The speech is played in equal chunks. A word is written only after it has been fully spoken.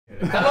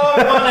Hello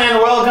everyone and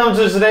welcome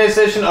to today's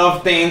session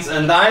of Danes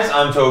and Dice.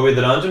 I'm Toby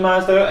the Dungeon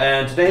Master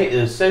and today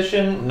is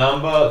session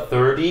number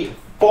 34.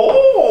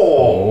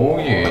 Oh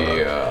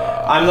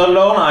yeah. I'm not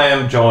alone, I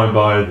am joined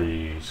by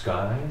these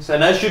guys.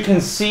 And as you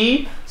can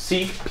see,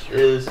 Seek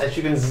is,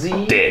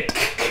 dead.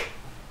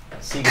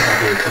 Seek is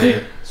not here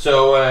today.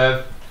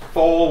 So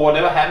for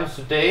whatever happens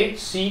today,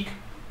 Seek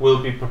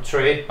will be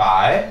portrayed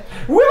by...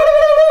 Me!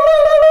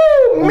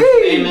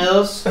 Name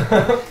is...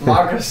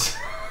 Marcus.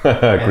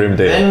 Grimdale.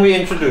 Then we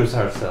introduce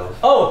ourselves.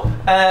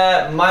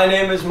 My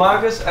name is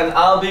Marcus and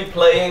I'll be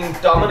playing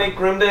Dominic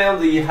Grimdale,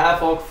 the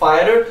half-orc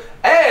fighter,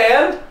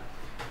 and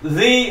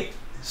the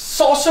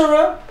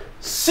sorcerer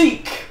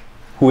Seek,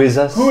 Who is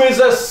us? who is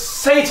a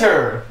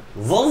satyr.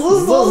 And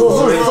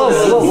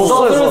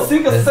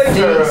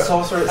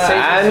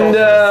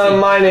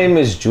my name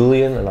is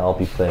Julian, and I'll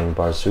be playing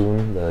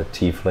Barsoon, the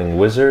Tiefling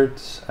Wizard.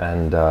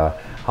 And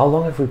how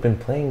long have we been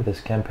playing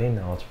this campaign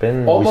now? It's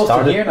been almost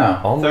a year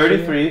now. Almost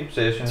 33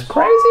 sessions. It's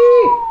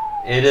crazy.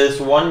 It is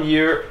 1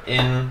 year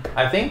in,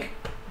 I think.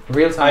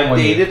 Real time. I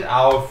dated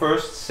our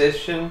first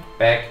session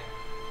back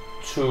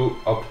to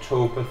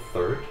October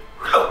 3rd.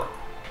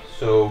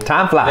 So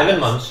Time flies. 11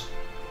 months.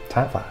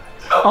 Time flies.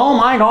 Oh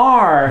my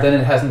god! Then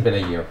it hasn't been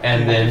a year.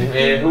 And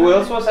then who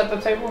else was at the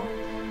table?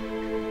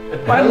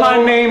 My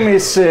name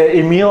is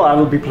Emil. I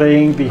will be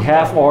playing the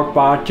half-orc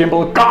bard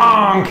Jimble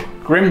Gong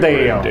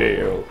Grimdale.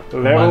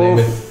 My name Level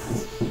is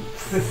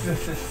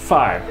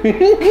 5.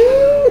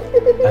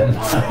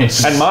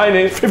 And my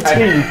name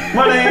 15.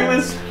 My name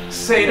is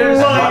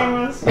Satyrs.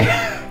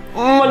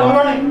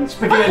 My name is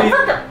Spaghetti.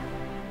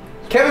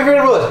 Kevin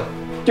Fieldwood.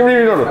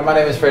 And my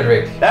name is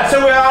Frederick. That's who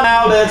we are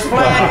now. Let's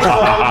play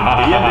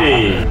some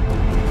D&D.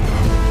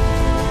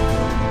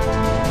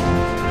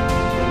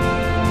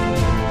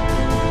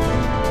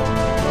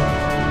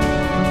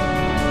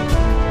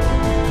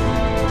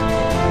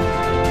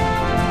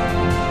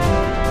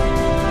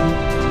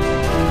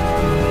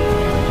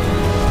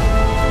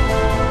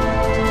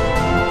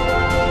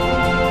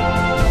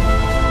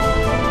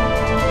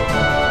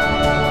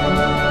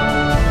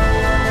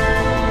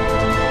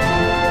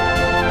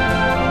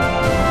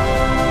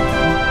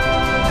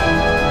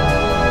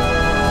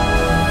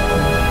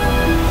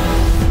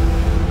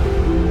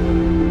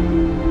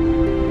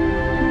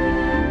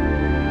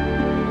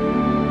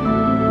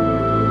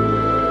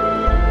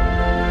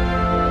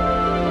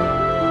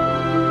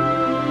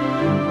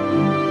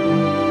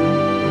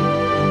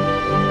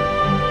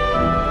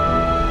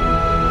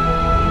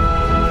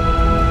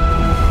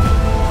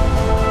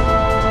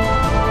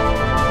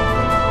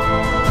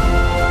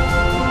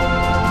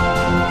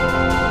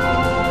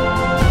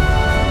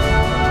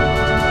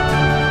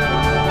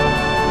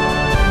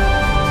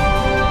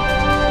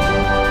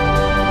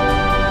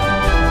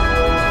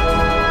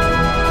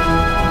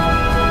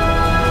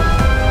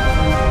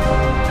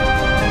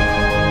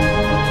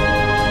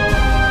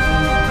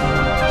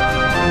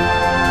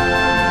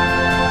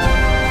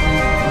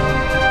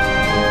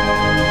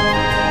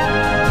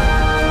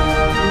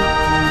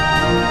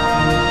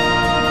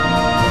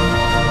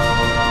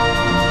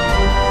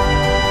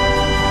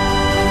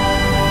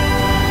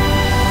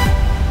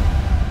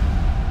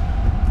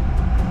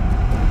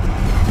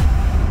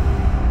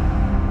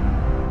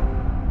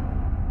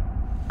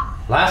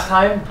 Last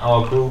time,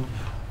 our group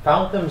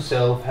found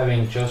themselves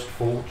having just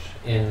fought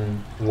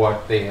in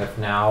what they have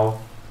now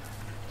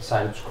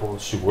decided to call a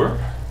sewer.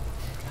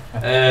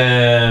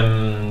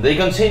 They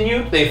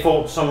continued, they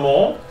fought some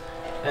more,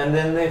 and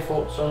then they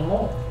fought some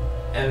more.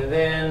 And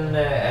then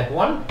at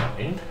one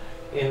point,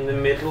 in the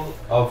middle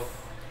of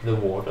the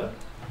water,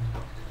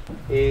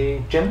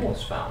 a gem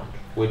was found,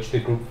 which the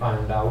group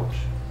found out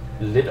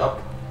lit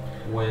up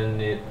when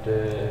it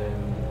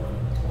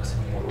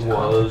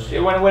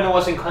when it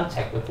was in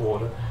contact with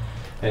water.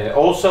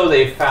 Also,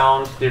 they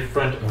found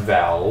different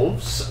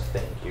valves.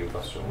 Thank you,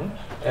 Basun.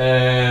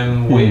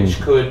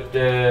 Which could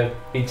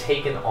be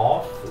taken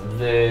off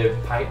the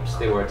pipes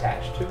they were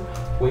attached to.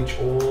 Which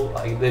all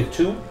like the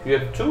two. You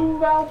have two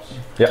valves.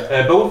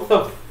 Yeah. Both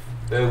of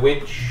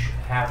which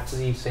have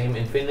the same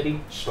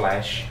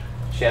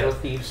Infinity/Shadow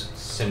Thieves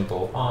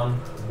symbol on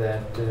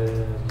that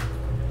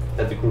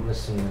that the group has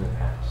seen in the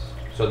past.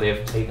 So they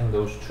have taken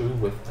those two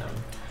with them.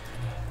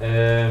 We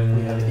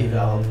have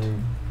evolved.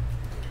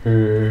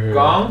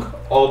 Gong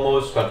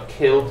almost got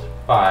killed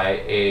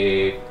by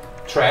a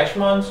trash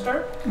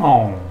monster.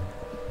 Oh.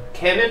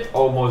 Kevin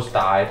almost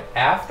died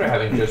after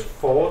having just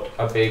fought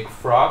a big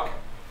frog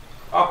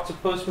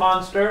octopus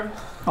monster.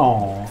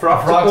 Oh.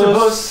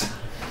 Frogtopus.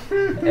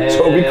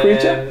 Toby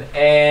creature.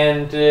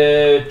 And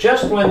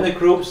just when the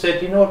group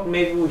said, you know what,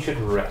 maybe we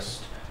should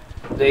rest,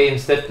 they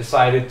instead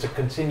decided to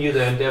continue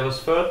their endeavors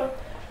further,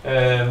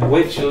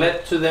 which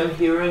led to them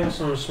hearing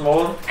some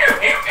small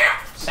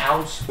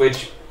sounds,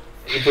 which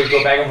if we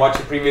go back and watch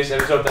the previous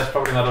episode, that's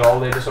probably not at all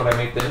the episode I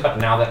made then, but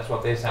now that's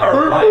what they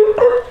sounded like.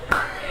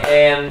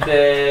 And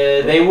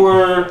they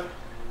were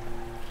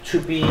to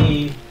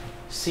be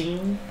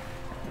seen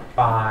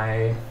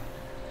by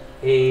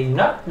a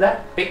not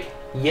that big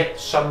yet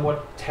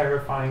somewhat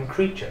terrifying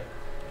creature.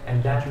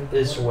 And that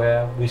is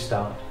where we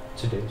start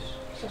today's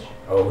session.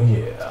 Oh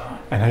yeah.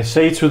 And I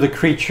say to the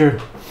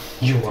creature,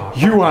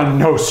 you are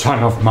no son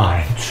of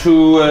mine.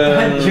 To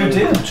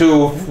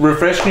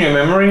refresh your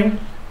memory,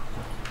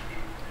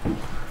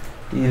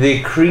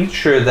 the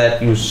creature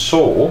that you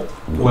saw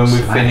when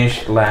we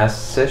finished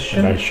last And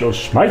I session shall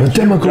smite you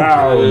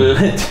Demogorgon.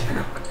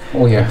 down.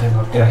 Oh yeah.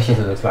 Yeah, he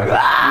looks like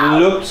that.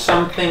 looked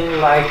something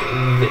like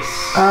this.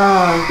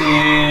 Ah.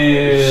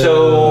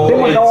 So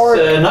Demogorgon.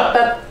 it's not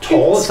that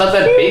tall, it's not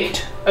that big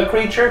a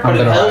creature, but I'm it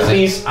gonna has ride it.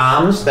 these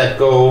arms that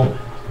go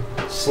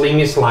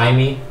slingy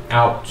slimy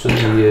out to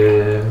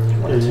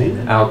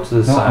the out to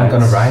the No, sides. I'm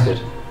gonna ride it.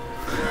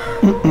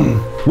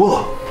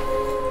 Whoa!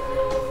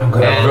 I'm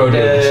gonna And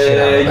rodeo the shit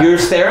out of that. you're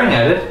staring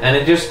at it, and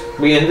it just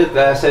we ended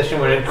that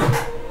session when it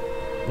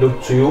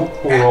looked to you,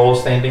 who were all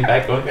standing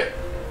back going.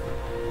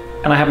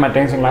 And I have my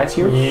dancing lights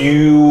here.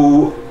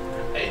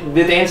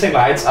 The dancing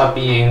lights are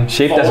being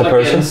Shaped as a fought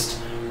person? against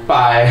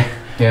by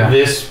Yeah.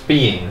 this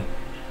being,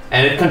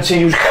 and it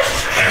continues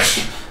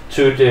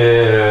to the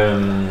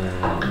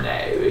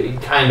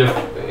kind of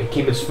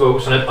keep its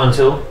focus on it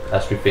until,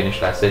 as we finish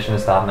that session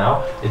and start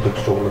now, it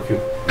looks to all of you.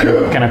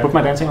 Can I put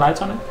my dancing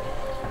lights on it?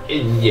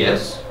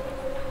 Yes,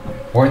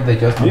 Weren't they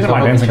just on These are top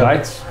my of dancing each other?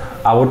 lights.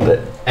 I would.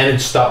 and it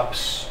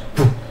stops,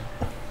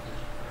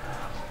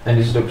 and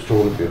it looks to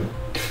all of you.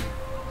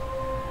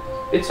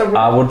 It's a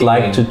I would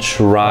like to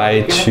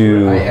try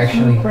to. I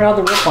actually. Where are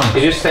the red ones?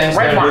 It just stands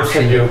there and looks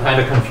at you, kind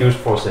of confused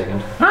for a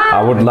second.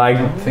 I would like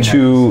think I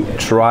to can see it.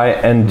 try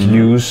and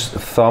use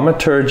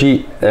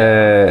thaumaturgy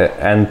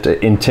and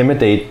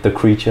intimidate the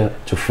creature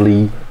to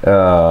flee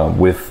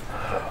with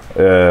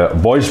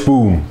voice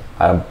boom.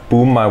 I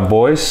boom my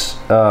voice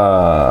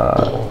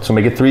to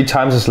make it 3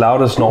 times as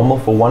loud as normal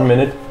for 1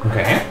 minute,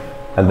 Okay.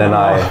 and then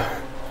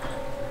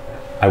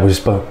I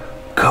whisper,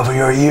 "Cover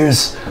your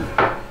ears,"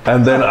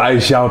 and then I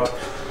shout,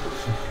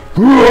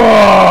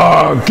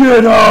 "Ah,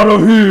 get out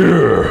of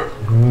here!"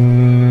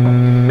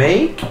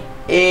 Make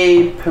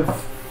a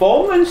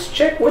performance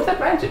check with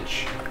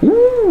advantage.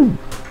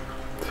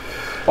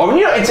 Or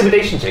you know,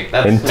 intimidation check.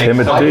 That's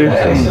Intimidation.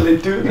 Actually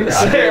do this.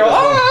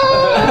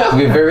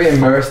 We're very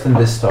immersed in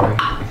this story.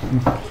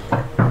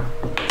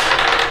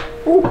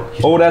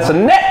 Oh, that's a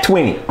net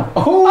 20.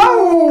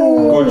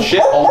 Good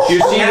shit. You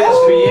see this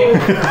being,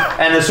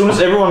 and as soon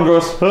as everyone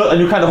goes, and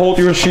you kind of hold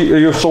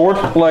your sword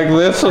like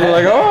this, and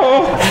like,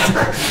 oh.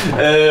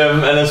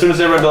 And as soon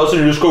as everyone does it,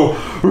 you just go.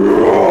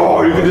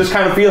 "Roar." You can just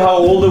kind of feel how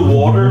all the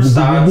water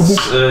starts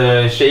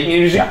shaking,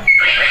 and you see,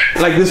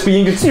 like this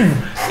being just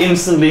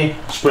instantly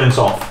sprints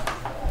off.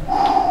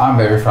 I'm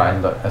very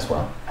frightened as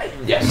well.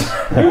 Yes.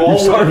 You all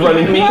start would,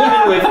 running.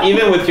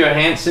 even with your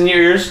hands in your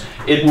ears,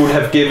 it would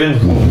have given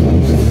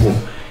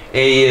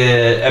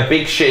a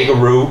big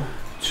shakeroo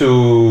to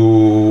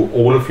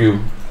all of you.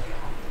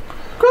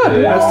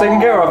 Good. That's taken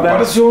care of that.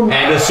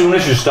 And as soon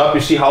as you stop,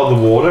 you see how the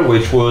water,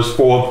 which was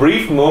for a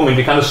brief moment,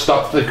 you kind of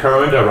stopped the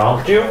current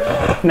around you.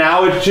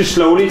 Now it just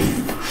slowly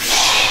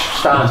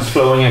starts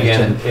flowing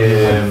again.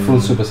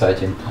 Full Super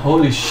Saiyan.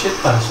 Holy shit,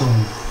 Barsoom.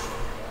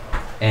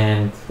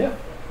 And yeah.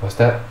 Was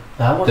that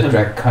That was the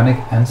draconic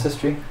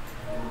ancestry?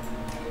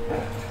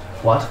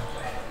 What?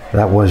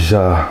 That was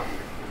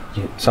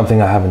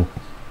something I haven't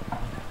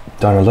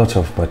done a lot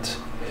of, but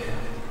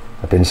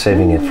I've been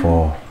saving it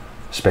for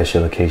a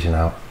special occasion.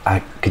 I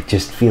could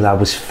just feel I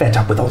was fed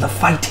up with all the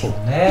fighting.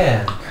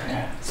 Man,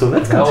 So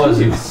let's that was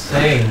continue.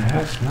 insane.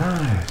 That's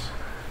nice.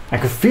 I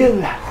could feel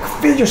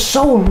your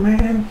soul,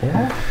 man.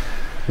 Yeah.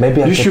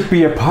 Maybe I You could, should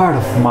be a part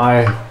of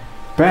my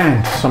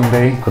band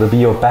someday. could it be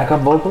your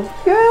backup vocal?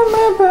 Yeah,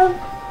 maybe.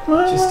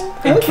 Just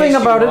in I'll case think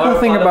you about it. are I'll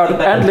think part about of it.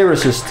 the And band.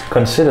 lyricist.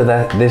 Consider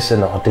this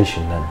an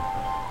audition then.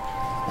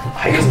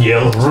 I can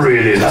yell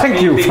really loud.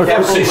 Thank you Be for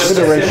careful with the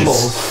consideration.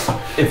 symbols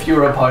if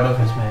you're a part of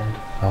his band.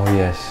 Oh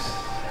yes.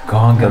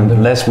 Gone. The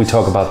less we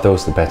talk about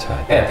those, the better.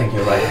 I Yeah, I think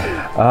you're right.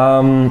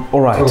 think.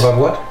 All right. Talk about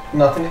what?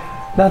 Nothing.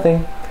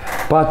 Nothing.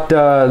 But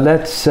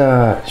let's.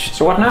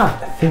 So what now?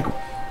 I think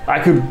I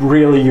could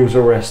really use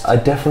a rest. I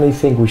definitely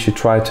think we should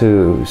try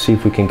to see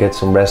if we can get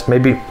some rest.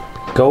 Maybe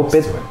go a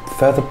bit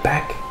further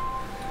back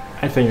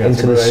I think that's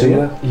into a the good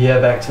idea. sewer. Yeah,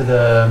 back to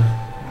the.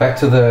 Back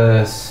to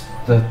the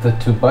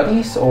two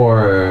buddies,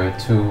 or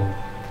to?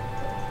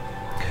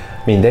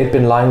 I mean, they've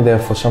been lying there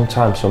for some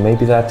time, so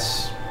maybe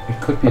that's It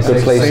could be a good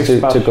safe. place safe to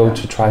spot, go yeah.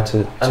 to try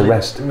to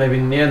rest. Maybe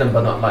near them,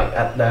 but not like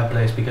at their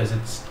place because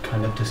it's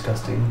kind of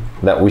disgusting.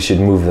 That we should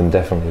move them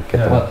definitely. Get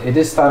Yeah. them. Well, it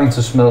is starting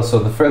to smell, so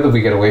the further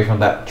we get away from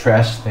that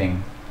trash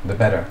thing, the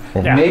better.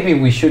 Yeah. Maybe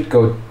we should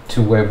go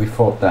to where we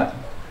thought that,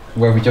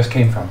 where we just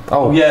came from.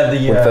 Oh, Yeah,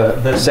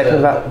 with the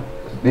second valve?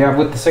 Yeah,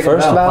 with the second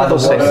First valve. valve By the or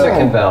second? water-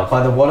 Second valve.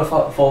 by the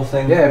waterfall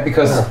thing. Yeah,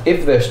 because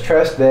if there's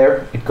trash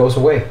there, it goes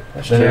away.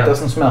 Then true. it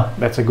doesn't smell.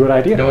 That's a good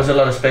idea. There was a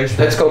lot of space.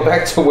 Let's go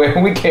back to where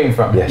we came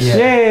from. Yes. Yeah.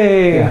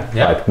 Yay! Yeah.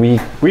 Yeah. Right. We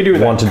We do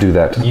that. want to do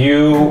that.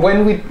 You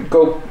When we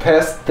go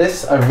past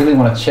this, I really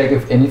want to check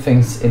if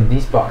anything's in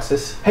these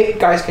boxes. Hey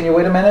guys, can you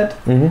wait a minute?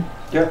 Mm-hmm.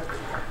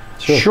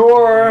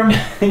 Sure.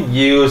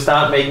 You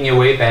start making your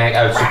way back.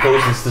 I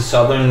suppose it's the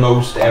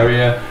southernmost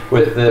area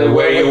with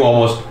where you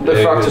almost the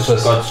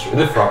Fructopus.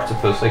 the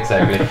Fructopus,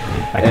 exactly.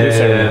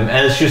 say.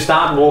 As you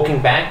start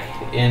walking back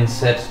in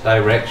said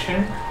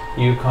direction,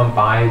 you come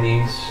by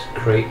these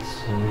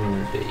crates,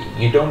 and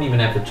you don't even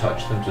have to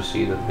touch them to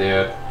see that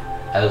they're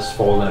as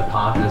fallen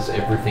apart as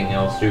everything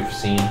else you've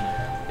seen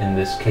in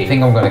this cave. I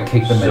think I'm gonna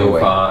kick them so anyway.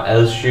 far.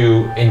 As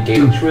you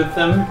engage with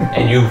them,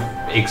 and you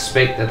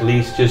expect at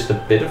least just a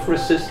bit of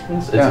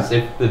resistance, it's as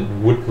if the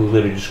wood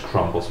literally just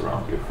crumbles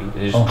around your feet.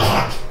 It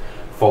just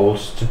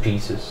falls to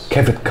pieces.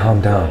 Kevin,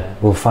 calm down.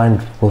 We'll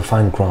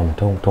find Grom.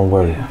 Don't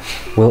worry.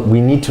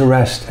 We need to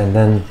rest and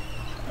then.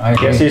 I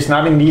Guess he's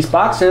not in these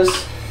boxes.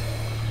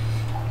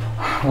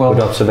 Well,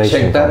 Good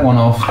observation. check that one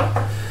off.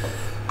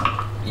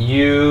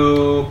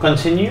 You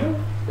continue.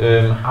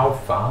 How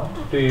far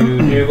do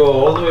you go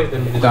all the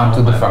way Down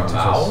to the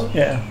Fructopus? Fructopus.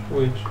 Yeah.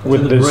 Which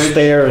With the bridge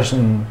stairs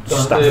and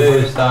stuff.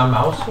 Is there a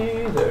mouse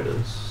here? There it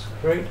is.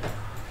 Great.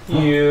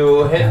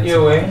 You head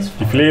your way.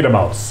 Die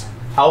Fledermaus.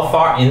 How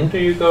far in do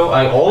you go?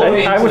 All the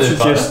way I into would the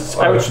suggest.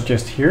 bottom? I would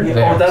suggest here.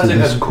 There. that's So a this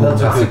good, is cool.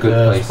 that's a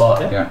good, place.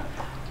 spot. Yeah.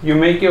 You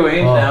make your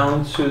way Oh.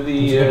 down to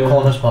the It's a good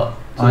corner spot.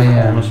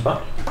 corner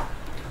spot.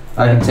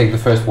 I can take the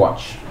first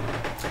watch.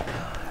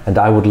 And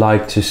I would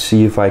like to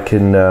see if I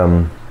can,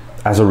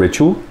 as a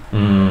ritual,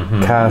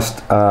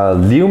 cast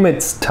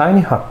Leomid's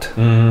tiny hut.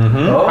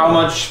 Oh. How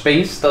much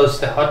space does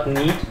the hut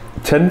need?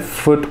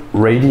 10-foot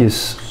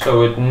radius.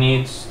 So it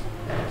needs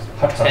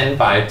 10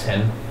 by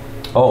 10.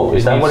 Oh,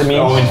 is that what it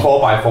means? Oh, in 4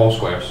 by 4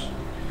 squares.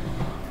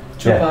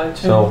 2 by 2.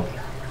 So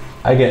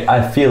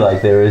I feel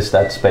like there is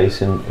that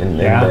space in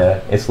Yeah.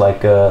 there. It's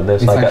like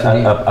there's It's like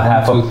actually a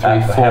half one, two, three,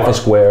 half a four.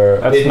 square.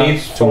 That's It not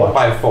needs too 4 much.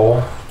 by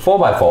 4. 4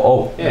 by 4.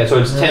 Oh, Yeah, so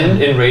it's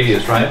 10 in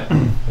radius, right?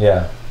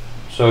 yeah.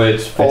 So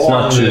it's 4 It's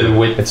not on the two.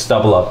 width. It's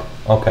double up.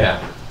 Okay. Yeah.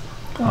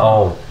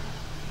 Oh.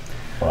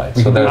 Right.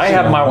 We So can do there's I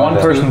have my one,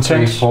 one person 2, 3,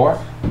 tent. 4.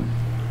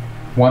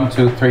 1,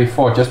 2, 3,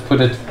 4. Just put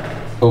it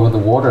over the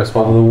water as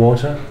well. over the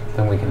water.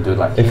 Then we can do it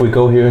like. If we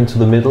go here into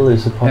the middle,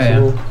 is it Yeah, yeah.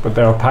 possible? But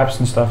there are pipes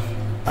and stuff.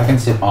 I can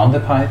sit on the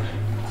pipe.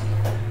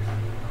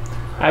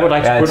 I would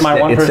like to put it's- my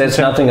one it person says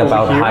tent nothing over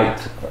about here.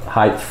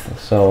 height,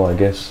 so I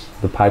guess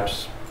the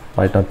pipes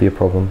might not be a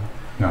problem.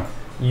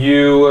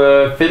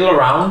 You fiddle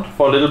around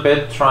for a little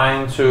bit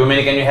trying to, I mean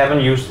again you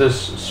haven't used this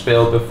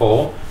spell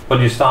before, but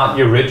you start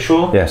your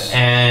ritual Yes.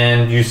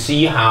 and you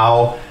see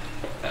how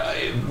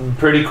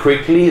pretty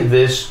quickly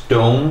this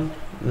dome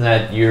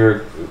that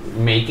you're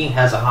making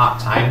has a hard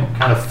time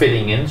kind of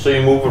fitting in, so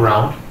you move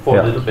around for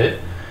Yeah. a little bit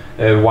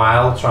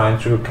while trying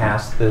to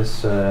cast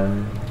this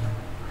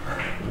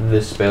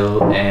this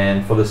spell,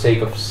 and for the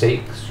sake of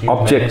sakes you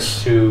Objects.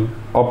 manage to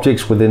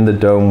Objects within the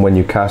dome, when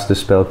you cast the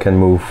spell, can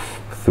move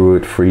through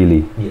it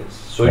freely. Yes.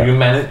 So Yeah. you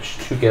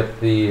managed to get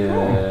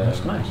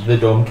that's nice. the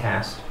dome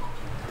cast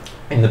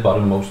in the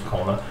bottommost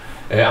corner.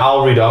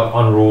 I'll read up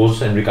on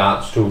rules in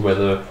regards to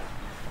whether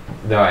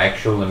there are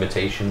actual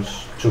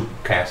limitations to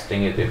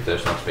casting it if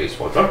there's not space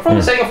for it. But for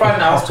the sake of right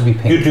It has now, to be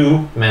pink. you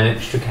do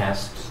manage to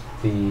cast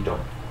the dome.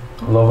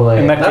 Lovely.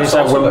 In that That's case,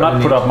 I also will very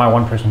not put neat. up my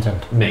one person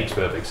tent. Makes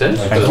perfect sense.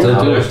 Thank because you. now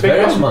Still do there's it. big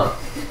Very dome. smart.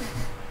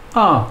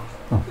 Ah.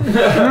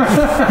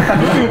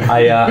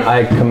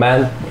 I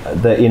command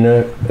the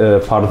inner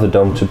part of the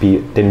dome to be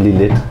dimly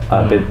lit,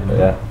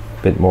 a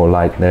bit more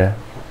light there.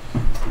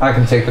 I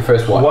can take the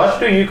first watch. What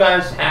do you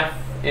guys have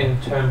in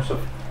terms of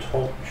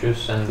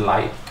torches and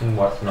light and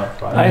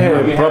whatnot? Right? I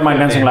have You brought my your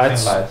dancing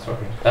lights. Okay.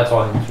 That's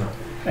all I need to know.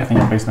 I think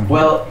I placed them here.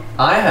 Well,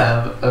 I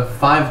have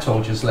 5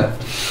 torches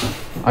left.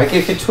 I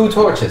give you 2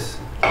 torches.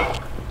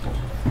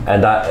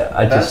 And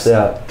I just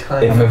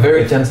Kind if I'm a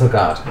very gentle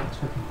guard.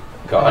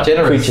 God.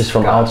 Generous creatures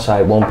from guard.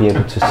 outside won't be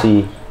able to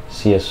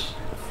see us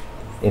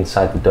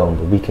inside the dome,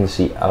 but we can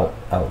see out.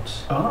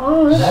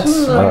 Oh,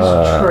 that's a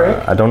nice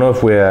trick. I don't know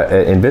if we're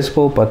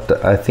invisible,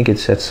 but I think it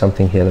said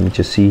something here. Let me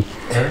just see.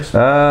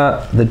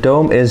 The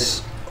dome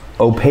is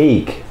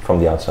opaque from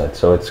the outside,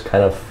 so it's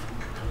kind of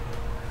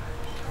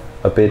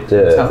a bit.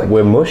 Metallic.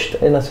 We're mushed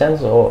in a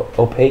sense, or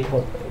opaque.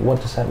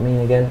 What does that mean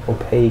again?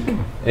 Opaque.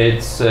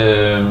 It's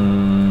I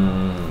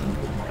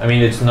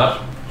mean it's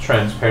not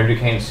transparent, you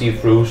can't see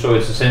through, so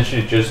it's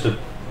essentially just a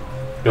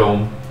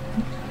dome.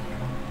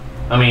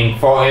 I mean,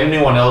 for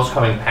anyone else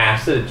coming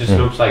past it, it just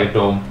looks like a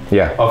dome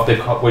Yeah. of the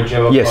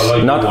whichever color Yes,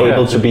 you not want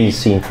able it to be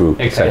seen through.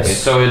 Exactly.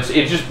 Yes. So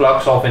it just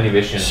blocks off any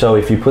vision. So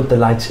if you put the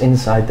lights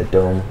inside the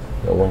dome,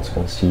 no one's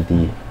gonna see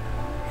the.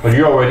 But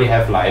you already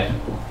have light.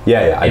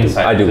 Yeah, I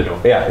Inside do. the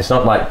dome. Yeah, it's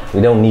not like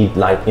we don't need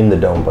light in the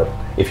dome, but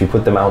if you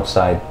put them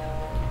outside,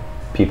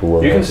 people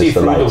will You can notice see the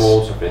through lights. the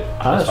walls of it.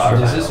 Ah, as that's far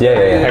true. as I know.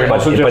 Yeah. I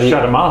also just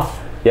shut them off.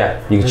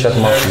 Yeah, you can shut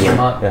them off. Very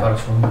smart, Yeah.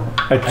 Butterfly.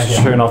 I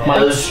just turn off my.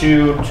 As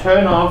you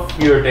turn off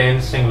your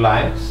dancing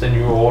lights and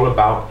you're all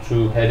about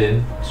to head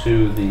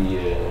into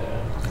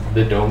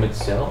the dome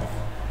itself,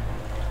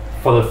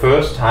 for the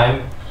first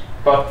time,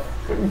 but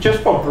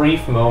just for a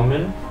brief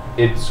moment,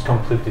 it's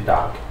completely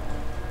dark.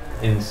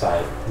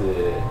 inside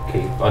the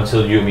cave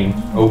until you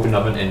open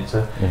up and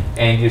enter,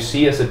 and you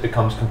see as it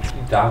becomes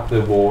completely dark,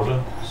 the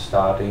water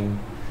starting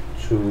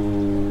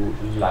to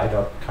light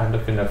up, kind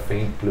of in a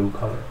faint blue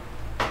color.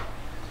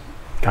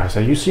 Guys,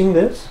 are you seeing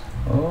this?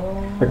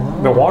 Oh.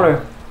 The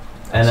water.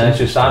 And as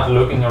you start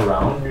looking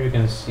around, you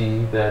can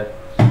see that,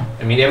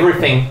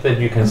 everything that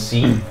you can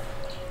see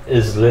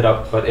is lit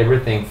up, but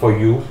everything for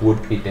you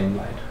would be dim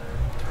light.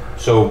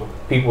 So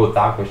people with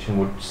dark vision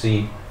would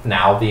see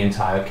now the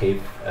entire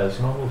cave as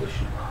normal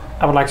vision.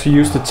 I would like to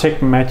use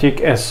detect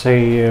magic as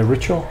a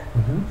ritual.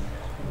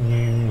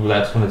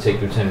 That's going to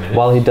take you 10 minutes.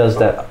 While he does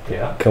that,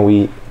 Yeah. can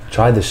we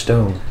try the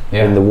stone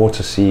Yeah. in the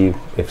water, see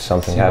if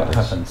something See what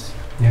happens? happens.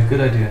 Yeah,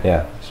 good idea.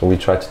 Yeah, so we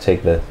try to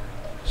take the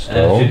And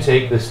as you stone.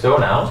 take the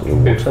stone out, To the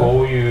water.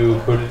 before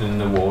you put it in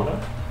the water,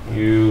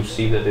 you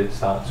see that it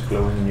starts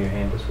glowing in your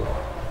hand as well.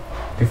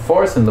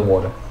 Before it's in the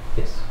water.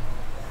 Yes.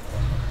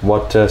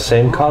 What,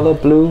 same color,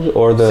 blue,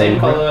 or the... Same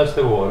color as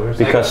the water. It's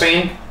Because like a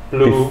faint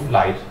blue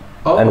light.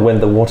 Oh, And when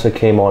the water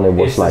came on, it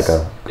was It's like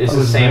the It's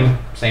the same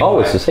Oh,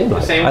 light. it's the same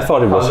light. same I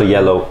thought it was a color.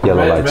 yellow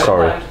light,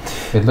 sorry. light.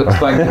 It looks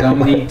like we don't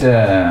need.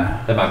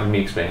 That might be me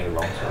explaining it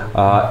wrong.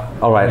 So.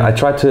 All right, I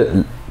tried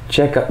to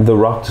check the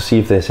rock to see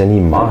if there's any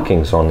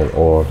markings on it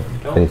or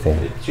No, anything.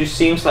 It just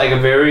seems like a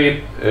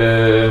very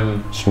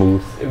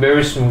Smooth.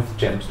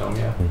 gemstone.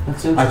 Yeah.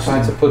 that's I interesting.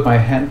 tried to put my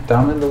hand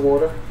down in the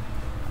water,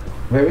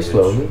 very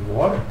slowly. It's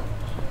water.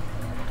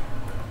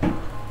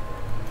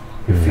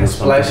 I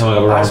splash, Something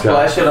like a I round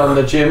splash it on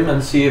the gym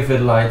and see if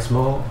it lights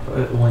more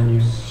when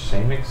you.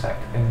 Same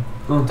exact thing.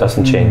 Oh,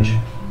 Doesn't change.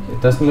 It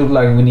doesn't look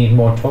like we need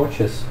more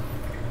torches.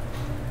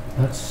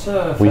 That's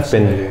We've been-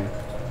 fascinating.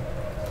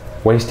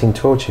 Wasting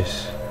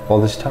torches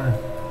all this time.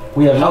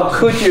 We have How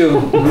could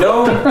you?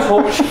 No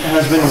torch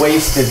has been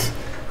wasted,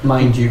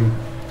 mind you.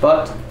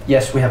 But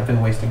yes, we have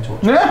been wasting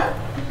torches.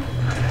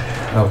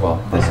 Oh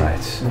well. All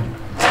right. So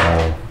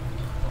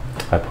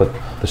I put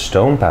the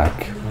stone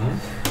back.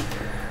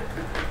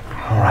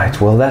 All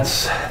right. Well,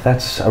 that's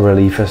a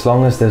relief. As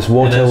long as there's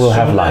water, And as we'll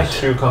have soon light.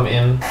 as you come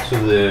into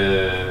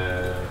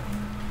the,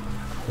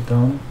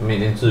 Dome.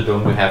 into the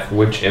dome, you have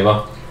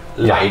whichever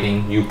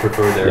lighting you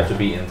prefer there Yeah. to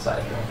be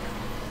inside.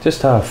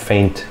 Just a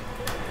faint,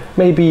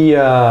 maybe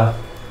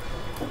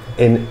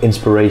in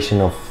inspiration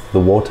of the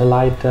water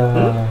light.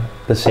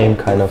 The same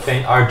kind of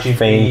Faint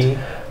RGB.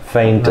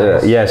 faint.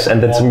 Nice. Yes,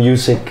 and then some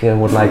music.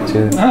 Would like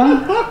to.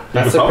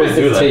 That's could a probably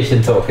do that.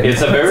 presentation token.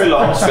 It's a very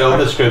long spell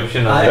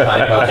description of the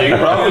time card, so you can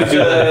probably do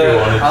that if you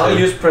wanted I'll to.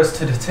 use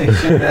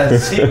prestidigitation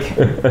as seek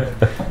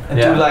and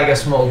Yeah. do like a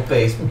small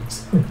bass.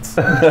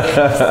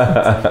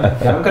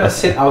 Yeah, I'm gonna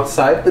sit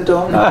outside the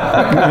dome.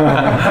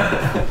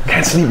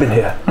 Can't sleep in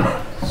here.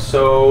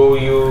 So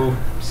you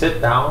sit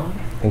down.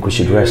 I think we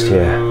should rest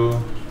here. You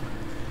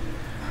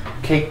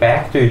kick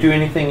back. Do you do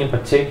anything in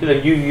particular?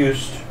 You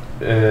used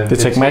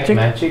Detect magic?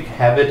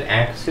 Have it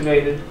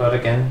activated, but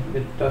again,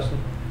 it doesn't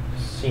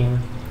seem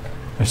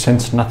I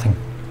sense nothing.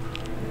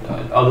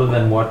 other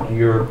than what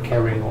you're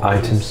carrying. on.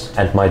 Items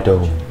and my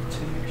dome.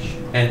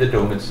 And the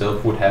dome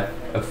itself would have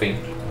a faint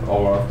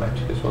aura of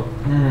magic as well.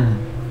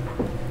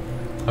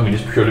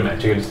 It's purely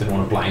magic. I just didn't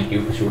want to blind you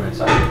because you were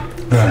inside.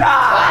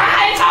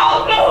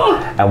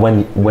 And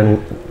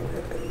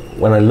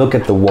when I look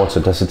at the water,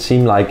 does it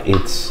seem like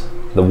it's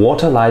the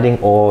water lighting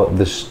or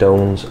the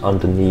stones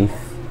underneath?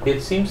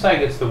 It seems like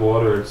it's the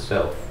water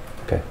itself.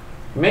 Okay.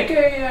 Make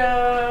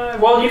a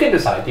well. You can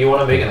decide. Do you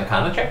want to make an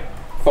Arcana check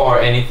for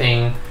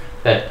anything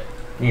that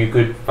you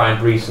could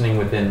find reasoning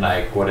within,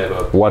 like whatever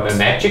What? a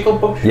magical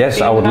book? you've Yes,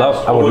 seen I would perhaps?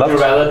 love- I Or would would love you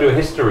to. rather do a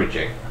history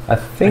check? I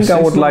think I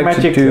sense would no like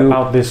to magic do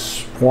about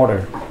this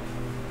water.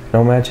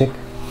 no magic.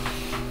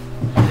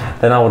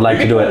 Then I would like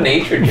you to can do a it.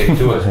 nature check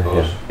too, I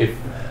suppose. If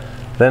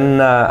Then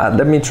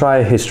let me try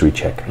a history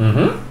check.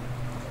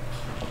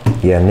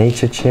 Yeah,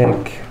 nature check.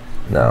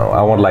 No,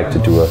 I would like to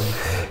do a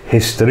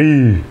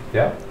history.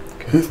 yeah,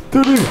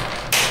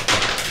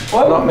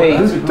 Not me.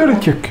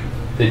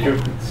 did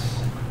you?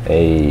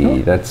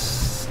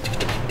 That's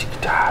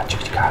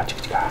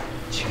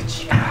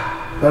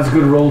That's a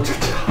good roll.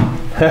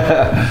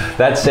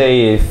 that's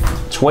a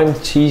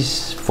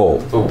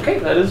 24. Okay,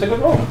 that is a good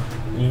roll.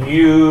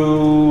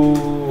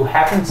 You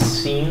haven't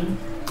seen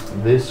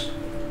this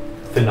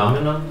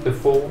phenomenon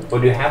before,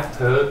 but you have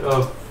heard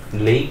of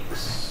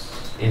lakes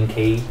in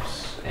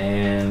caves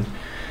and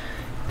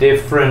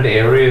different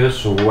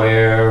areas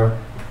where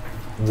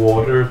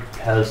water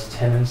has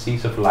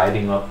tendencies of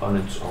lighting up on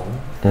its own.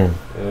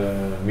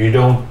 You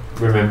don't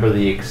remember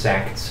the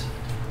exact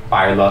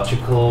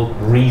biological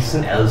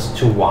reason as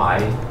to why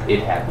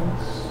it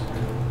happens,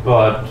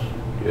 but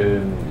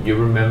you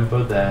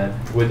remember that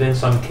within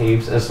some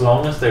caves, as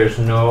long as there's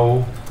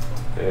no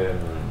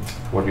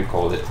what do you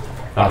call it?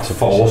 Not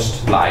Artificial.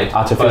 forced light,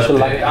 Artificial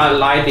but, light?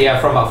 light, yeah,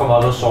 from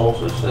other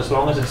sources. As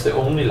long as it's the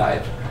only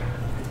light,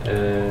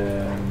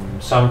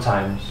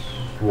 sometimes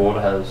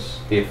water has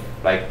the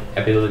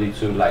ability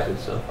to light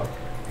itself up.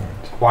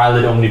 While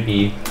it only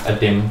be a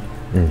dim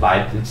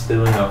light, it's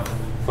still enough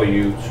for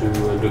you to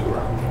look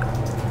around.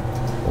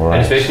 All And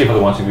right. especially for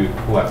the ones of you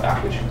who have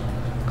dark vision.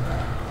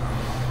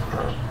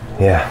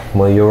 Yeah,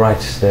 well, you're right.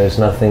 There's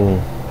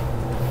nothing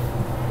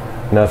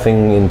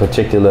in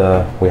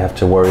particular we have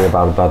to worry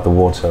about the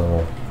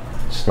water.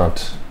 It's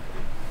not,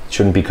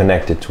 shouldn't be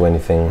connected to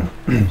anything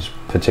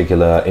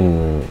particular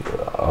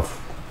of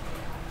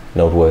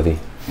noteworthy.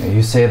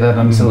 You say that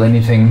until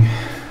anything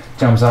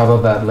jumps out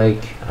of that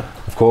lake.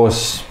 Of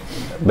course,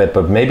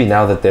 but maybe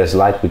now that there's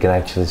light, we can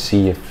actually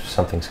see if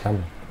something's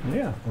coming.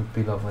 Yeah. Would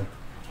be lovely.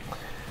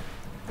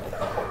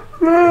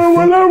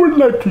 Well, I would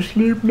like to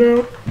sleep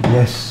now.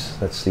 Yes,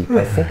 let's sleep.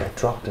 I think I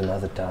dropped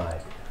another die.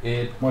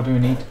 What do we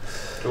need?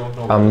 Don't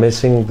know. I'm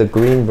missing the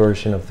green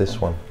version of this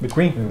one. The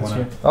queen. We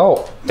wanna-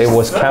 Oh, it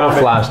was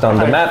camouflaged on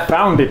the I map.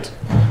 found it.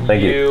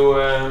 Thank you.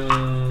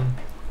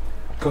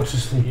 Go to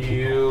sleep.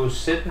 You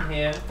sitting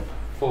here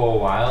for a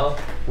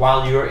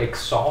while you're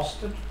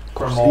exhausted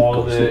from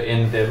all the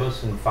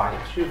endeavors and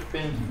fights you've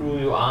been through.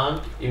 You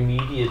aren't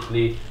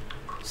immediately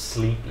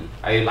sleepy.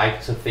 I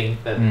like to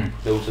think that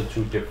those are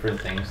two different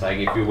things. Like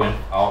if you went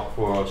out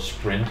for a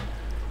sprint,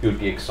 you'd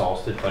be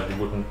exhausted, but it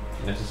wouldn't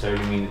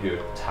necessarily mean that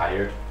you're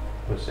tired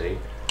per se.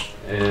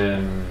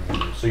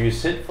 So you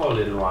sit for a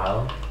little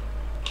while,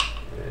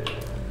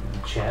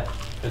 chat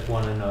with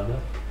one another,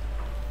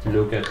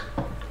 look at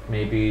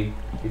maybe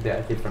if there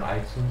are different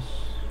items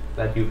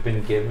that you've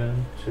been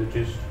given to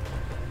just,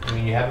 I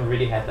mean, you haven't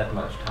really had that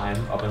much time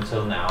up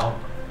until now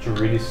to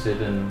really sit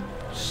and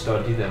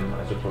study them,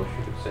 I suppose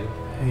you could say.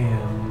 Hey,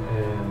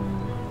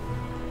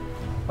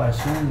 I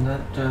assume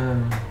that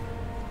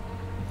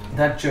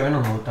that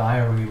journal or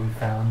diary we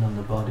found on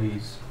the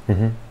bodies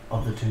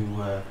of the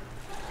two.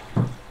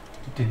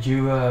 Did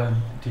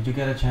you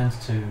get a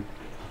chance to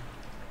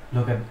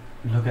look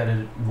at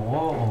it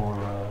more,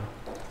 or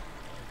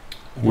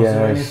was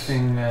there Yes.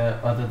 anything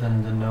other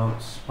than the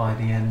notes by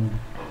the end?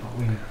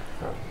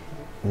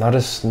 Not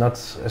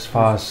as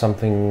far as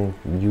something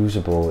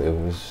usable. It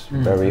was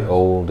very Yes.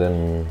 old,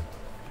 and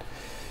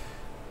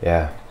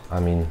yeah, I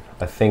mean,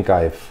 I think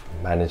I've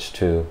managed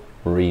to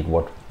read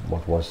what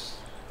was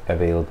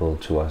available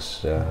to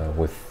us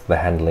with the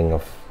handling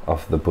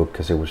of the book,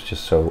 because it was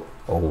just so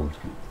old.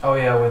 Oh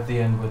yeah, with the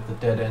end, with the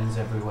dead ends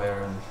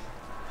everywhere, and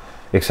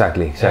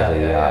Exactly.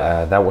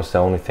 yeah. That was the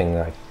only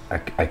thing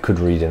I could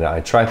read in it.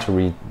 I tried to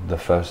read the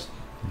first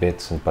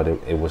bits, but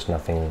it was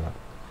nothing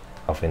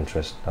of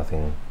interest.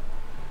 Nothing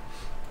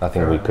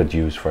we could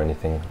use for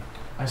anything.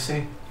 I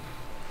see.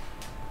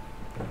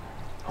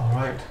 All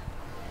right.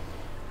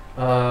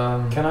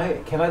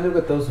 Can I look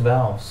at those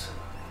valves?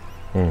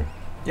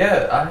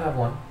 Yeah, I have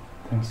one.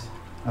 Thanks.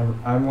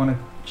 I want to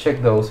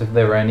check those if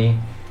there are any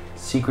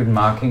secret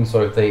markings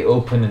or if they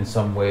open in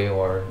some way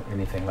or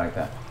anything like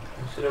that.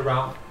 You sit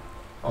around,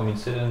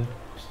 sit and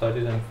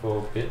study them for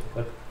a bit,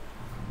 but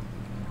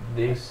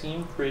they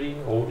seem pretty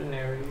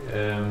ordinary.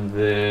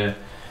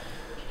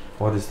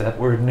 What is that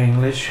word in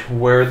English?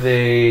 Where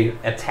they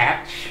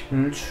attach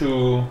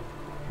to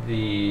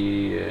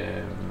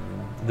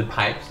the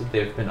pipes that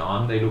they've been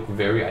on, they look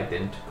very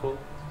identical.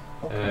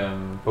 Okay.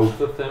 Both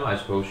of them, I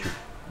suppose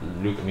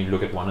you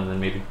look at one and then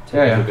maybe take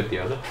Yeah, a yeah. look at the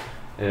other.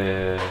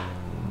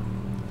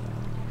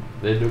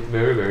 They look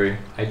very, very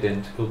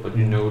identical, but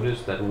you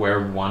notice that where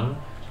one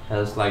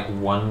has like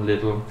one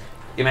little,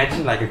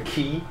 imagine like a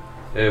key,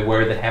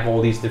 where they have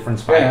all these different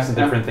spikes and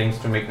different things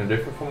to make them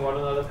different from one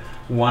another.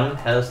 One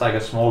has like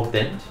a small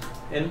dent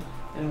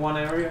in one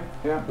area,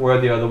 where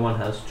the other one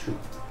has two.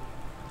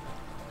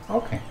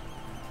 Okay.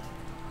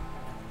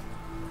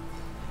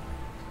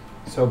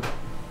 So,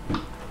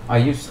 are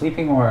you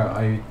sleeping or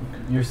are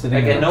you're sitting?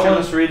 Again, no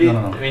one's really. No.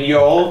 I mean, you're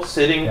all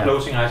sitting, Yeah.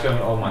 closing eyes, going,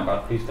 "Oh my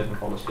God, please let me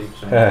fall asleep."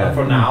 So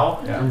for now,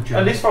 Yeah.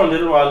 at least for a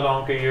little while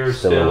longer, you're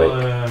Still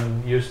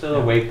still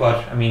awake. awake,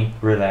 but I mean,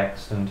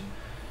 relaxed, and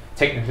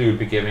technically you'd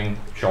be giving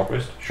short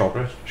rest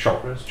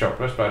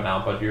right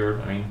now, but you're,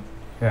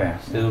 Yeah.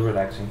 still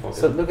relaxing for a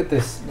So bit. look at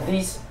this.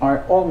 These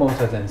are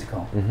almost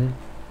identical, Mm-hmm.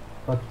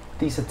 but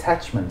these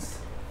attachments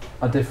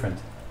are different.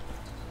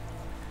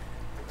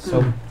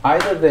 So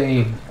either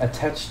they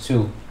attach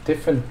to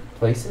different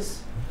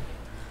places,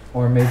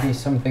 or maybe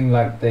something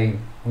like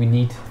we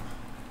need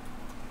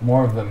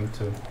more of them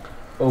to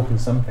open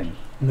something.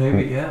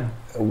 Maybe, yeah.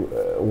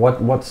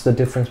 What's the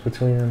difference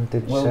between them?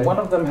 Did you Well, say? one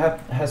of them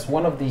has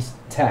one of these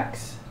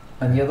tags,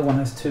 and the other one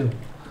has two.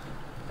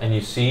 And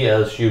you see,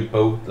 as you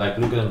both look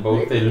at them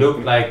both, they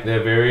look like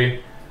they're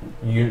very,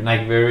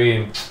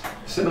 very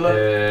Similar.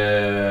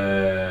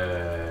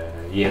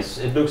 yes,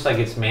 it looks like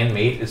it's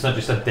man-made. It's not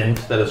just a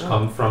dent that has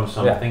come from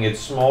something. It's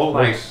small,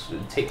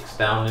 ticks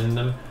down in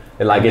them.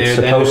 Like it's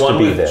And supposed the one to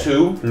be with there.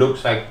 two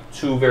looks like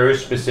two very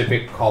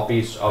specific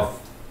copies of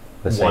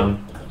The same.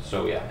 one.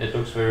 So yeah, it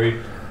looks very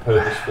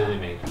purposefully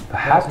made.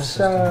 Perhaps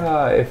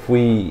if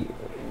we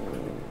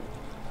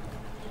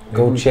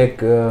go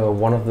check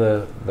one of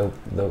the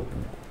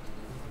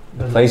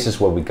places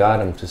where we got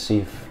them to see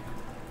if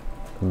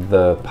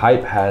the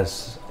pipe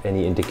has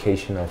any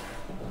indication of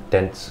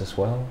dents as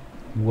well,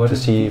 to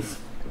see if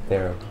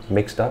they're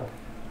mixed up.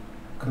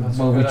 That's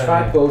a Well, we good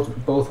tried idea.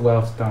 both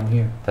valves down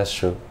here. That's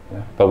true. Yeah.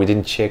 But we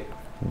didn't check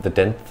the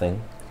dent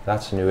thing.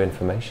 That's new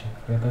information.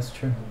 Yeah, that's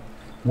true.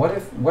 What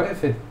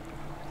if it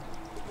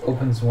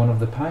opens one of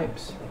the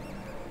pipes?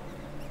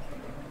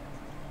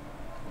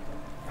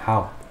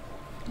 How?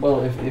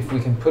 Well, if we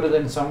can put it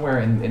in somewhere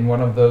in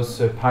one of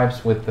those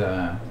pipes with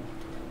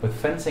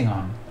fencing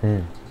on,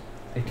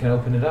 it can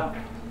open it up.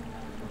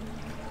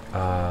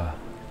 How?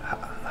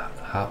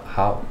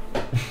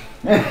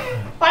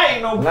 I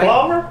ain't no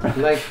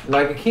plumber.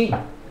 Like a key.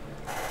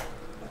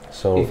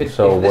 So If this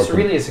what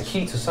really is a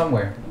key to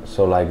somewhere.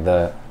 so like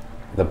the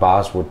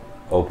bars would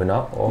open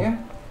up, or Yeah.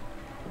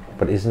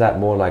 but isn't that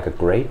more like a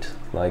grate,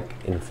 like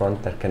in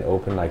front that can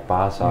open, like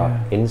bars are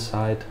Yeah.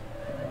 inside?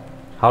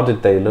 How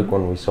did they look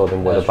when we saw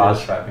them? Were the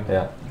bars? Yeah,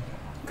 the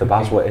Could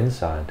bars be. were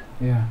inside.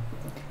 Yeah.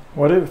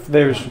 What if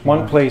there's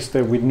one place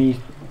that we need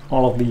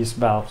all of these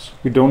valves?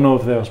 We don't know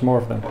if there's more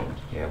of them.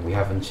 Yeah, we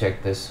haven't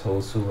checked this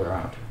whole sewer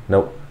out.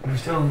 Nope. We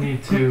still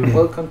need to.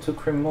 Welcome to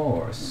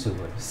Cremor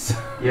sewers.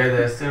 Yeah,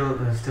 there's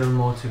still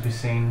more to be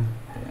seen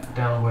Yeah.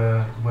 down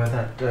where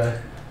that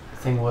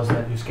thing was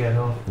that you scared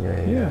off.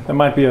 Yeah. There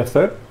might be a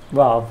third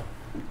valve.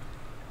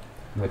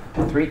 With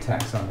 3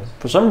 tacks on it.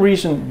 For some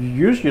reason,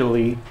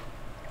 usually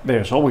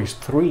there's always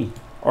 3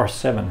 or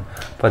 7.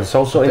 But it's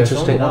also There's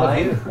interesting.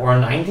 only one of you. Or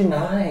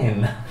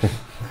 99.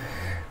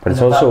 But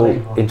it's And about also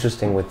label.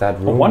 interesting with that A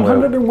room where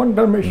 101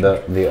 Dalmatian.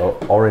 the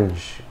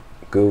orange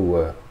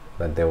goo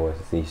that there was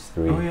these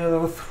Oh yeah, there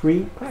were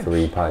 3 pipes.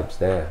 3 pipes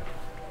there.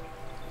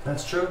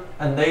 That's true.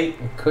 And they.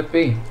 It could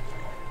be.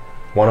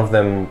 One of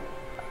them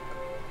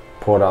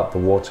poured out the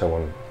water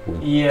when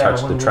we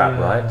touched the when trap,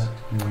 we, right?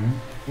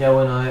 Yeah,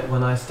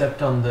 when I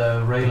stepped on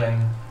the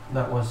railing,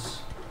 that was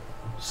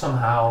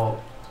somehow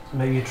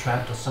maybe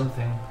trapped or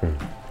something,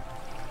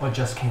 or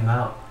just came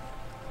out.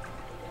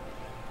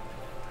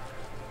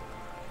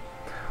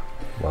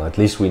 Well, at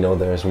least we know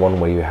there is one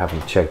way you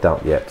haven't checked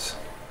out yet.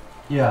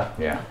 Yeah.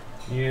 Yeah.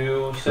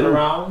 You sit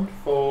around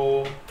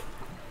for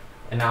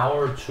an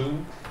hour or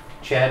 2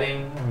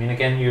 chatting. I mean,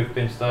 again, you've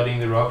been studying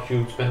the rocks.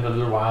 You've spent a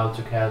little while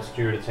to cast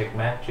your detect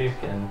magic,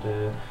 and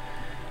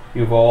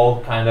you've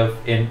all kind of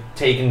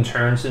taken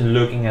turns in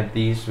looking at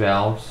these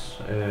valves.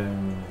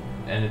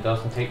 And it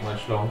doesn't take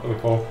much longer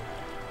before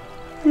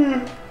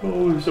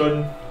all of a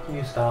sudden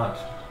you start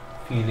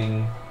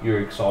feeling your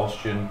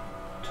exhaustion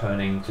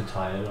turning to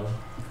tiredom.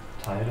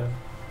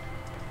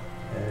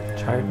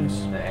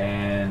 Tiredness.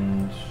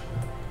 And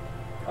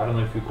I don't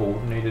know if you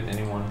coordinated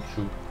anyone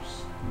to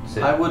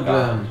sit I would.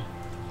 guard.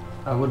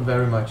 I would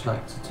very much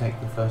like to take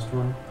the first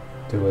one.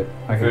 Do it.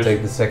 I can First-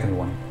 take the second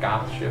one.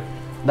 Guard shift.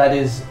 That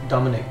is,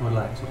 Dominic would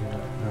like to do that.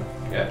 No.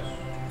 Yes.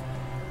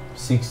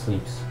 Seek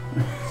sleeps.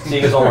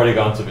 Seeger's already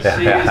gone to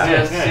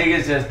bed. Sig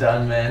is just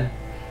done, man.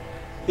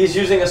 He's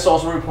using a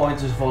sorcery point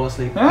to fall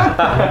asleep.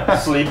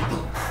 Sleep.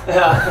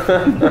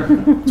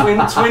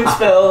 Yeah. twin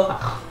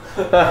spell.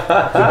 It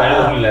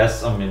only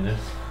lasts a minute.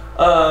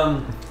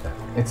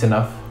 It's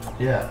enough.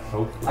 Yeah.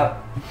 Hopefully.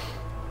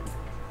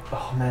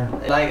 Oh man.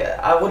 Like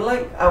I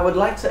would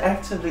like to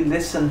actively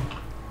listen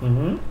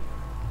Mm-hmm.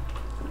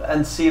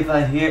 and see if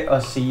I hear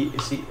or see.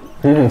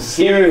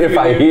 See if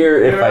I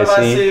hear, if I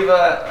see. See if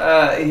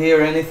I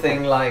hear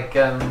anything like.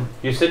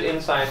 You sit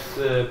inside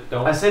the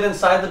dome. I sit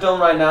inside the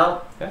dome right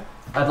now. Yeah.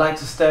 I'd like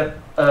to step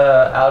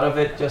out of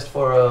it just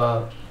for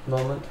a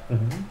moment.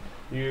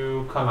 Mm-hmm.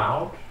 You come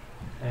out,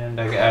 and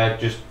I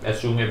just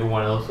assume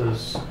everyone else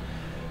has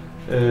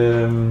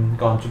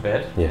gone to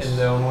bed Yes. in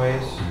their own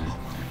ways.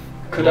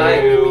 Could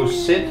you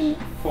sit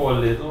for a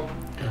little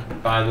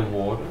by the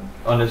water?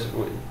 Unless,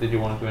 did you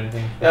want to do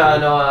anything? Yeah,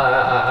 no.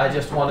 I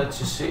just wanted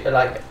to see,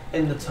 like,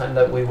 in the time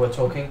that we were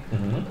talking,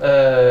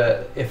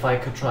 Mm-hmm. if I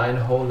could try and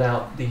hold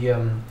out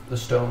the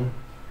stone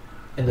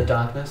in the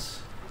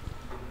darkness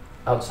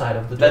outside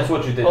of the dome. That's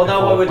what you did Oh, before,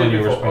 that's what we did when you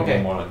were before, sprinkling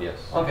okay. water, yes.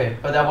 Okay,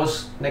 but that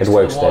was next It to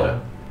works the water.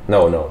 then.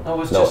 No, no,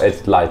 No, it's no. just-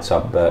 It lights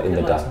up in It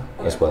the lights dark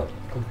up, as okay. well.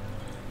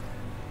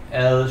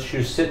 As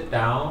you sit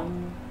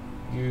down,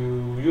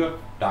 you have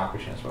dark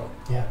vision as well.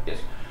 Yeah. Yes.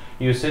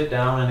 You sit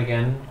down, and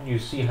again, you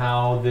see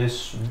how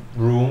this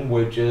room,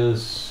 which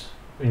is,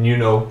 and you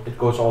know, it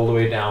goes all the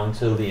way down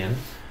till the end,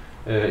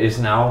 is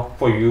now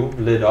for you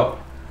lit up.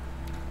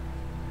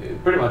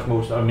 Pretty much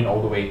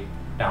all the way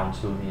down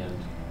till the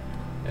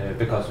end,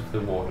 because of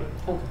the water.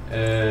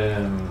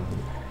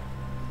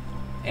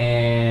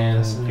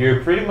 And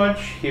you're pretty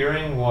much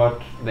hearing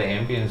what the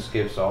ambience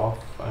gives off.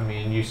 I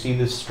mean, you see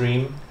the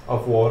stream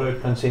of water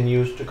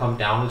continues to come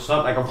down. It's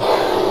not like a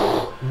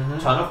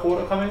ton of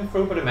water coming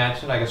through, but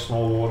imagine like a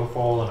small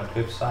waterfall on a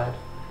cliffside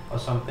or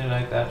something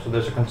like that. So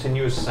there's a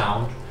continuous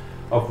sound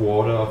of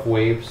water, of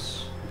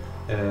waves.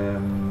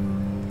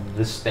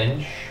 The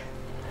stench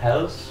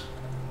has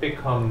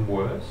become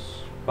worse,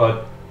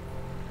 but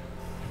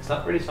it's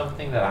not really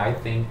something that I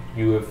think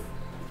you have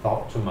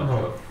thought too much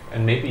No. of.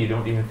 And maybe you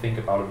don't even think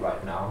about it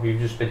right now. You've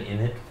just been in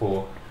it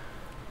for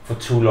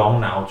too long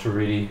now to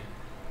really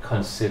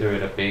consider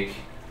it a big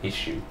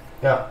issue.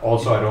 Yeah.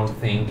 Also, I don't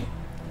think,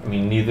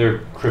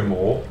 neither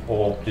Cremor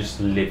or just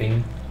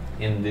living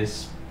in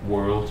this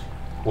world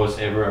was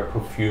ever a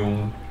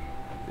perfume,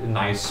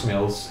 nice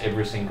smells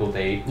every single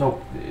day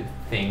Nope.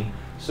 thing.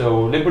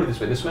 So let me put it this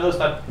way: the smell is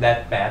not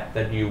that bad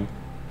that you.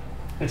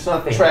 It's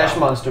not Think trash about-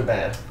 monster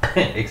bad.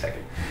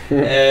 Exactly.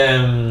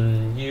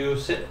 You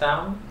sit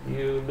down,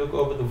 you look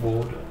over the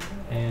water,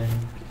 and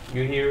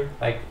you hear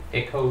like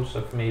echoes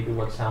of maybe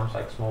what sounds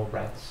like small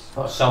rats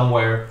Oh.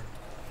 somewhere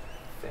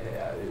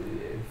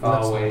far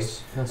That's away.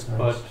 nice. That's nice.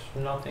 But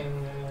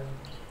nothing.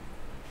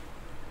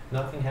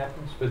 Nothing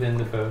happens within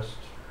the first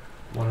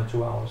 1 or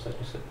 2 hours that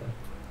you sit there.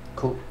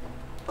 Cool.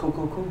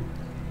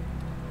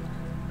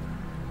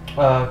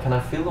 Can I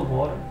feel the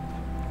water?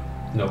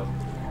 No.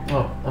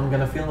 Oh, I'm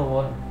gonna feel the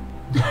water.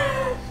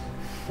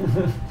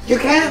 You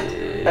can't.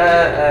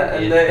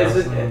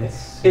 And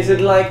is it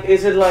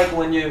like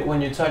when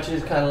you touch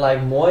it, kind of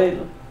like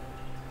moil?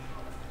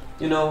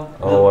 You know.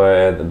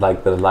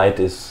 Like the light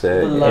is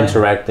The light.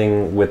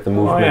 interacting with the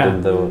movement yeah.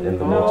 in the water.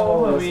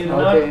 No, I mean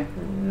Okay.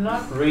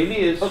 not really.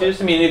 It's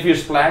just I mean if you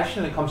splash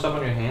and it comes up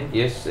on your hand,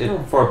 yes, it,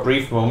 Hmm. for a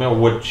brief moment,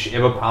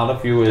 whichever part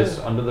of you is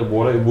under the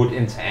water, it would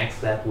interact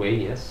that way.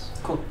 Yes.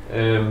 Cool.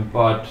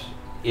 But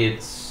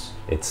it's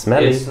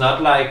smelly. It's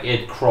not like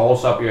it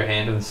crawls up your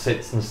hand and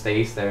sits and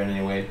stays there in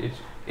any way. It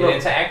Well-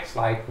 interacts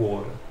like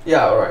water,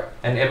 Yeah. All right.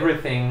 and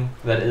everything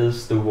that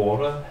is the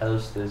water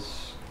has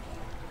this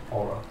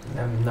aura.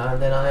 Now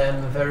then, I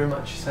am very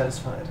much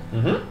satisfied.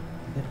 Mm-hmm.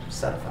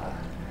 Satisfied.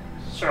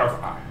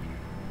 Surfire.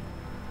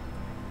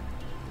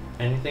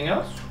 Anything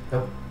else?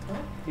 Nope.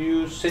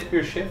 You sit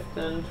your shift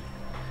and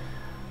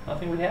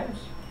nothing really happens.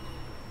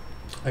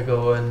 I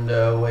go and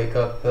wake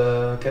up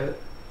Kevin.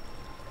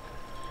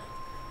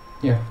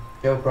 Yeah.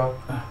 Yo, bro.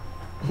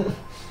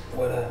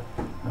 What?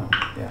 Oh,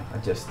 yeah. I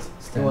just You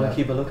stand want to up.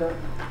 keep a lookout?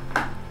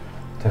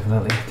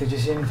 Definitely. Did you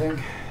see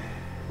anything?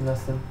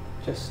 Nothing.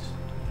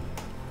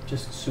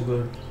 Just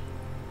super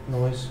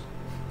noise.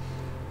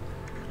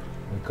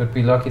 We could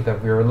be lucky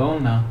that we're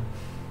alone now.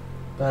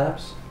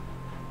 Perhaps.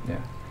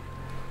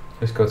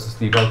 Just go to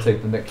sleep. I'll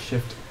take the next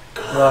shift.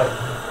 Right.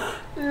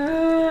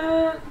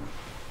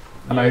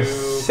 And I You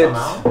sit. come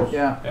out?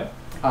 Yeah. Yeah.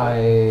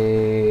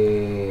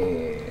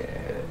 I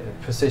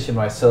position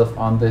myself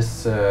on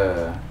this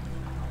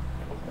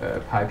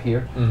pipe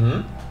here,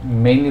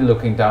 Mm-hmm. mainly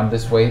looking down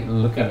this way,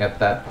 looking at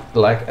that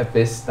black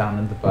abyss down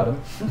in the bottom.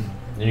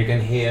 And you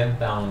can hear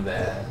down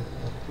there.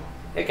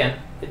 Again,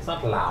 it's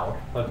not loud,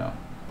 but No.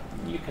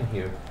 you can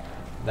hear.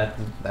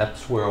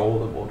 That's where all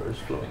the water is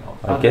flowing off.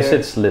 I guess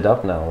it's lit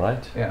up now,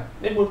 right? Yeah.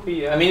 It would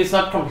be. I mean, it's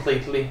not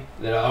completely.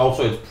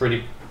 Also, it's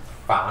pretty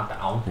far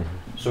down.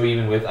 So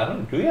even with, I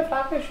don't. Do you have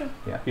night vision?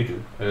 Yeah. You do.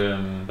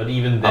 But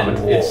even then, I'm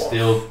a it's dwarf.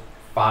 still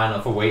far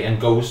enough away and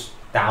goes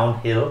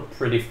downhill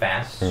pretty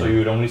fast. So Mm. you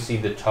would only see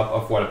the top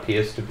of what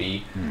appears to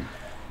be,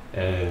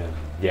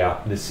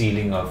 the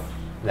ceiling of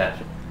that.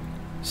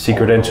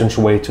 Secret entrance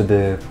way to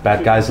the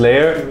bad guy's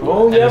lair.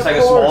 Oh And there's like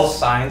a small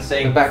sign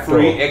saying The back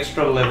 3 door.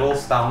 extra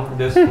levels down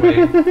this way.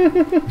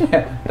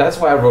 Yeah, that's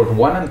why I wrote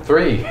 1 and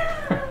 3.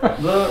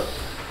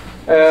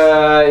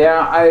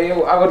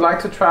 I would like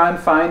to try and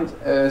find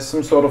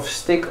some sort of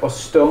stick or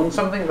stone,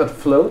 something that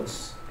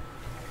floats.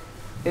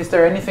 Is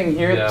there anything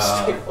here? Yeah.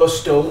 Stick or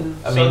stone.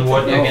 I mean,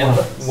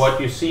 something. what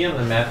you see on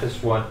the map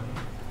is what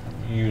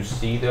you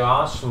see. There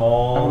are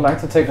small. I would like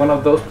to take one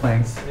of those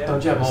planks.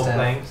 Don't you have a small staff?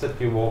 planks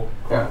that you walk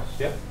across.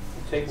 Yeah. You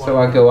take one. So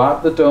I go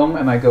out the dome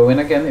and I go in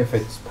again if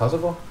it's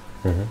possible.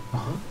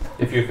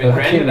 If you've been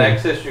Okay. granted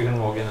access, you can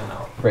walk in and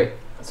out. Great.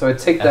 So I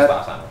take As that far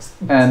as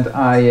I know. and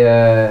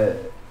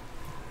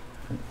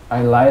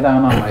I lie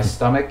down on my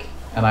stomach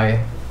and I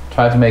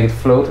try to make it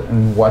float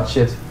and watch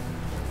it.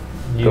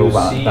 You Go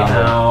see down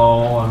there.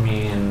 how, I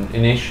mean,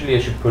 initially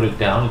as you put it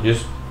down, it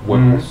just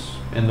wibbles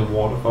in the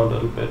water for a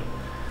little bit.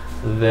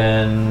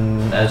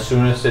 Then, as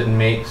soon as it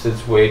makes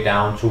its way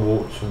down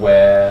towards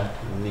where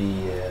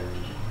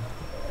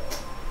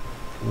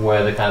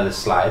the kind of the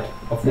slide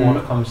of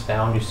water comes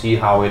down, you see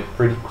how it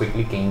pretty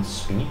quickly gains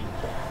speed.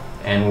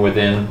 And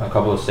within a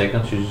couple of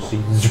seconds, you just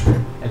see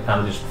zoom, it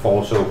kind of just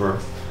falls over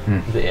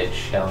the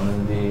edge down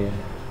in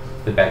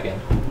the back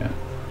end.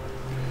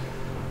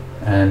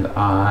 And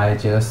I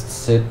just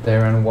sit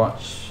there and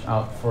watch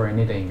out for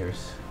any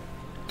dangers.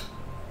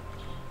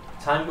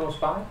 Time goes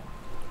by.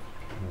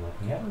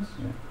 Nothing happens.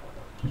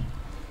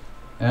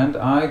 And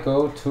I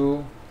go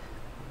to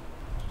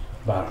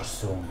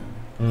Barzun.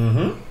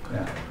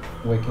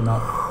 Mm-hmm. Waking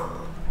up.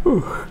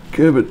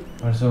 Kevin,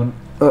 Barzun,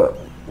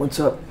 what's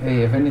up?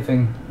 hey, if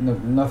anything,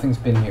 nothing's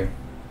been here.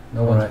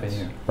 No one's Alright. been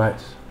here. Right.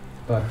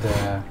 But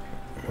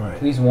Right.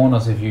 please warn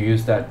us if you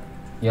use that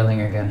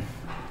yelling again.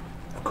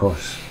 Of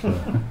course.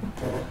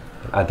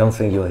 I don't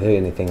think you'll hear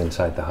anything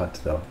inside the hut,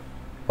 though.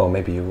 Or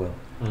maybe you will.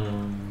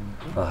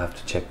 I'll have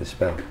to check the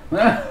spell.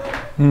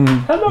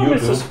 Hello, You Mr.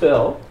 do.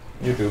 Spell.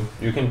 You do.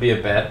 You can be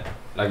a bad,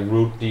 like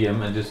rude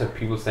DM and just have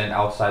people stand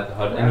outside the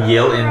hut and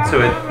yell into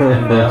it,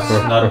 and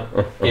they're not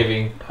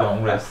giving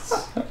long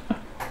rests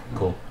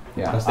Cool.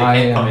 Yeah. because they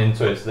can't come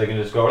into it, so they can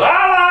just go la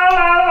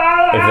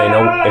la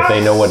la la. If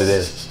they know what it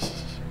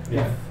is.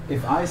 Yeah.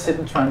 If I sit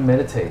and try and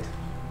meditate,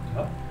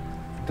 Yeah.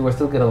 do I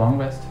still get a long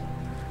rest?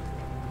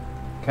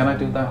 Can I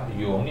do that?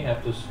 You only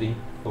have to sleep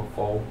for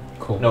 4.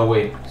 Cool. No,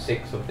 wait,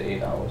 6 of the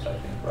 8 hours, I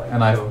think, right?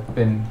 And I've So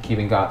been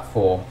keeping guard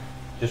for.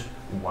 just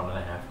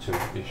 1.5,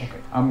 2-ish. Okay.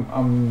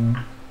 I'm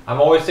I'm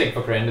always take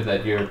for granted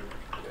that you're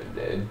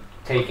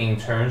taking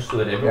turns so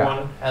that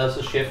everyone has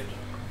a shift,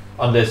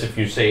 unless if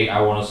you say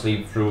I want to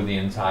sleep through the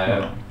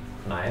entire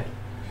night.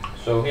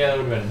 So yeah, it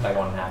would have been like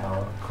 1.5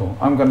 hour. cool.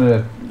 I'm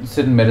gonna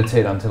sit and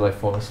meditate until I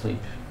fall asleep.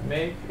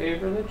 Make a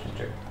religion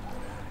check.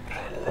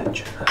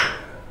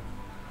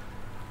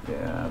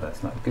 Yeah,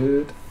 that's not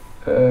good.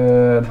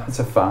 That's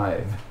a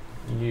 5.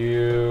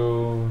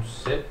 You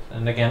sit,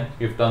 and again,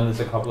 you've done this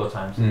a couple of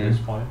times at this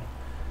point.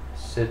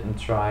 Sit and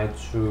try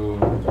to.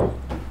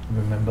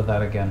 Remember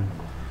that again.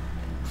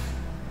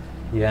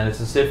 Yeah, and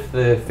it's as if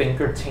the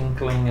finger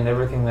tinkling and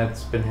everything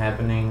that's been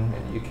happening,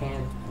 and you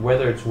can't,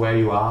 whether it's where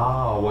you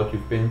are or what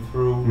you've been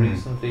through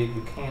recently,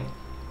 you can't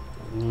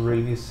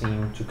really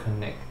seem to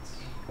connect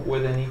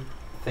with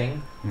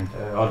anything,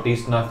 or at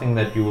least nothing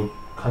that you would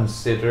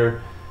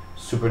consider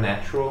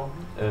supernatural.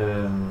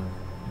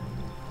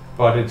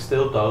 But it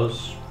still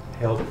does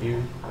help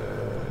you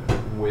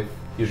with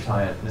your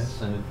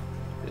tiredness, and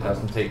it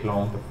doesn't take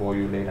long before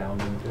you lay down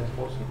and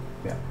fall asleep.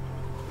 Yeah.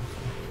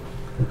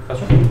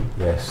 That's right.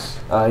 Yes,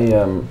 I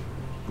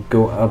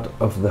go out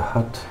of the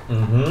hut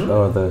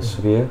or the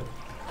sphere,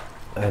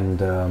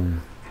 and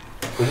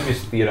Wouldn't be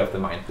speed of the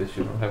mind, this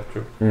you don't have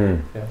to.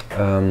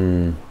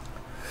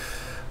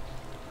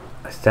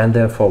 I stand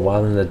there for a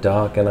while in the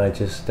dark, and I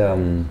just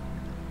kind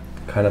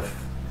of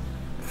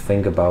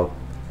think about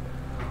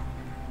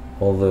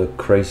all the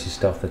crazy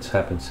stuff that's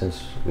happened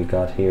since we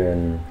got here,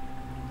 and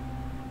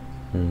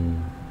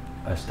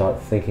I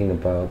start thinking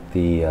about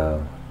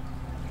the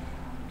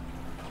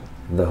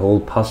whole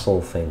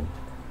puzzle thing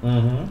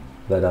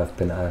that I've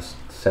been asked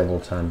several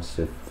times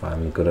if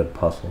I'm good at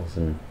puzzles,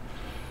 and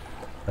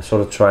I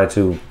sort of try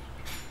to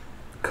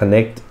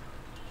connect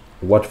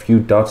what few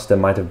dots there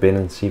might have been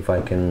and see if I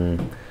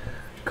can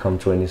come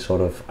to any sort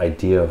of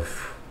idea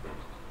of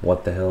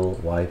what the hell,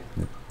 why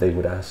they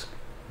would ask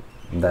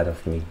that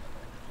of me.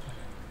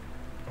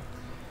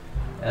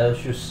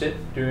 As you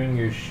sit during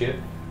your shift,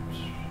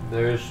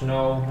 there's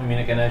no, I mean,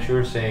 again, as you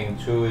were saying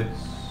too, it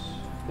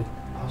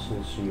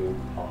puzzles you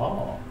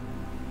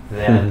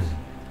that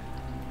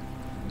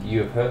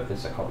you've heard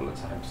this a couple of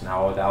times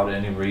now without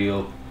any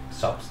real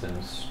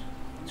substance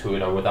to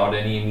it, or without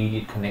any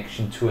immediate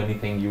connection to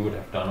anything you would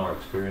have done or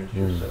experienced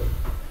yourself.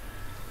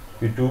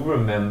 You do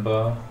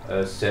remember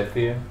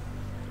Zephyr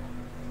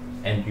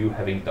and you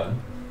having done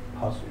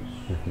puzzles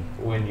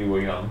when you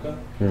were younger.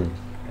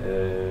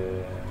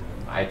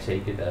 I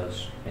take it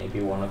as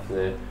maybe one of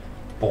the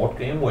Board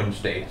Game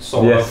Wednesday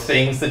sort of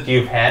things that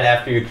you've had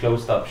after you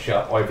closed up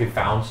shop, or if you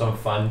found some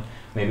fun,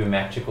 maybe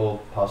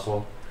magical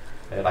puzzle,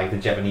 like the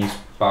Japanese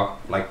box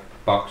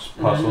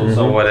puzzles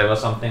or whatever,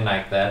 something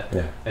like that.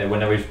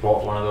 Whenever he's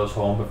brought one of those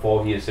home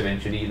before he is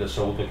eventually either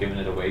sold or given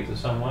it away to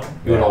someone,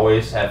 you would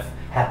always have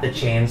had the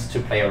chance to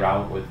play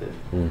around with it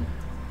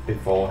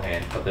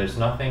beforehand. But there's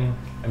nothing,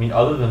 I mean,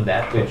 other than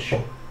that, which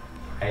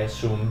I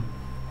assume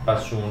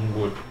Basun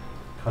would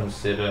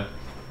consider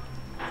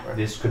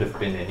this could have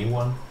been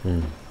anyone.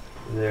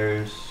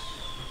 There's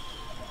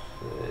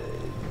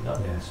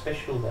nothing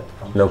special that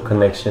comes. No to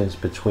connections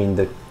between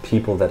the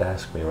people that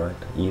ask me, right?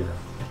 Either.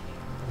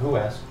 Who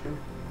asked you?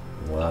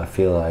 Well, I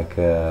feel like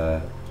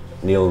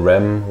Neil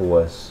Rem, who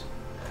was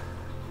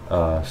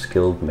a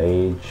skilled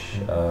mage.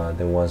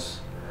 There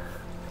was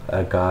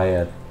a guy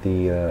at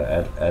the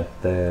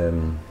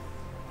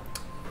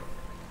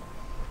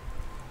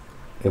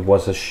it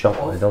was a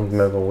shop. I don't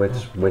remember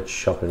which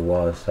shop it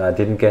was. I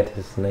didn't get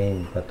his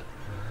name, but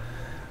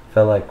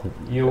felt like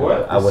you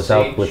were. I was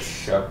out with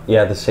shop.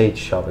 Yeah, the Sage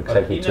shop,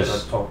 exactly. But he never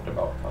talked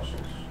about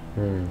puzzles.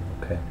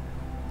 Okay.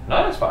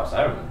 Not as far as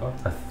I remember.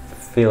 I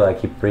feel like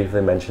he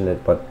briefly mentioned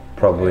it, but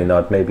probably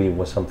not. Maybe it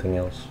was something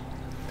else.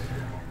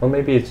 Or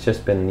maybe it's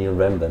just been Neil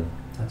Rem then.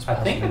 I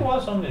think it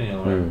was only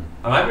Neil Rem.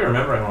 I might be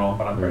remembering wrong,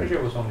 but I'm pretty sure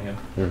it was only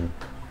him.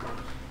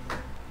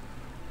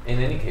 In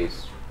any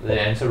case, the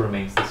answer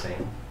remains the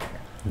same.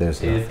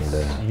 There's nothing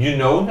there. You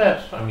know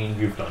that, I mean,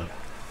 you've done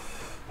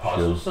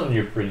puzzles and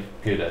you're pretty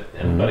good at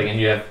them, but again,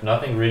 you have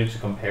nothing really to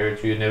compare it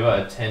to. You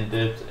never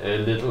attended a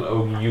Little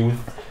Oak Youth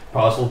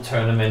Puzzle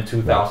Tournament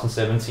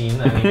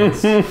 2017. I mean,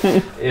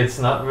 it's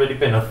not really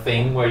been a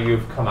thing where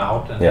you've come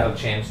out and had a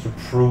chance to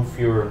prove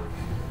your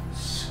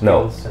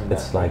skills. No,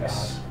 it's like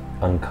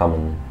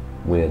uncommon,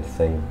 weird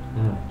thing.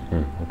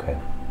 Okay.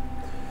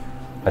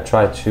 I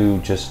try to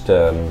just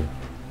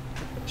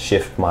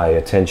shift my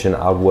attention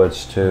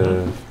outwards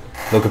to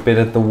look a bit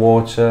at the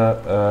water,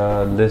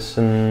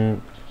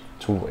 listen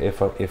to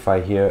if I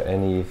hear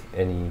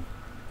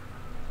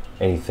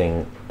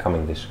anything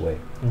coming this way.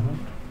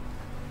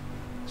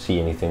 See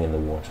anything in the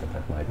water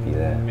that might be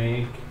there.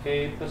 Make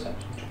a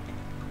perception check.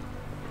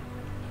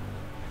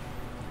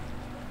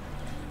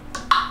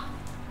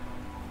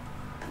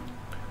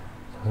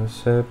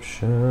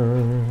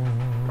 Perception.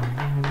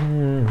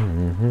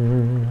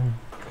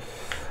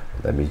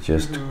 Let me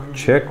just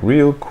check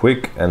real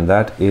quick, and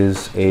that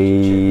is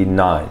a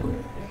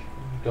 9.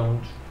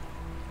 Don't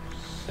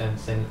sense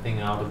sense anything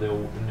out of the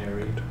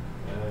ordinary.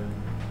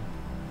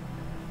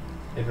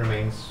 It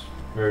remains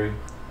very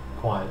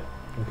quiet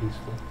and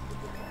peaceful.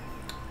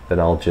 Then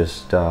I'll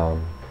just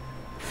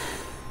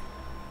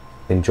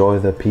enjoy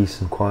the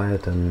peace and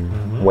quiet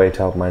and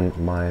wait out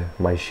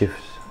my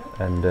shifts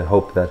and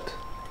hope that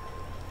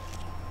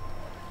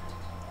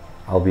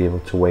I'll be able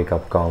to wake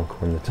up Gonk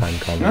when the time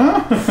comes.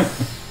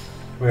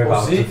 We're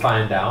about to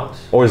find out.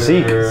 Or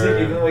Zeke.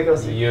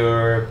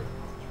 Your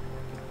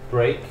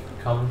break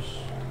comes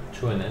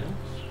to an end.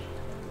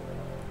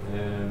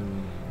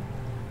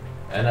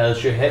 And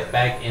as you head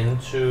back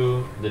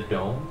into the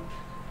dome,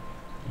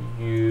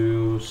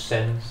 you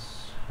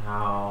sense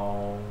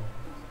how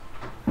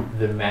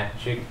the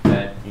magic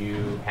that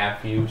you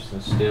have used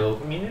and still,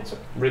 I mean, it's a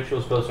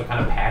ritual spell, so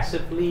kind of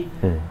passively,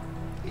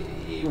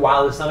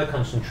 while it's not a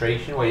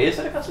concentration, wait, is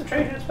it a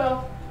concentration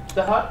spell?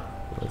 The hut?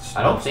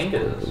 I don't think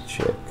it is.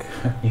 Check.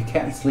 You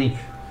can't sleep.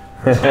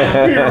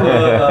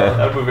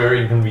 That would be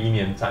very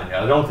inconvenient, Tanya.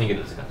 I don't think it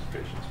is a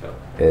concentration spell.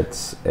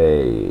 It's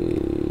a.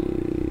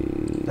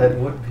 That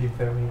would be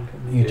very inconvenient.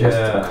 You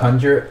just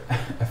conjure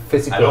a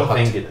physical I don't hut.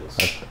 think it is.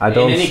 I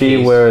don't see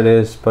case, where it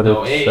is, but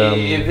no, it's.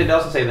 if it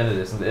doesn't say, then it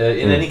isn't.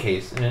 In any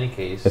case,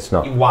 it's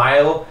not.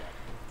 While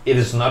it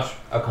is not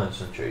a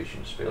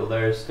concentration spell,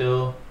 there is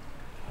still.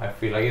 I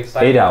feel like it's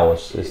like 8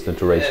 hours is the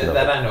duration of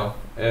that it. I know,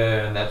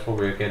 and that's what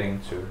we're getting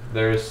to.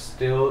 There is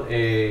still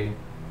a.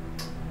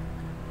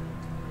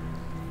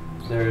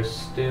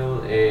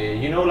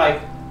 You know,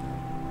 like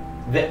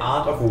the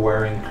art of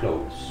wearing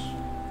clothes.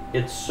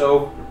 It's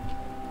so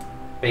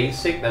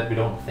basic that we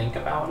don't think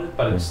about it,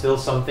 but it's still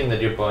something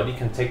that your body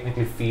can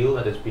technically feel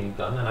that is being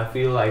done. And I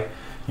feel like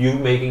you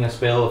making a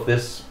spell of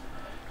this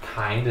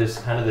kind is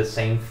kind of the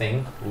same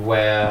thing,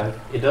 where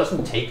it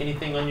doesn't take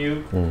anything on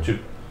you to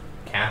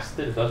cast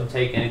it. It doesn't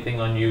take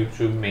anything on you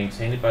to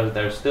maintain it, but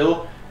there's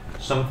still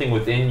something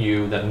within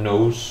you that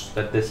knows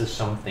that this is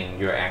something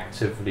you're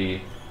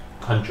actively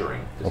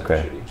conjuring,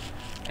 essentially.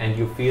 And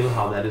you feel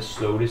how that is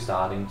slowly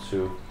starting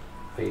to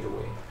fade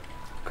away.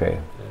 Okay.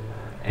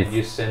 And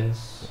you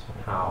sense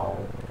how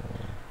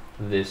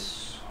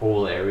this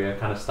whole area,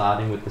 kind of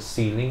starting with the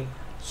ceiling,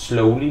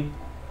 slowly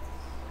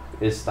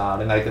is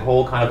starting, like the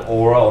whole kind of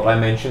aura or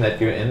dimension that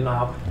you're in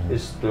now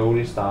is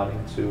slowly starting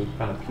to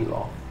kind of peel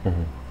off.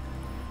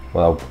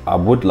 Well, I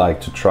would like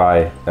to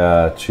try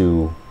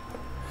to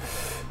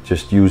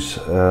just use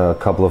a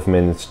couple of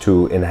minutes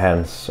to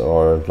enhance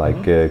or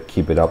like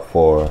keep it up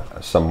for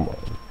some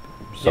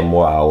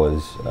more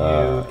hours.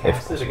 You if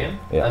cast it again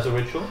yeah. as a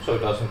ritual, so it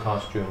doesn't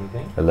cost you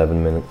anything.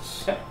 11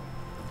 minutes. Okay.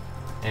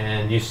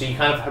 And you see,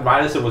 kind of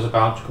right as it was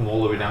about to come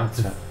all the way down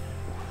to,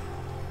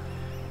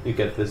 you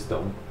get this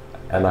dome.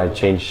 And I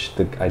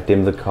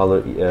dim the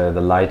color,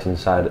 the light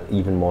inside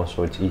even more,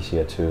 so it's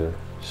easier to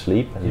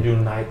sleep. And You do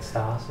night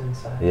stars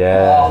inside.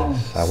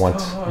 yes, I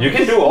want. You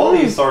can do all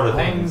these sort of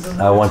things.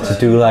 I want to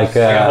do like Like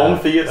a home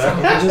theater.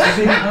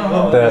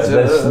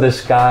 the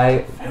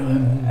sky,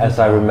 as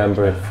I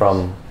remember it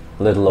from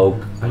Little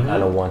Oak. I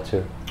kind of want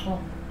to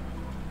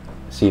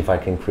see if I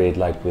can create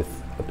like with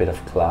a bit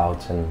of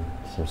clouds and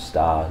some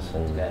stars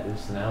and That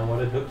is now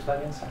what it looks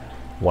like inside.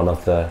 one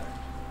of the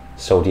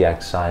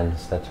zodiac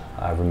signs that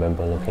I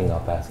remember looking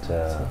up at.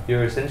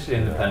 You're essentially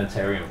in the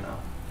planetarium now.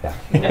 Yeah.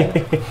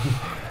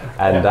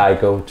 And I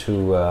go to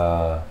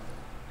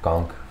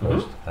Gonk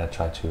first. I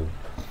try to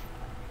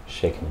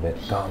shake him a bit.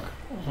 Gonk.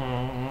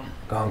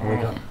 Gonk,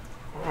 wake up.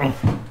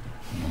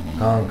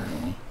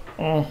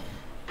 Gonk.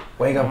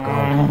 Wake up,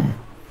 Gonk.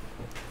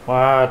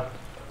 What?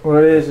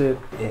 What is it?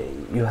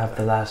 You have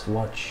the last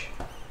watch.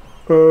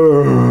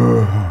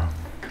 Sure.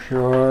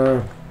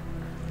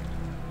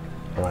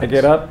 Right. I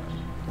get up.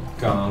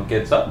 Gonk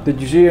gets up. Did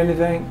you see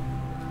anything?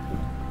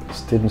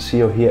 Just didn't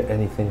see or hear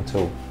anything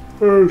too.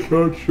 It's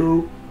not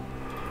so.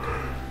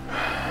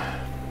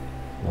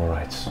 All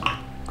right.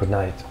 Good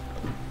night.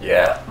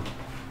 Yeah.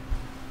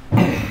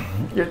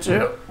 You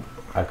too.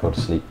 I go to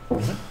sleep.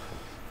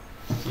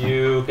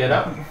 You get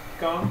up,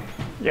 Gonk,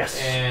 Yes.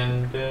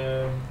 and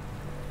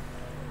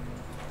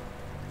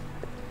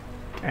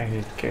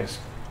I guess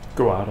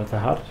go out of the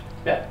hut.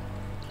 yeah.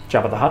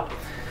 Jabba the Hutt.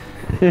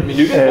 I mean,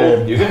 you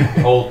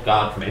can hold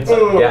guard from inside.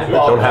 Yeah, you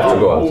don't have to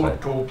go outside.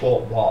 You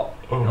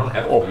don't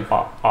have to leave.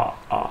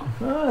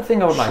 I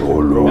think I would like to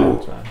go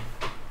outside.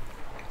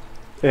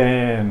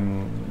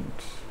 And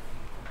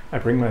I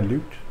bring my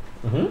loot.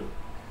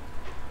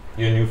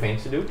 Your new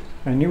fancy dude.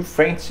 My new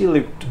fancy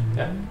loot.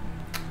 Yeah.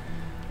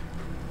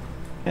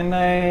 And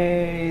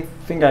I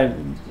think I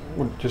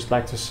would just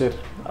like to sit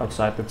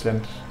outside the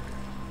tent,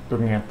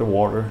 looking at the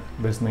water,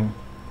 listening.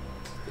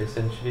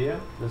 Essentially, yeah,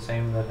 the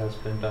same that has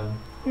been done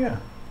Yeah.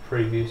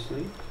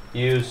 previously.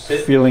 You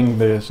sit. Feeling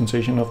the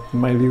sensation of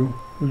my new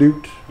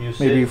loot. You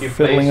sit. maybe You play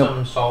fiddling up.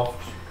 some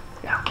soft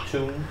Yeah.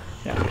 tunes.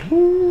 Yeah.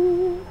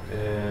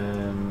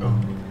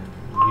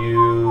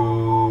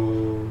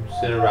 You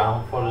sit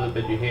around for a little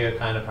bit. You hear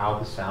kind of how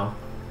the sound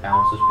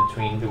bounces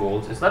between the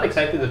walls. It's not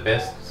exactly the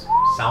best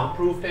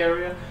soundproofed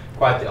area.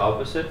 Quite the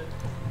opposite.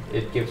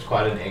 It gives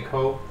quite an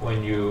echo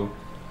when you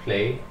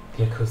play.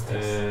 The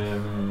acoustics.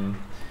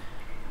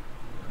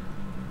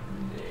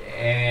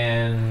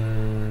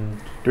 And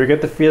Do you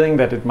get the feeling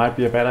that it might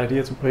be a bad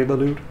idea to play the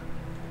lute?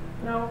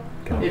 no,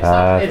 Can it's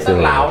pass not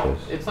the loud.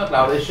 levels. It's not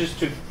loud. It's just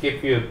to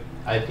give you an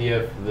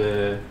idea of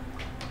the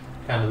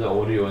kind of the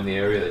audio in the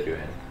area that you're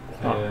in.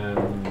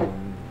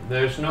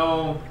 There's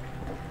no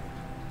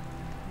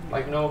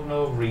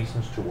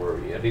reasons to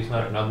worry. At least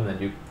nothing that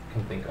you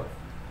can think of.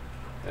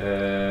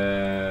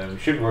 You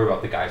shouldn't worry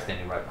about the guy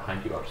standing right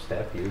behind you or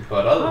stab you.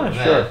 But other than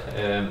sure.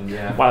 that,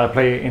 yeah. While I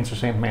play Into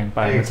Saint Man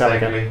by Metallica.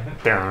 Exactly.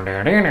 Down,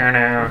 down, down, down,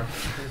 down.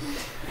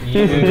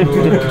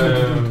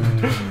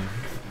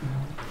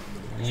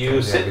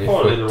 You sit your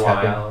for a foot little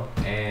tapping. while,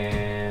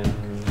 and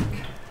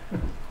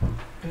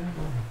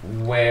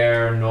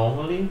where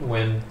normally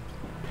when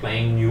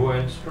playing newer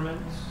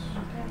instruments,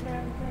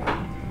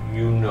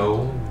 you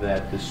know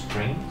that the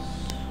strings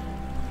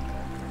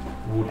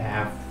would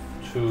have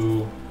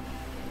to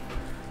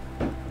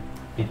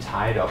be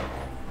tied up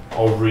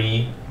or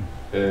done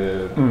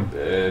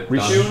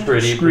Retuned,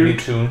 pretty screwed.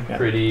 tuned Yeah.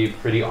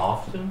 pretty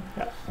often.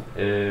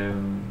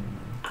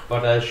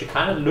 But as you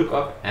kind of look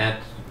up at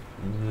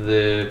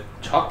the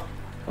top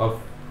of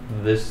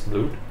this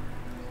lute,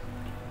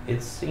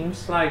 it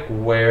seems like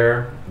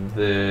where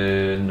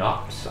the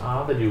knobs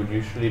are that you would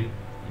usually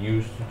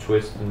use to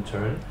twist and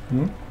turn.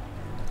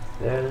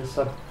 There's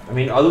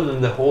other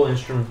than the whole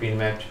instrument being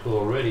magical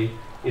already,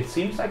 it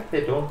seems like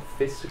they don't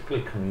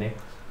physically connect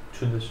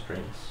to the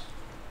strings.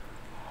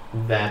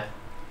 That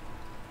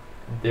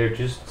they're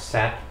just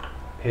sat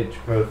pitch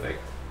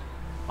perfect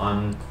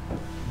on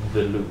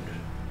the lute.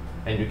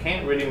 And you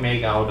can't really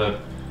make out at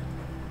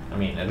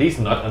least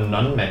not a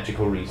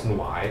non-magical reason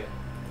why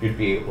you'd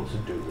be able to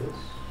do this.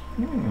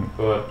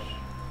 But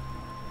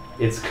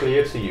it's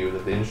clear to you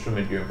that the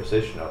instrument you're in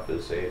possession of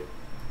is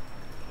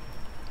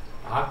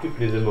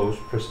arguably the most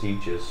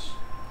prestigious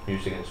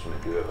music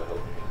instrument you ever held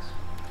against.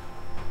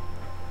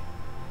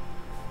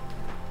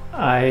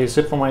 I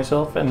sit for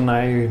myself and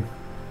I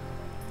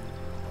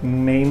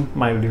name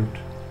my lute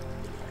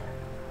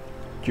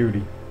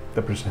Judy,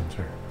 the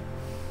presenter.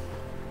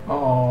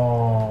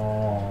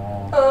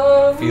 Oh.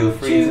 Feel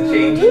free to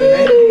change the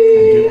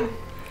name.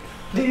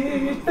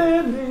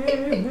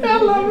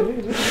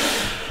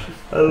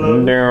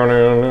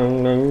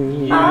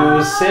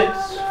 You sit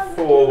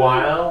for a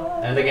while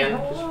and again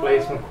just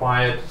play some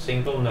quiet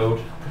single note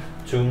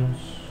tunes,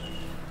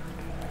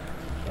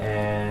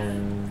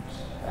 and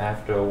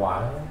after a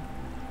while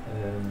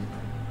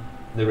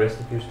the rest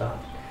of you start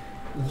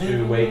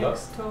to wake up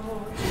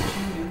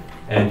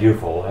and you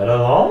fall at a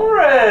long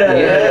rest.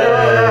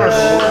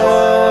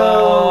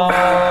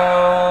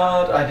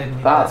 I didn't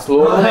need That's that.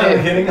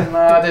 lovely. No,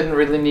 I didn't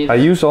really need I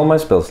use all my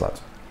spell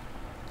slots.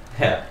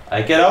 Yeah,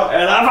 I get up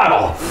and I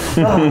fireball.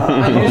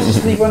 I used to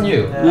sleep on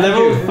you.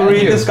 Level And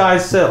 3 you.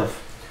 disguise self.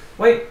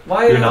 Wait,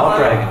 why You're am now a I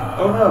dragon.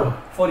 Oh no,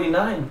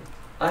 49.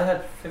 I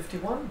had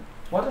 51.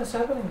 What is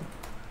happening?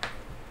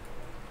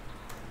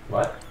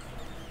 What?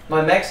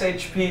 My max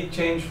HP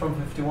changed from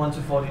 51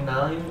 to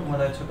 49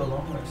 when I took a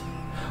long rest.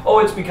 Oh,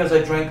 it's because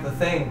I drank the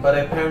thing, but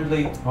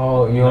apparently...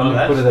 Oh, you No, only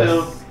that's put it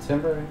still- as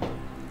temporary?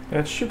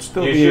 It should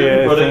still You be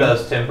shouldn't a put it thing.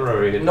 as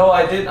temporary. No,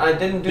 I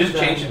didn't do Just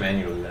that. change it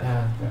manually then.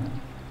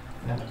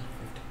 Yeah.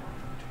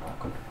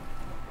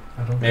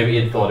 I don't Maybe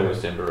think it thought it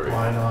was temporary. Oh,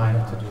 I know, I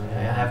have to do it.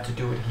 I have to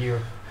do it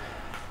here.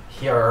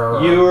 Here.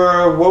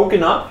 You're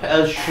woken up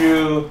as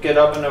you get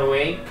up and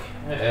awake,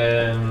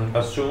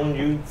 but soon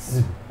you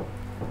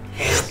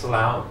cancel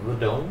out the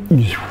dome,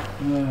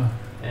 Yeah.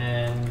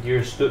 and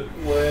you're stood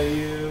where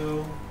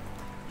you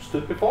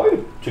stood before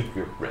you took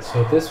your rest.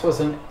 So this was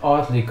an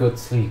oddly good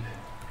sleep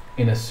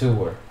in a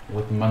sewer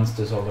with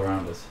monsters all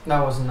around us.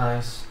 That was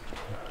nice.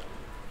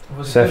 It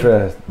was good.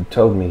 Sephra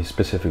told me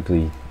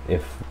specifically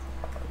if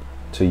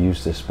to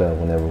use this spell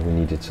whenever we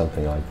needed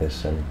something like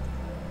this, and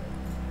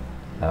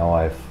now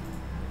I've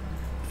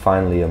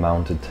finally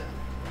amounted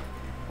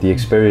the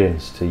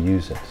experience to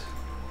use it.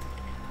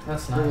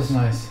 That's That was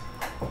nice.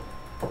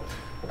 nice.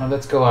 Now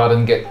let's go out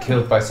and get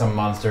killed by some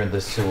monster in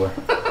this sewer.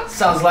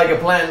 Sounds like a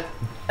plan.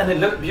 And it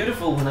looked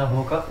beautiful when I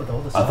woke up with all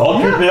the I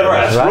thought you'd never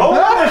ask Right. roll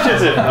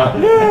initiative.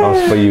 That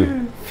was for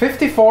you.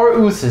 54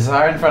 oozes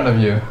are in front of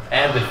you.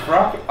 And the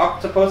frog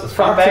octopus is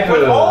come back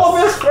with Frogtopus. all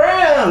of his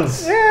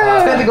friends.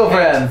 Tentacle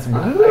friends. I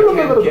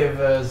can't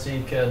give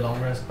Zeke a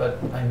long rest, but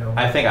I know.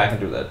 I think I can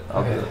do that.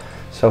 I'll do Okay. that.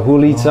 So who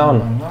leads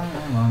on?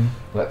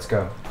 Let's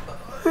go.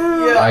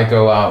 Yeah. I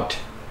go out.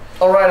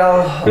 Alright,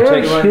 I'll...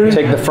 You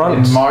take the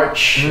front. In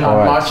March. I'm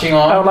Alright. marching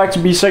I would on. like to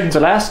be second to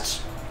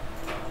last.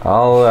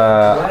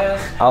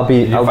 I'll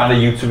be. You find a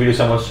YouTube video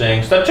someone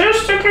saying,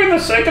 statistically the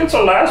second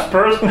to last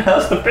person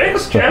has the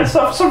biggest chance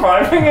of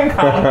surviving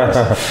encounters.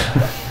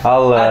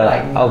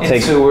 I'll in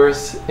take.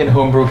 sewers, in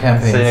homebrew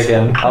campaigns. Say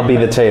again. I'll be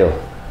the tail.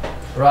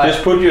 Right.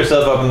 Just put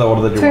yourself up in the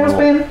order that you want to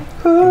walk.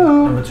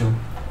 Tailspin. Number 2.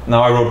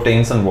 Now I wrote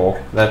Danes and Walk.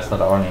 That's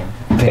not our name.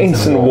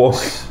 Danes and walk.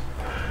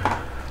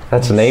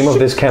 That's the name of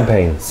this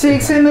campaign.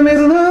 6 in the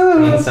middle.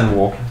 Danes and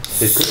Walk.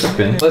 It could have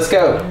been. Let's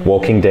go.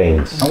 Walking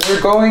Danes. And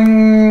we're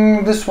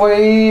going this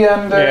way,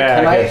 and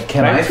Yeah,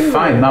 can okay. I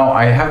find now?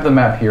 I have the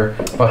map here,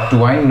 but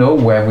do I know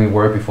where we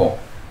were before?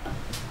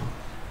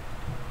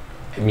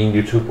 I mean,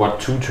 you took what,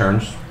 2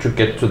 turns to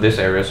get to this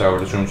area, so I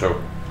would assume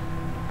so.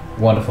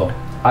 Wonderful.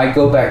 I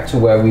go back to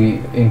where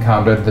we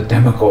encountered the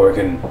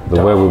Demogorgon.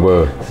 Where we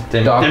were.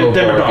 Demodar.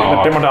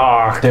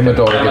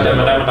 Demogorgon.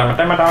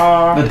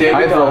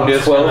 I rolled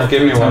Just 12 gonna give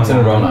 3 me one times in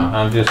a row moment. now.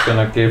 I'm just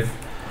gonna give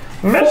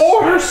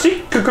Mr.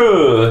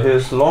 Seeker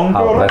his long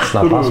Oh, that's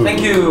not possible.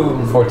 Thank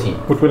you. 14.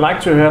 Would we like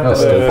to have No,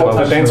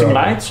 the dancing zero.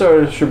 lights,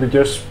 or should we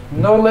just?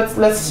 No,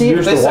 let's see if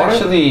Use the this water?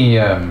 actually.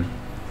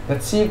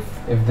 Let's see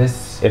if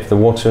this. If the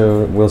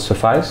water will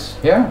suffice.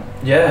 Yeah.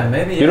 Yeah,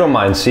 maybe. You don't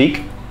mind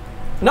Seek?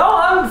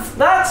 No,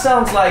 that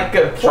sounds like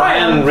a Try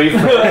and plan.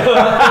 refresh.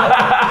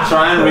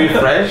 Try and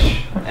refresh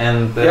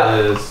and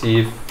Yeah. see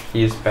if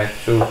he's back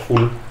to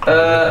full.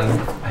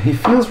 He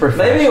feels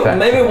refreshed.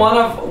 Maybe one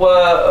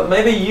of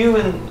maybe you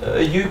and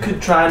you could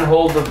try and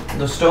hold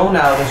the stone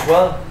out as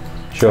well.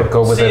 Sure.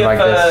 Go with it like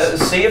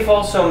this. See if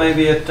also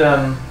maybe it.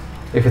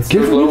 If it's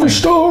still glowing.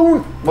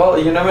 stone! Well,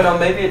 you never know.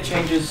 Maybe it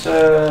changes.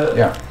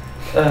 Yeah.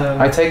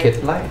 I take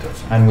it light or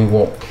something. and we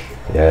walk.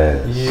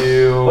 Yes.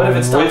 You, What if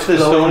it starts with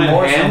the stone glowing in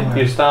more hand, somewhere?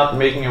 you start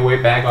making your way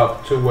back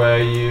up to where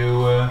you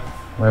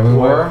Where we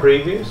were were.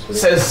 previously.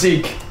 Says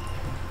Zeke.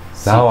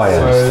 Now I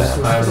Where's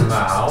understand. my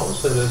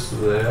mouse? It is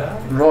there.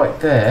 Right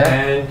there.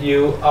 And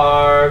you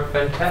are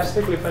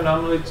fantastically,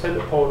 phenomenally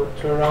teleported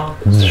to around.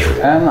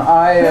 And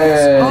I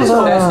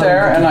stand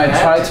there and I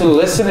try to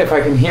listen if I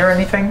can hear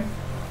anything.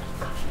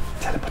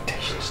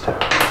 Teleportation stuff.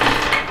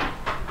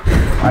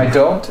 I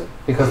don't,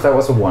 because that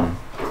was a 1.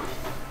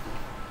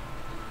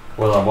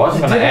 Well, I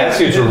wasn't going to did ask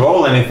it. you to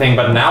roll anything,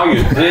 but now you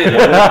did.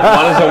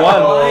 One is a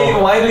one.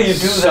 Why do you do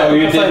So that? you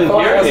Because I didn't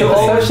thought hear it was a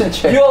anything. roll. Perception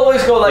check. You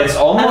always go like, It's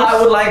and I almost-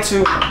 would like to,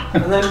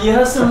 and then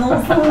yes,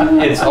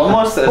 and It's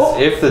almost as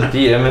if the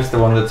DM is the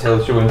one that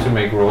tells you when to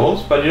make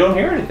rolls, but you don't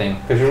hear anything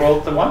because you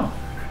rolled the 1.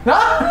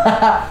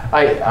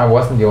 I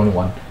wasn't the only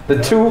one.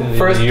 The 2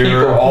 first You're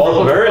people.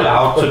 all very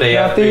loud today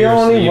Not after the your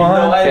only sleep,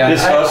 one. No,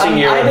 discussing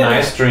your I didn't-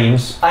 nice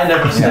dreams. I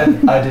never said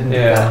I didn't do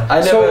Yeah. that. I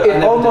never, So I it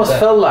never almost did that.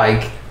 felt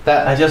like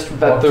that I just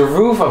that walked. the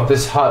roof of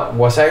this hut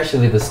was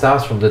actually the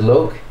stars from the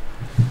log.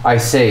 I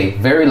say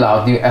very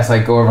loudly as I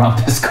go around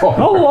this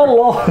corner.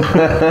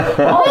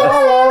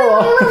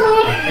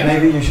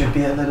 Maybe you should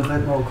be a little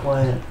bit more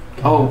quiet.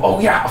 Oh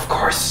yeah, of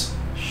course.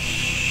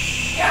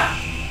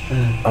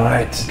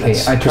 Alright, Okay,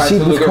 let's I try to proceed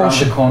with look around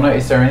caution. the corner.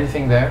 Is there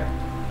anything there?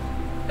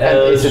 And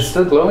is it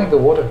still glowing, the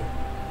water?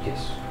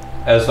 Yes.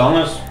 As long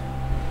as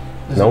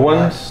No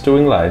one's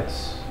doing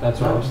lights. that's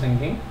what I was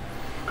thinking.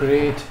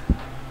 Great.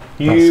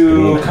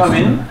 You That's come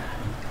in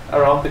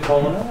around the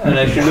corner, and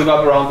as you look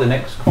up around the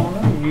next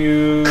corner,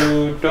 you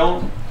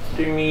don't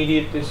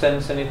immediately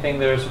sense anything.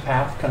 There's a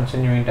path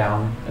continuing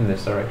down in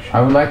this direction.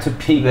 I would like to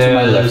peek to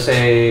my There's left.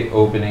 a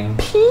opening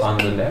on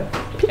the left,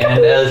 and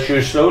as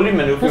you slowly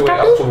maneuver your way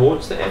up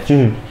towards the edge,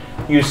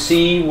 you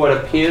see what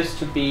appears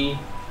to be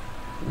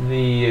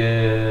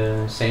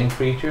the same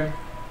creature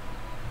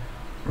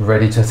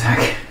Ready to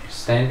attack.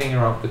 standing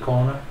around the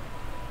corner,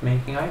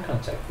 making eye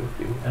contact with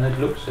you, and it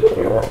looks at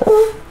you.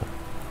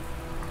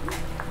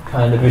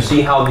 Kind of, you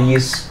see how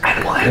these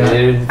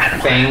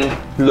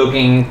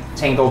fang-looking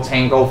tangle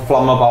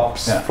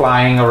flummabobs Yeah.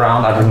 flying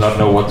around. I do not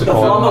know what to The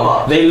call them.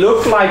 flummabobs. They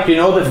look like, you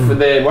know,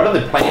 the what are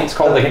the plants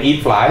called? They can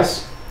eat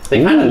flies.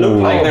 They kind of look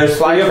Ooh. like there's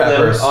Fly 3 of them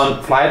trappers.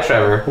 on fly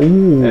trapper.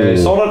 Ooh.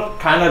 Sort of,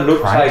 kind of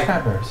looks Fly like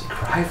trappers.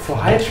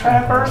 fly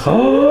trappers.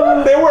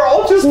 They were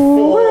all just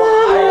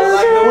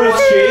flies with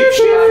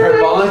shapeshifter.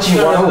 Herbology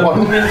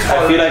 101.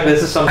 I feel like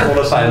this is some sort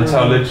of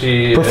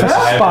Scientology.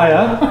 Professor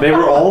Spire. They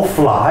were all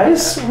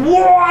flies.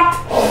 What?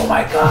 Oh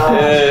my god.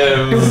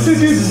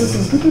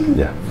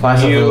 Yeah.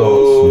 Flies of the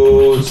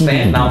Lord. You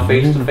stand now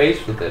face to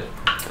face with it.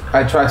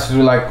 I try to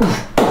do like.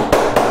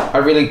 I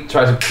really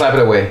try to clap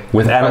it away.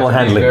 With Try animal to be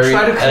handling. very-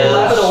 Try to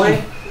clap it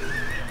away.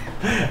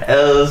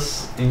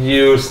 As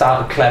you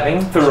start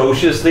clapping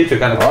ferociously to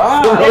kind of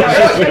Ah!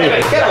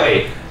 get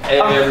away.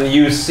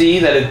 You see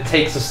that it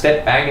takes a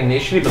step back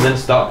initially, but then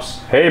stops.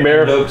 Hey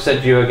bear. Looks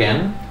at you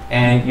again,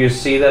 and you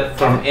see that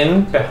from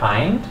in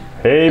behind.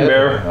 Hey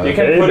bear. You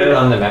can Hey, put it bear.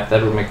 on the map.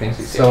 That will make things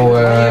easier. So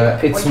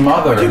its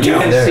mother. you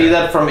can there. see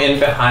that from in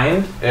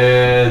behind.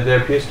 There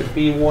appears to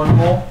be one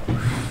more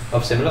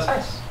of similar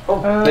size.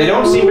 They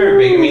don't seem very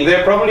big. I mean,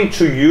 they're probably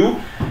to you.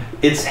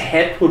 Its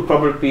head would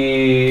probably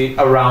be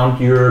around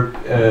your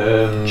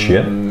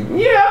Chin?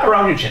 Yeah,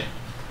 around your chin.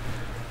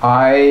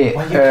 I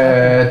Like same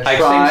size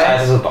try.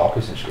 as a dog,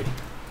 essentially.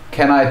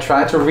 Can I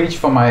try to reach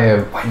for my?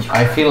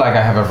 I feel like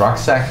I have a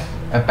rucksack,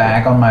 a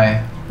bag on my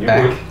You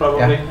back, would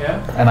probably, yeah.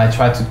 and I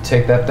try to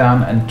take that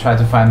down and try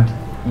to find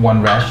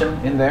one ration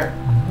in there,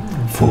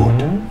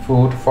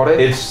 food for it.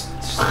 It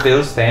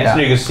still stands, Yeah.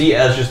 and you can see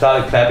as you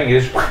started clapping,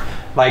 it's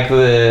like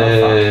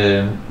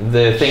the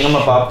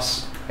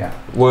thingamabobs Yeah.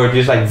 were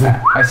just like.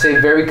 I say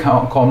very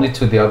calmly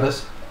to the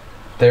others.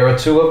 There are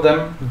 2 of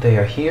them. They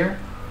are here.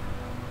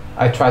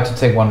 I try to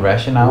take one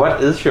ration out.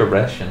 What is your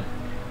ration?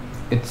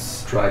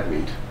 It's. Dried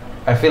meat.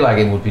 I feel like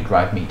it would be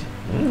dried meat.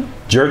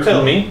 Jerk.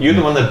 Tell me, you're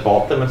the one that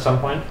bought them at some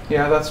point.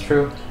 Yeah, that's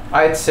true.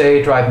 I'd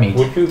say dried meat.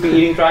 Would you be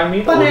eating dry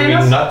meat? Or would it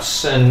be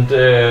nuts and...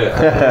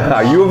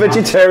 Are you a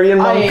vegetarian,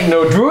 I monk? ain't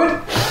no druid.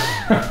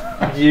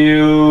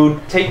 you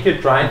take your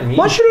dried meat.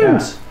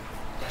 Mushrooms.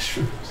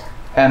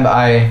 And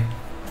I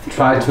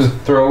try to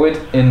throw it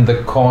in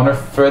the corner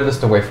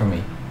furthest away from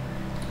me.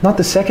 Not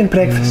the second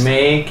breakfast.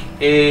 Make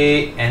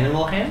a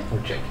animal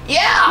handling check.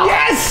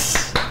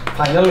 Yes!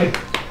 Finally.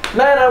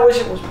 Man, I wish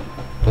it was.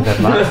 With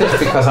advantage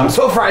because I'm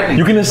so frightening.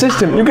 You can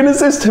assist him. You can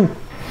assist him.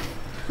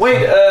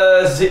 Wait,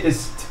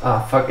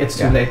 fuck, it's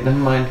too Yeah. late, never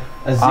mind.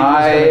 Zeke was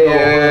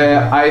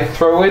gonna go I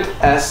throw it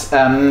as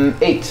an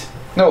 8.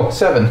 No,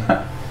 7.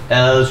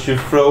 As you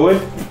throw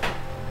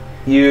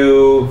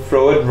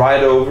it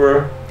right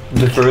over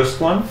the first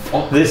one.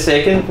 The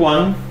second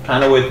one,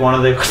 kind of with one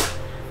of the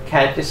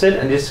catches it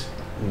and just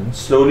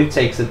slowly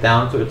takes it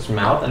down to its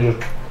mouth and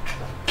just.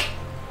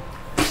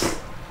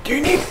 Do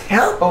you need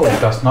help? Oh, it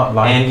does not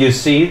like. And you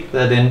see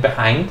that in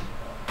behind,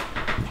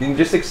 you can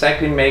just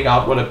exactly make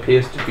out what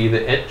appears to be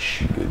the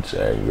edge It's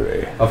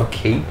angry. of a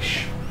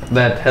cage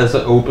that has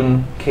an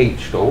open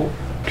cage door.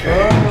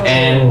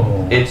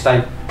 And it's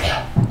like.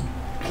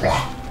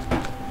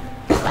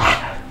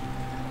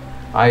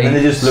 I And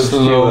it just looks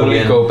slowly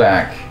again. go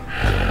back.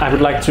 I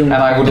would like to. And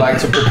I would like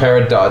to prepare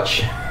a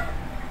dodge.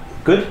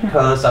 Good,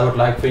 because I would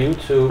like for you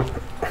to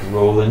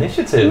roll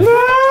initiative.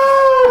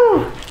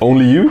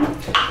 Only you?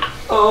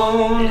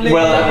 Only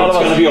Well, I thought it was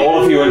going to be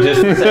all of you in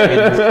just a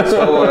second.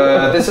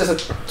 So this is a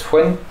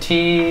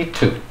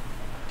 22.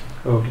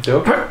 Okie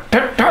doke.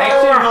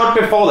 Actually, not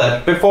before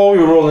that. Before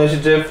you roll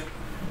initiative,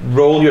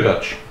 roll your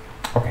dodge.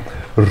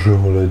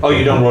 Roll it. Oh,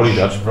 you don't roll your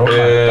dodge. Roll my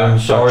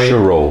dodge. Sorry. Dodge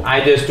your roll.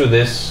 I just do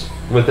this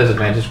with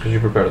disadvantage because you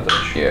prepared a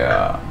dodge.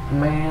 Yeah.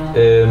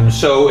 Man.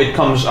 So it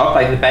comes up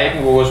like the back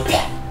and goes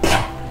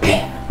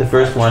the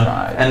first one,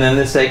 Right. and then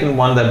the second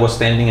one that was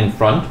standing in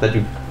front that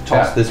you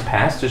tossed this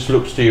past just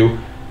looks to you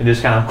and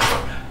just kind of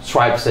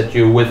swipes at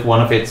you with one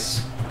of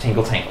its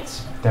tangles.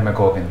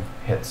 Demogorgon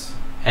hits.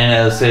 And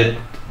as it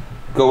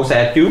goes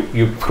at you,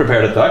 you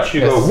prepare a dodge.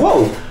 You Yes. go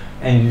whoa,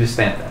 and you just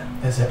stand there.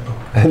 Is it?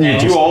 And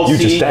And you all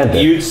just see, stand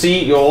there.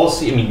 you all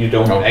see. I mean, you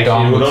don't No, actually.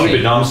 Dom You would would only see.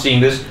 be Dom seeing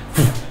this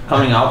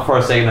coming out for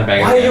a second and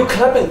back Why are again. you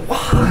clapping?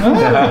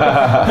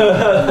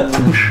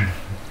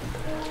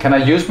 Can I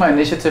use my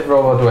initiative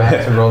roll or do I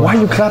have to roll? Why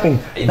are you clapping?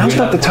 Now's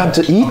not the time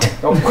to eat.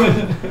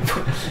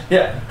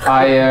 Yeah.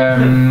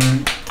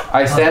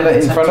 I stand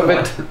in front of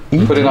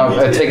it, putting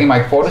up, taking my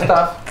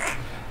quarterstaff,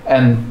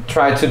 and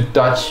try to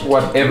dodge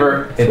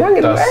whatever it Swing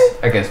it does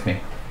away. against me.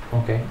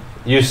 Okay.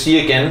 You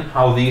see again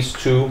how these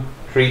two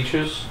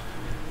creatures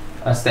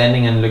are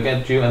standing and look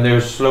at you, and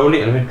they're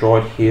slowly. Let me draw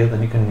it here,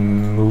 then you can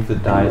move the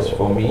dice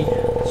for me.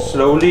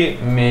 Slowly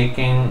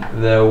making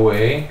their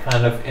way,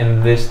 kind of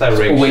in this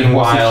direction. Wait, was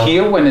while it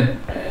here when it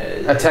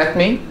attacked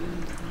me?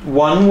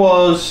 one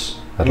was.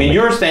 I mean,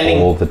 you're standing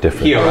all the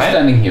different. here, I was right?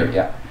 standing here,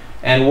 yeah.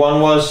 And one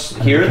was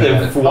here, the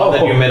one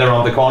that you met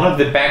around the corner.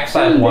 The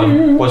backside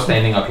one was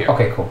standing up here.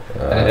 Okay, cool.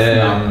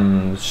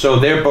 So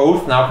they're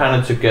both now kind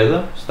of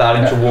together,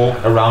 starting to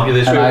walk around you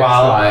this And way I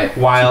try to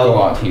go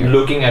while out here.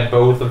 looking at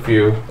both of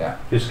you. Yeah.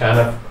 Just kind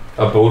of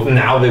both.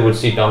 Now they would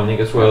see Dominic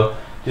as well.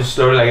 Just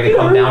slowly, like they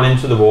come down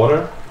into the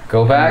water.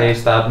 Go And they back,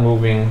 start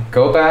moving.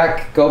 go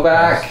back, go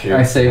back. Yes, you-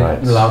 I say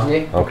Right.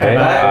 loudly. Okay,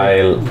 Back.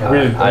 I'll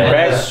And I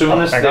as soon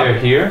as Back they're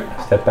up. here,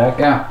 step back.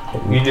 Yeah.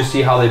 you just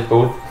see how they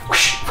both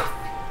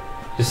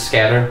just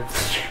scatter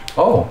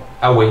Oh.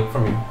 away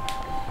from you.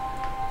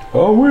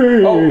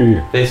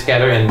 Away! They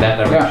scatter in that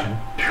direction.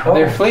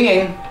 They're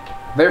fleeing.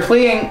 They're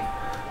fleeing.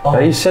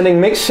 Are you sending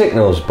mixed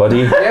signals, buddy?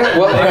 Yeah,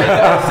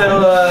 well,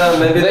 Still,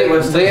 maybe they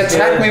were still they attacked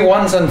scared. me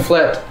once and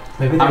fled.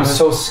 Maybe they I'm were,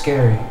 so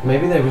scary.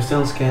 Maybe they were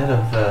still scared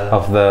of.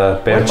 Of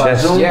the bare What,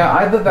 chest. Bazoom? Yeah,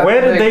 either that.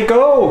 Where did they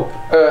go?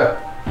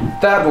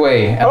 That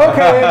way. And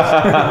Okay.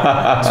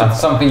 it's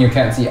something you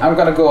can't see. I'm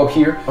gonna go up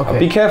here. Okay.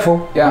 Be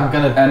careful. Yeah. I'm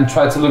gonna- and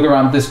try to look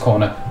around this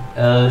corner.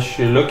 As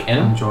you look in,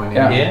 I'm joining.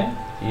 Yeah. here,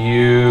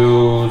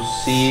 you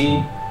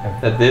see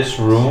that this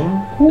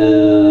room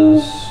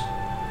is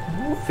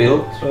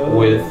filled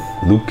with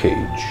Luke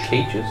Cage.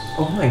 cages.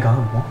 Oh my god,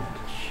 what?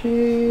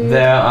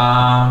 There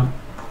are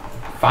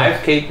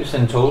 5 cages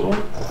in total,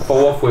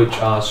 4 of which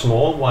are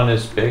small, 1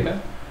 is bigger.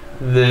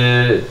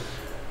 The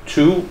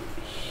 2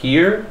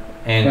 here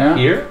and Yeah.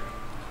 here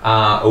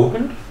are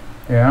opened.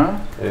 Yeah.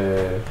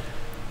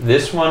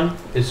 This one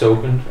is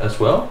opened as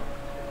well.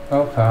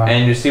 Okay.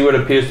 And you see what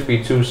appears to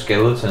be 2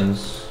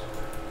 skeletons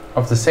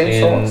Of the same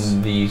in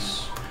sorts.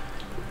 these.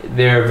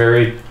 They're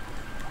very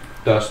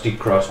dusty,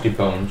 crusty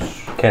bones.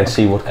 Can't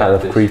see what kind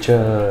of This.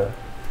 creature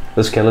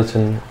the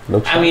skeleton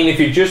looks I like. mean, if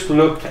you just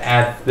looked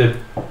at the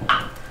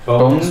Bone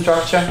bones,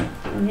 structure.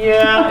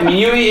 yeah, I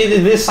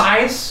mean, this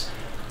size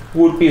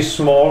would be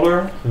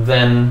smaller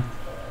than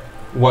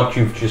what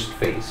you've just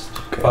faced,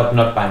 Okay. but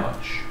not by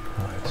much.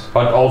 Right.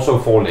 But also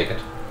 4-legged.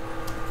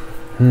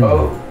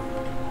 Oh,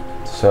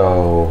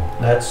 So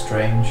that's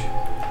strange.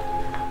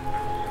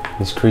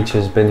 this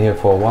creature's been here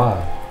for a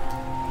while.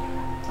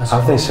 I How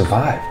have they suppose.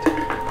 survived?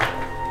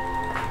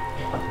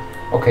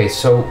 Okay,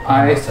 so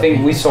I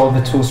think we saw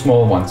the two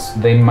small ones.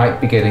 They might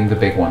be getting the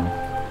big one.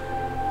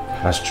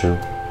 That's true.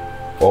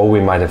 Or we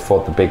might have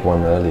fought the big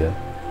one earlier.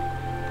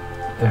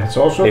 It's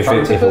also If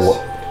it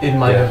It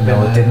might Yeah, have been.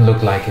 No, it didn't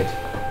look like it.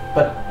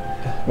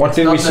 what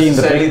did not we see in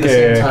the necessarily big the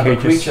same type of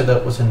cages? creature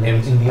that was in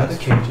the other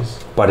cages.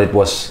 but it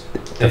was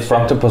the It's-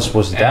 Fructopus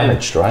was and-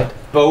 damaged, right?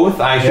 Both,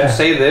 I should Yeah.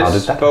 say How did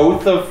this, that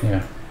both of Yeah.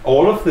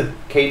 all of the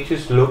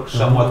cages look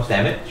somewhat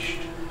damaged.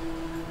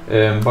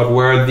 But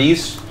where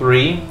these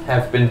three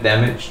have been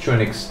damaged to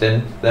an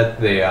extent that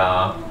they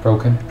are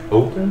Broken.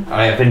 open,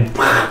 I have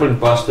been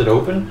busted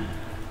open.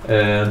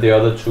 The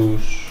other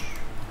two's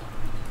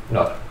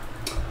not.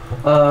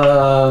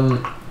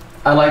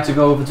 I like to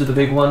go over to the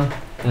big one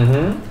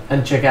Mm-hmm.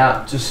 and check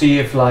out to see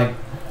if like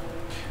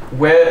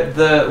where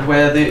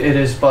it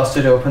is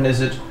busted open. Is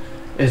it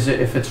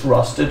if it's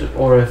rusted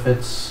or if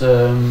it's?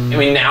 I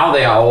mean, now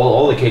they are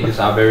all the cages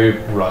are very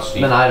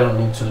rusty. Then I don't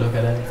need to look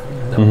at anything.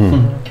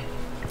 Mhm.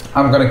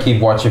 I'm gonna keep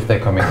watch if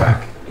they're coming back.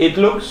 It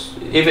looks,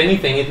 if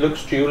anything, it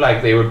looks to you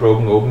like they were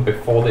broken open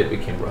before they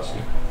became rusty.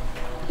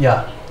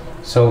 Yeah.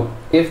 So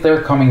if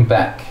they're coming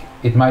back,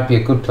 it might be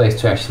a good place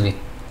to actually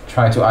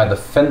try to either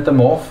fend them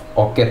off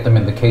or get them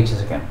in the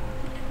cages again.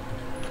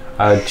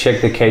 I'll check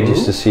the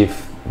cages to see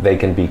if they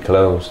can be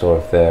closed or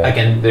if they're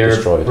Again, they're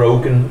destroyed.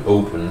 broken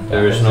open.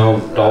 There is no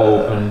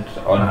door opened,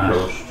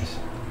 unclosed.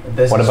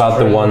 This What is about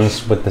the strange.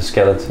 ones with the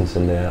skeletons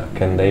in there?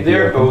 Can they be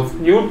They're opened?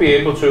 both. You'll be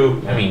able to.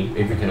 I mean,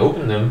 if you can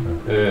open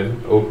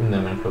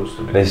them and close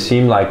them. They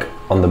seem like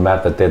on the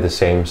map that they're the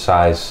same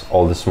size,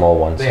 all the small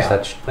ones. They Is are.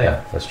 that They yeah,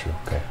 are. that's true.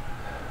 Okay.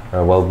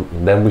 Well,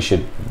 then we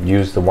should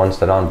use the ones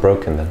that aren't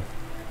broken then.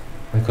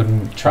 We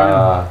couldn't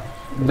try.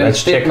 They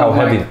Let's did check how not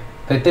heavy. like-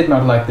 They did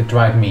not like the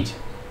dried meat.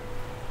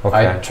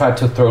 Okay. I tried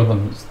to throw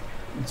them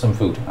some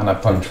food and I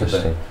punctured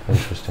them.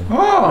 Interesting. Interesting.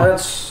 Oh,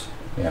 That's.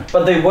 Yeah.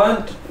 But they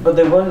weren't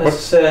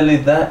necessarily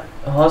that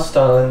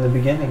hostile in the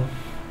beginning.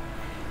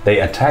 They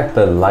attacked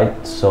the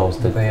light source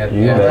that They had-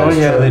 you yeah. guys- oh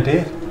yeah, they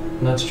did.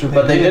 That's true.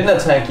 But they didn't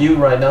attack you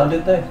right now,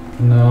 did they?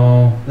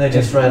 No. They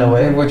just ran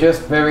away. They were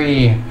just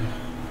very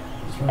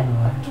Just ran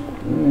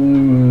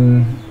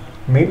away.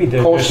 Maybe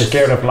they're Cautious. just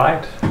scared of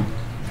light.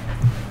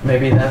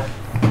 Maybe that.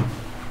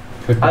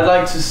 could be. I'd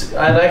like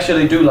to. I'd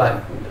actually do like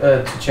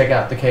to check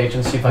out the cage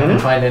and see if I can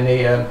Mhm. find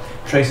any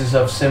traces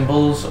of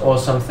symbols or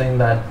something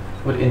that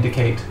would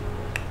indicate,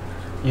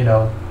 you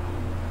know,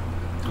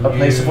 a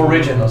place of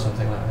origin or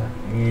something like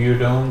that. You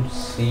don't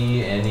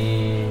see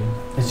any.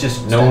 It's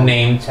just No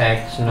name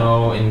tags,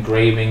 no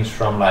engravings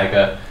from like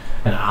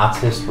an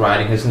artist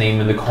writing his name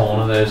in the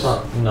corner. There's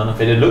Oh. none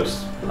of it. It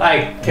looks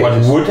like what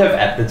Cages. would have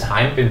at the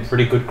time been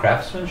pretty good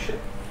craftsmanship.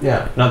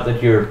 Yeah. Not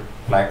that you're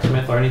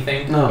blacksmith or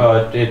anything, No.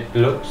 but it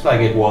looks like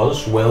it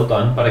was well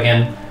done. But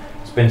again,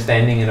 it's been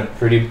standing in a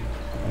pretty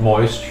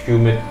moist,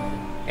 humid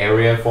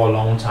area for a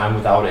long time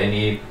without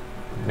any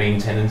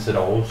maintenance at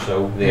all.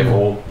 So they've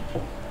all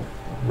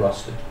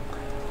rusted.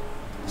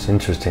 It's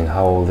interesting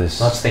how all this,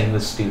 Not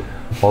stainless steel.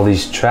 all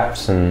these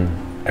traps and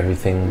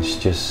everything's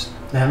just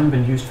They haven't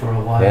been used for a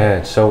while. yeah,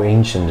 it's so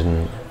ancient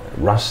and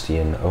rusty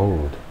and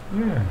old.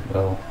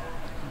 Well,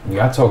 we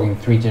are talking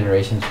 3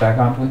 generations back,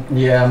 aren't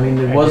we? Yeah, I mean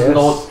it I was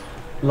guess.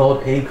 Lord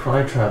A.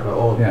 Crytrapper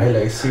or Yeah.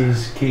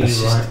 LAC's key,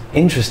 It's just right?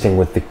 interesting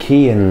with the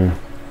key and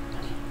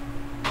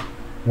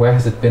Where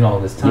has it been all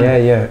this time?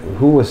 yeah.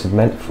 Who was it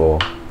meant for?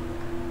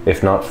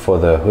 If not for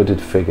the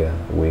hooded figure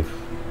we've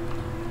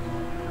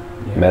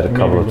Yeah. met a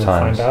couple Maybe of we'll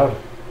times. Find out.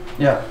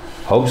 Yeah.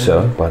 Hope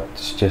so, but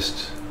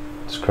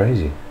it's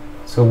crazy.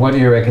 So what do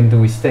you reckon? Do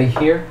we stay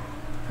here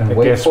and I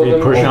wait guess for we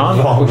them? push or on.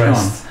 Long push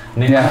rest.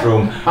 Next Yeah.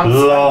 room. I'm-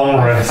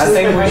 Long rest. I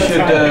think we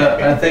should.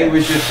 I think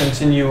we should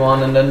continue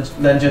on, and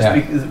then just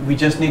Yeah. we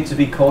just need to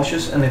be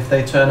cautious. And if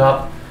they turn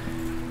up,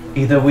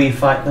 either we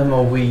fight them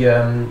or we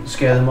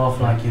scare them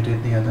off like you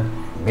did the other.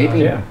 Maybe,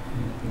 Yeah.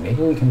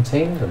 maybe we can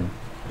tame them.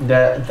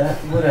 That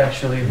would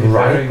actually be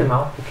Write very. them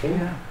out. Okay.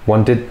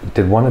 One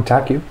did one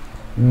attack you?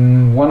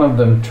 One of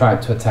them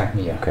tried to attack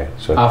me. Yeah. Okay,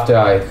 so After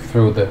I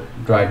threw the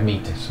dried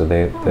meat. so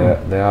they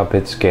are a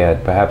bit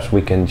scared. Perhaps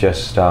we can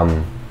just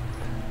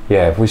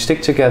if we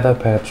stick together,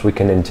 perhaps we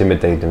can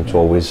intimidate them to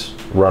always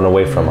run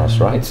away from us,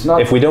 right? It's not.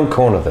 If we don't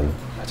corner them,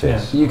 that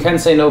is. You can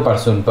say no,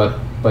 Barsun,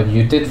 but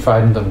you did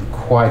frighten them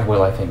quite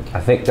well, I think. I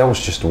think that was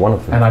just one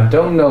of them. And I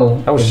don't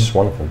know. That was if just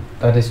one of them.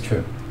 that is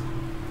true.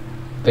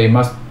 They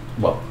must.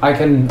 Well, I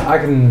can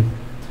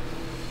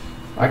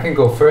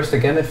go first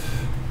again if.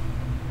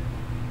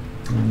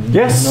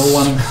 Yes. No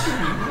one.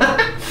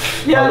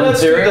 Yeah, let's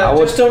do Volunteering? that.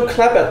 Just don't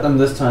clap at them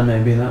this time.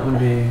 Maybe that would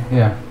be.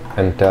 Yeah.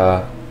 And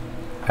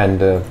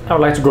I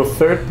would like to go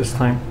third this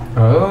time.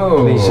 Oh.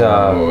 Please,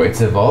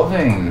 it's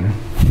evolving.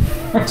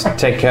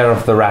 take care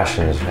of the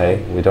rations,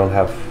 hey? We don't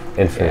have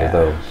infinite of Yeah.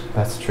 those.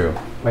 That's true.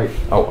 Wait.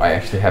 Oh, I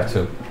actually have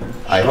to.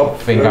 I Stop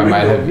think I throwing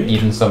might your have meat.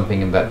 eaten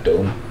something in that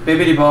dome.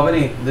 Bibbidi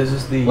bobbidi. This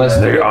is the. Let's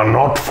They are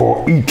not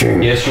for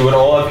eating. Yes, you would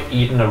all have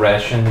eaten a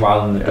ration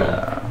while in the dome.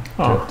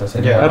 Oh. Does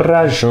it Yeah. A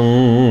ration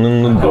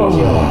in the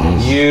dome.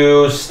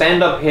 You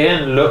stand up here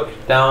and look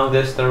down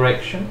this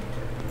direction.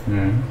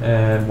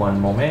 One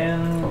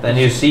moment. Then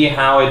you see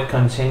how it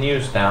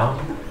continues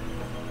down.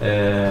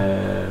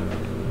 The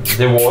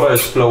water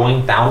is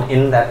flowing down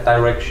in that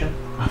direction.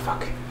 Oh,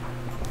 fuck.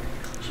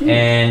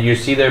 And you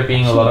see there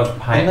being a lot of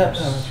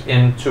pipes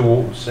in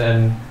towards,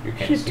 and you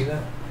can't see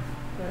that.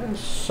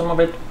 Some of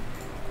it.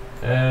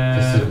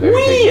 This is very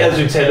Whee! big. As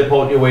you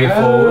teleport your way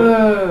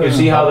forward, you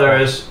see how there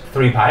is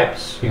 3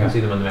 pipes. You can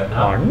see them on the map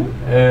now.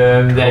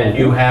 Then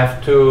you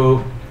have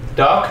to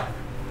duck,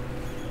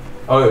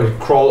 or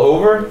crawl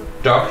over,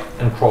 duck,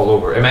 and crawl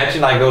over.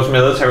 Imagine like those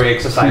military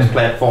exercise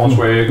platforms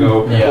where you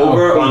go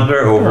over,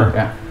 under, over.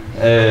 Yeah.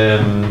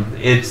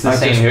 It's the I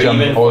same just here.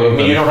 jump Even all I of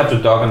mean, you them. don't have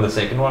to duck on the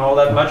second one all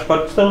that much,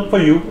 but still for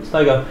you, it's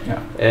like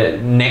a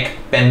neck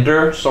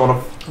bender sort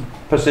of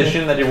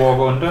position that you walk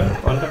under.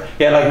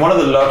 Yeah, like one of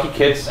the lucky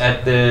kids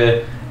at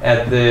the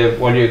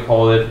what do you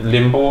call it,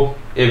 limbo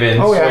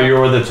events, where you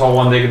were the tall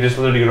one. They could just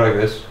literally go like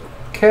this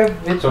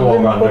to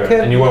walk under,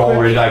 and you were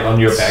already like on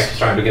your back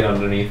trying to get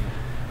underneath.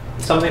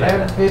 Something like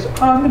that.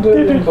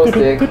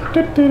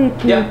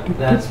 Yeah,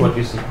 that's what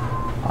you see.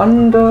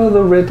 Under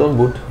the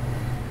redwood.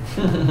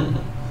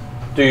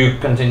 Do you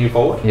continue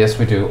forward? Yes,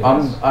 we do.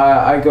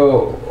 I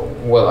go.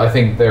 Well, I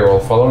think they're all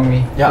following me.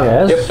 Yeah.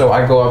 Yes. Yep. So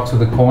I go up to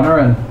the corner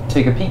and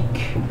take a peek.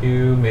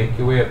 You make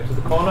your way up to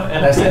the corner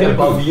and I stand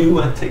above you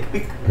and take a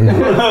peek.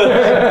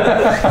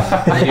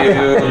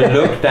 you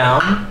look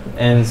down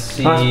and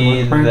see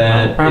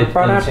that it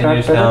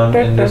continues down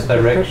in this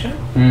direction.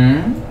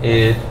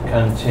 It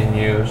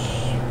continues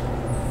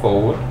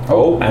forward.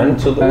 Oh, and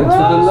to the And to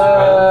the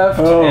left.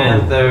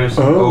 And there's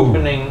an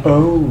opening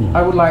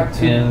I would like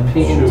to into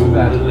peek into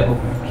that the left.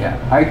 opening.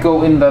 Yeah. I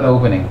go in that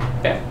opening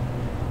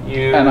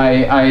You and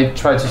I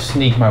try to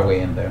sneak my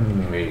way in there.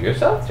 make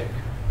yourself check.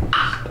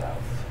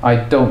 I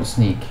don't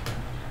sneak.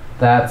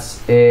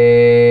 That's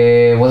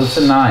a it's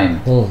a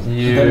 9.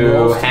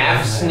 You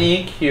half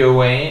sneak your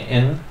way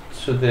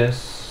into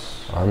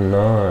this Oh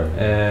no.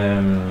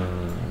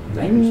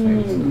 maybe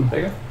it's a little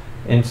bigger.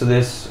 Into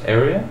this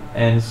area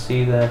and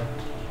see that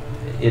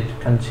it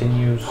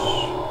continues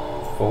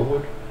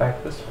forward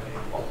back this way.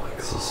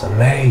 This is a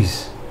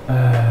maze.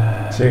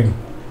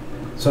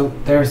 So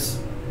there's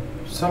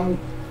some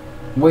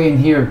way in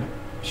here.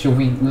 Should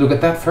we look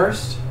at that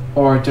first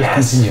or just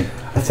continue?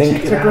 I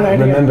think,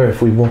 remember,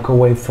 if we walk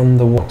away from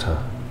the water,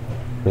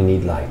 we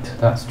need light.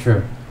 That's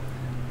true.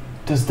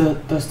 Does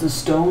the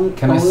stone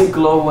Can I only s-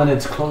 glow when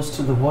it's close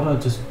to the water?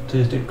 Does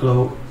it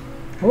glow?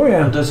 Oh Or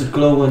yeah. does it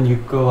glow when you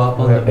go up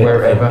on Where- the?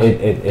 Wherever.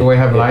 Do we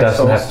have light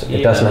doesn't source? have to,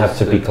 it doesn't have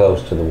to be Yeah.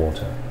 close to the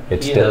water.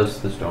 It's He still. has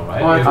the stone,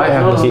 right? Oh, I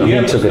have the the stone. He You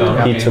have the took stone,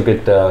 it. He okay. took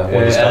it when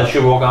he As started.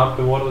 you walk out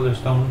the water, the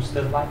stone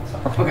still lights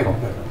up. Okay, cool.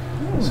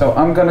 So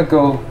I'm gonna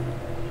go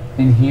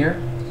in here.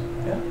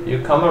 Yeah. You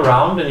come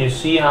around and you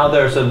see how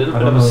there's a little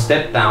bit of a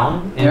step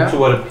down into Yeah.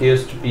 what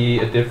appears to be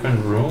a different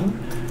room,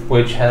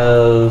 which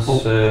has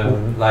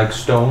like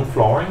stone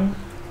flooring.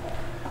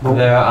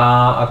 There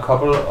are a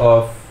couple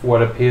of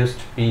what appears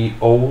to be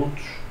old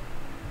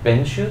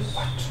benches.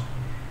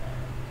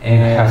 I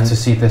have And to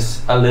see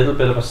this. a little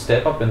bit of a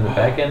step up in the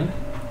back end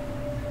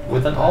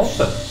with an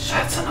altar.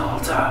 That's an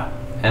altar.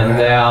 And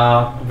there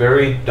are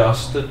very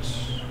dusted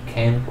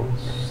candles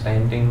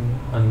standing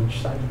on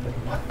each side of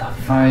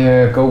it.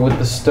 I go with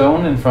the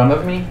stone in front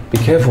of me. Be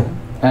careful.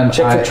 And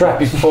Check for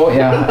traps. Before,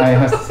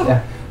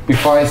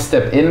 before I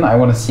step in, I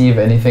want to see if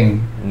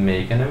anything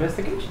Make an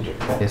investigation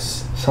check.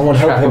 is Someone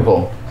help him.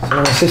 trackable.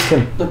 Someone assist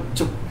him.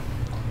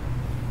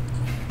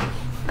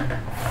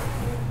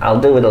 I'll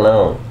do it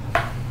alone.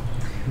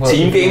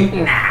 Team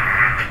game?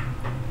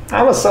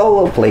 I'm a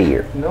solo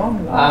player. No,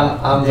 I'm not.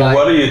 I'm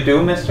What like, do you do,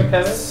 Mr.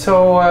 Kevin?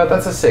 So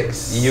that's a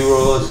 6. You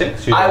roll a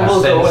 6. You I don't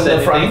will go sense in the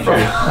any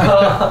front.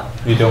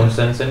 dangers. You don't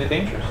sense any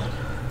dangers.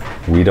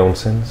 We don't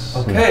sense.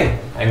 Okay.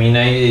 I mean,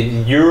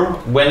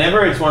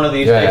 whenever it's one of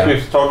these Yeah, checks, yeah.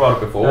 we've talked about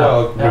it before, Yeah,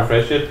 I'll yeah.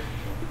 refresh it.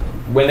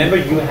 Whenever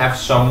you have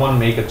someone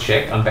make a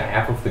check on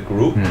behalf of the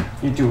group,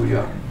 You do,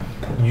 yeah.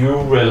 you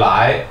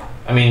rely,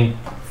 I mean,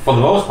 for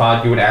the most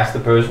part, you would ask the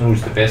person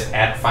who's the best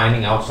at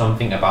finding out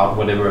something about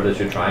whatever it is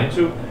you're trying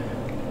to.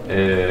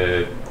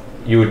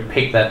 You would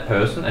pick that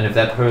person, and if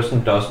that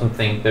person doesn't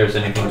think there's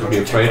anything to be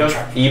afraid of,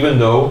 even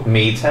though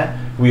meta,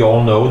 we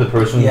all know the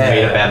person who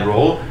made a bad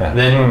roll,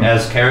 then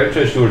as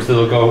characters you would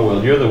still go,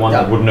 well, you're the one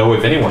that would know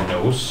if anyone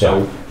knows,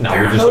 so now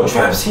we just No don't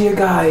traps here,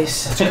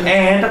 guys.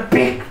 and a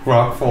big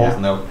rock falls.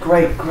 No.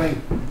 Great.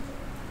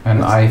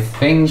 And I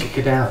think Check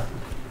it out.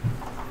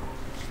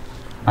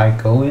 I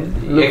go in.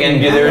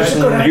 Again, there's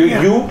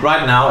you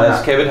right now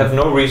as Kevin have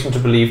no reason to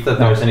believe that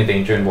there's any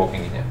danger in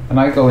walking in here. And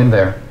I go in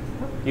there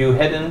You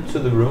head into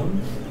the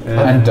room.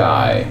 and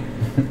die.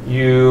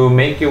 You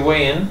make your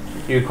way in.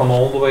 You come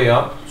all the way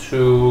up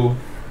to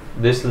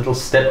this little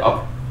step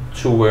up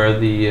to where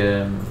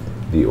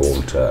The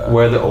altar.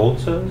 the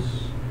altar is,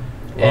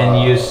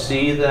 and you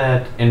see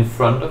that in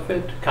front of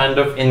it, kind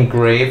of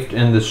engraved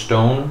in the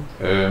stone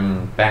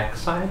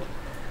backside,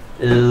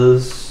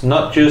 is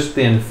not just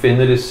the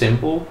infinity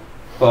symbol,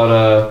 but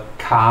a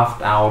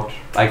carved out,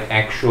 like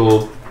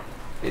actual,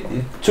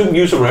 to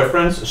use a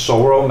reference,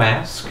 sorrow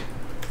mask.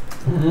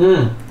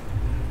 in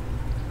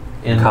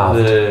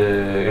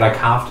Carved.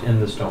 carved in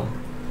the stone.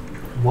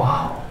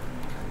 Wow.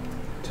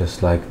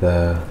 Just like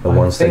the I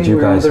ones think that you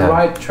we're on guys the have.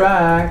 right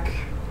track.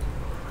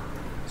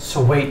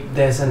 So wait,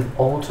 there's an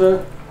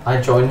altar.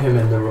 I join him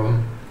in the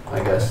room, I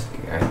guess.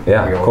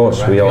 Yeah, We of all course.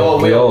 go We right. all.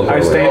 We all. I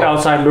go stand with-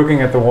 outside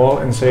looking at the wall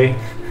and say,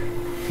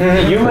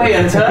 You may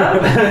enter.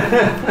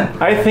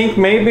 I think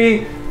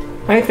maybe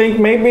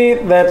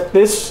that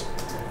this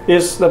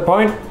is the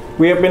point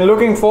we have been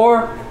looking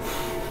for.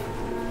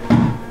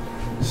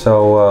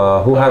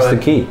 So who has the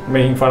Alright. key?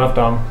 Making fun of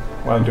Dom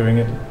while doing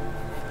it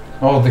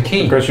Oh, the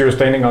key. because you were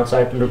standing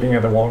outside looking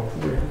at the wall.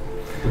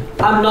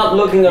 I'm not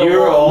looking at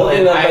You're all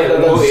in. the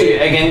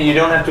Again, you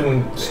don't have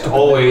to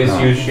always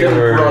use your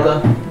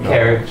brother.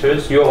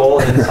 characters. You're all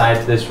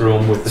inside this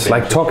room with the. It's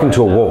like benches talking right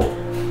to a now. wall.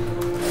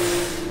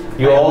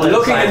 You're all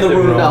looking inside in the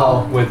room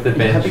now. with the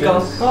benches.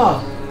 Because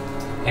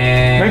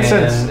And Makes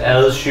sense.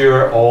 as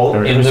you're all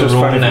It in was the just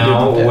funny room if you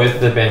now didn't.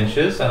 with the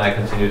benches, and I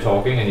continue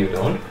talking and you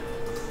don't,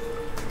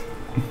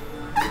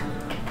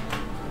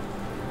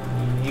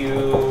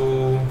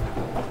 you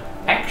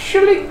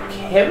actually,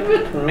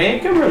 Kevin,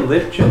 make a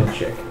religion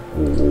check.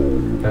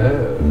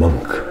 Oh.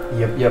 Monk.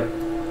 Yep.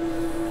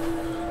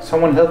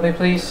 Someone help me,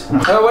 please.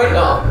 Oh wait,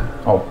 no.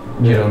 Oh,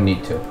 you don't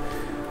need to.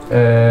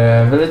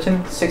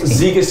 Religion 16.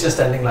 Zeke is just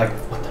standing like,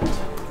 what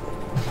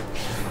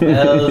the?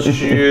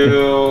 As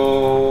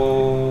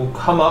you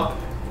come up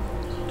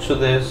to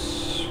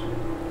this,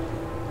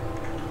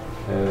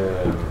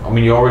 I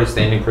mean, you're already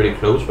standing pretty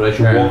close, but as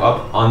you Yeah. walk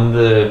up on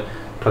the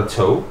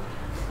plateau,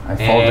 I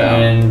fall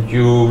down. and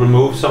you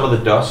remove some of the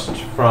dust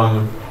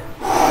from.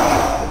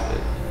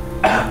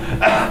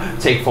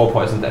 Take 4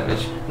 poison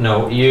damage.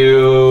 No,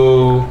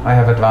 you I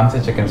have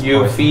advantage against you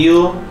poison.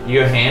 feel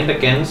your hand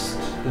against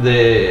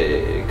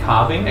the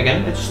carving.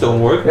 Again, it's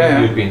stonework. Yeah,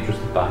 yeah. You'd be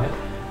interested by it,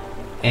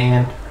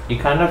 and you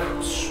kind of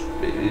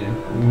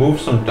move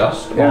some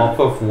dust Yeah. off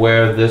of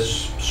where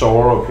this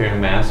sorrow-appearing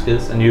mask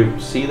is, and you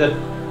see that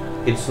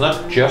it's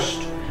not just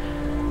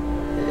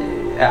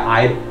an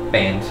eye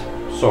band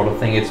sort of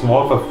thing. It's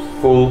more of a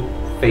full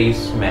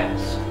face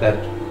mask that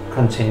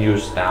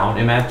continues down.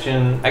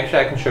 Imagine. Actually,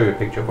 I can show you a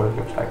picture of what it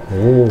looks like.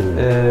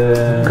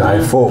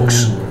 Guy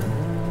Fawkes.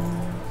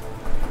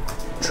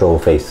 Troll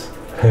face.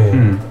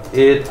 Hmm.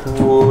 It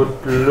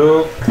would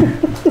look.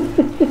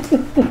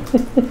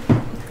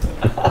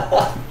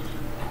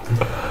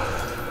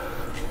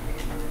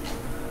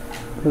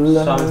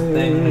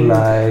 Something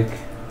like.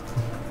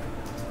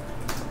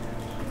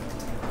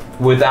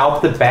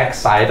 Without the back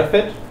side of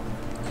it,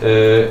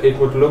 it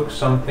would look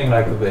something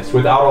like this.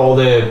 Without all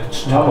the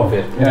top of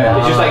it. Yeah.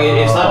 It's just like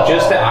it's not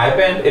just the eye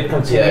band. It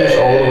continues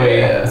all the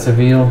way It's a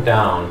veil.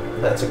 down.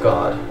 That's a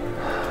god.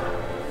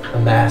 A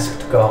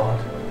masked god.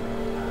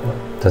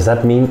 Does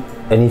that mean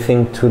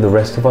anything to the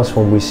rest of us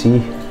when we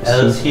see?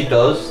 As he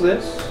does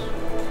this,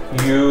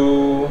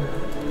 you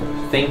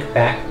think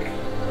back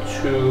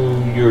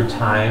to your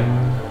time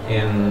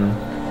in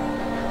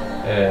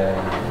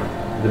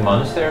the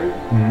monastery.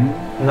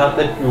 Hmm. Not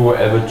that you were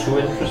ever too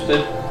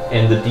interested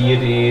in the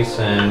deities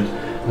and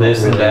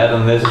this and that,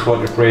 and this is what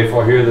you pray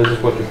for here, this is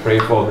what you pray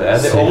for there.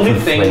 The Sacred only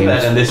thing flames.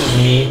 that, and this is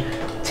me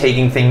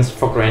taking things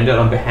for granted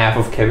on behalf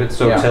of Kevin,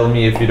 so Yeah. tell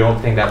me if you don't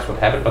think that's what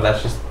happened, but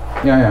that's just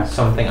Yeah.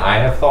 something I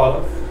have thought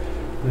of.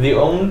 The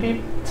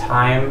only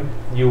time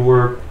you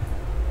were,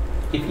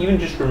 if even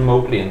just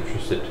remotely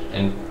interested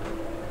in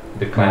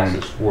the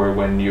classes, were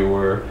when you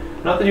were,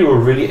 not that you were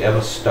really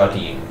ever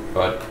studying,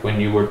 but when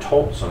you were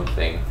taught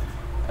something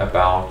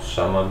about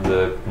some of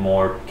the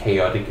more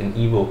chaotic and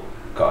evil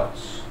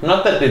gods.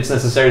 Not that it's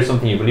necessarily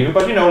something you believe in,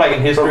 but you know, like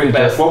in history Probably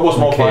class, just what was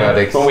more fun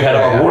chaotic, when we had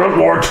about yeah. World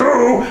War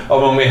II, or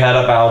when we had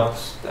about,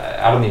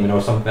 I don't even know,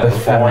 something that The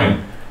was boring,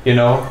 famine. you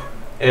know?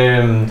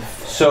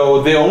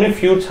 So the only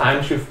few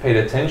times you've paid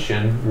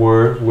attention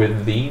were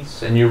with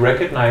these, and you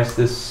recognize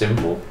this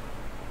symbol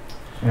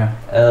Yeah.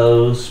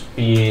 as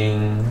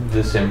being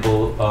the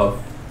symbol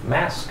of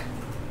Mask,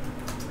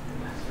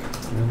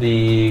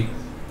 the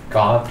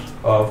god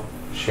of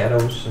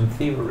shadows and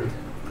thievery.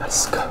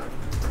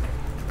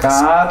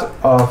 God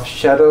of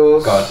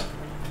shadows. God.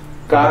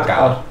 God.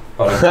 God.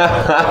 But a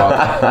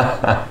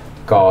god.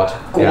 God.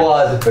 Yeah.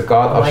 God. The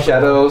god of Like-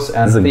 shadows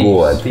and It's a thieves.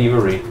 god.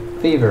 Thievery.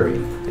 Thievery.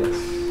 Yes.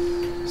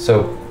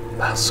 So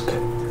Mask.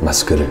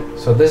 Maskere.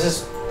 So this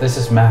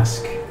is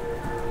Mask.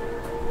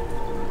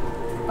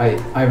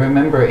 I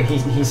remember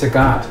he's a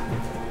god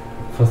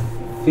for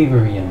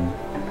thievery and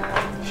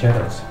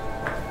shadows.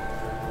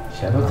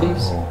 Shadow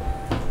thieves?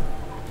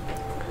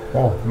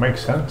 Oh,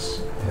 makes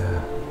sense.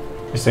 Yeah.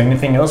 Is there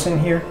anything else in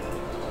here?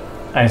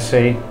 I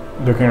say,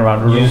 looking around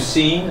the room. You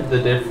see the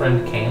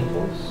different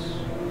candles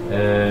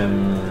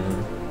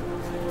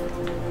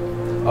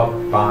up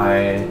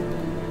by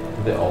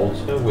the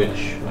altar,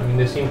 which, I mean,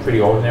 they seem pretty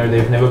ordinary.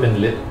 They've never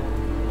been lit.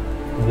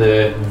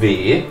 The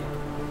V,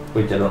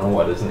 which I don't know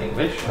what is in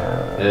English.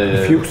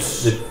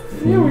 Fuse.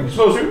 Yeah, we're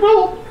supposed to,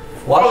 well,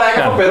 for lack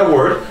of a better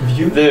word,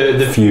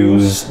 the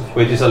Fuse.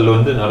 which is a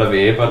lunde, not a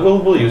V, but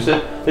we'll use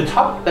it. The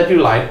top that you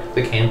light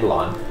the candle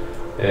on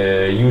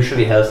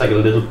usually has like a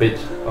little bit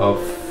of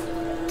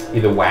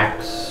either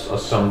wax or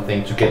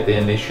something to get the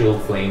initial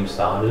flame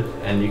started,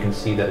 and you can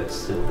see that it's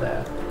still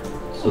there.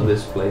 So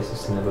this place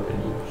has never been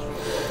used.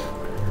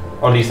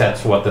 Or at least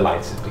that's what the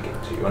lights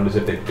indicate to you, unless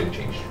if they've been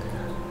changed.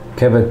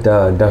 Kevin,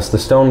 does the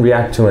stone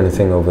react to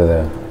anything over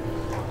there?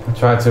 I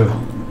try to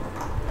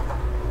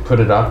put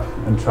it up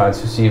and try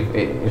to see if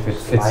it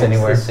fits Lights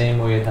anywhere. the same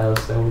way it has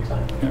the whole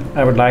time.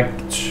 I would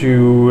like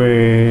to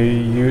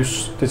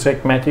use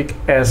detect magic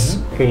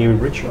as a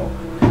ritual.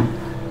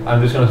 I'm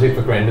just going to take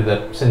for granted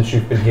that since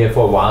you've been here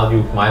for a while,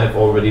 you might have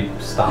already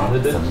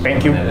started it.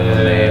 Thank you.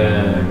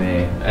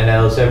 And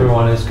else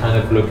everyone is kind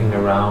of looking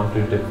around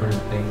to different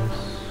things.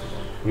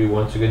 You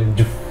once again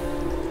get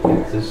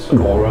this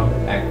aura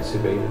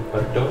activated,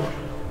 but don't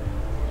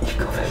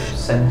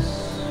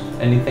sense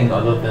anything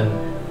other than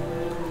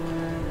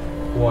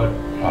what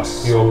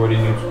you already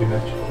knew to be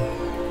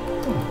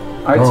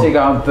magical. I take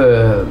out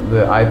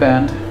the eye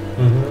band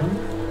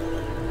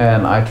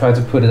and I try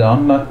to put it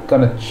on. Not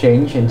gonna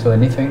change into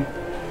anything,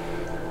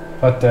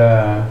 but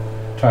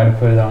try to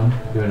put it on.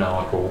 You're now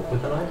a dwarf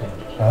with an eye band.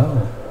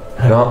 Oh.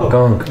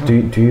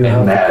 Gonk, do you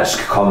have mask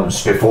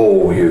comes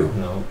before you.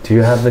 No. do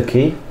you have the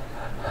key?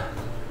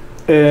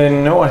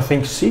 No, I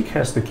think Zeke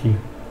has the key.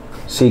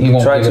 See, He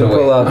won't try give to it away.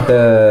 pull out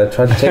the.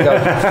 Try to take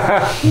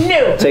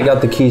out. Take out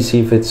the key. See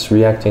if it's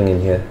reacting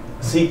in here.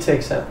 Zeke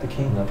takes out the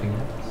key. Nothing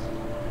happens.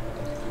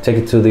 Take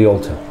it to the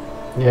altar.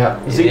 Yeah.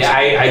 Zeke.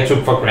 Yeah, I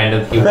took for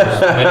granted he was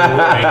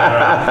maneuvering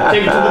around.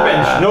 Take it to the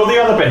bench. No, the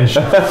other bench.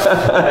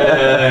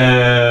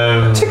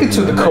 Take it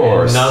to the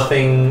course.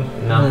 Nothing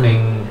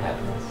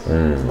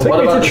happens. What Take me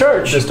about to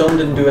church. The stone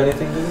didn't do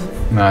anything to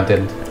him? No, I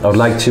didn't. I would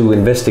like to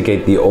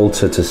investigate the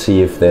altar to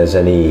see if there's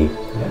any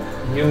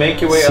You make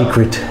your way up.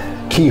 secret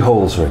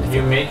keyholes or anything.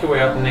 You make your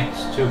way up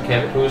next to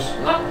Kevin, who's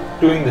not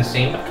doing the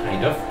same, but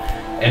kind of.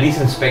 At least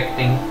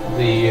inspecting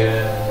the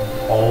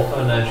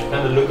altar, and as you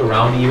kind of look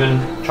around, even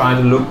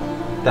trying to look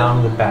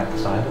down the back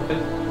side of it,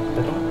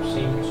 there don't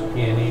seem to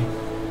be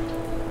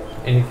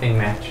anything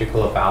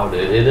magical about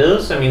it. It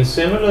is, I mean,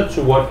 similar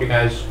to what you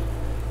guys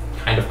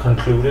kind of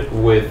concluded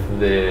with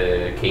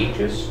the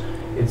cages.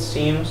 It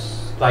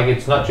seems like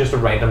it's not just a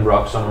random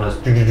rock someone has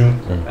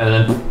and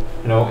then,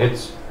 you know,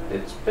 it's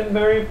been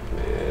very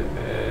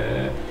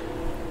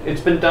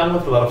it's been done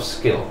with a lot of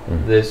skill,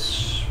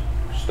 this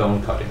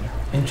stone cutting.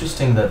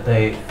 Interesting that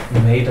they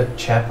made a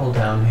chapel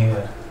down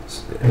here.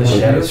 The Should-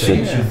 shadow should- thing,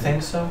 you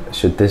think so?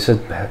 Should this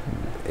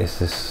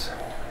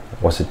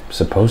was it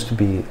supposed to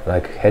be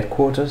like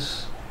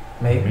headquarters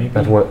Maybe.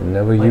 that were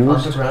never Like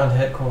used? underground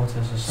headquarters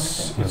or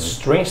something. It's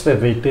strange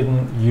that they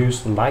didn't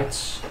use the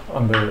lights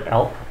on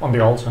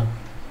the altar.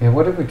 Yeah,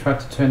 what if we try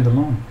to turn them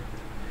on?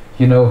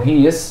 You know,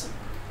 he is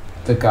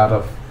the god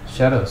of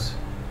shadows.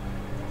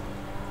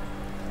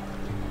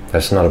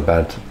 That's not a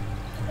bad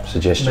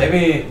suggestion.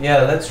 Maybe,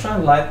 yeah, let's try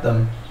and light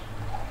them.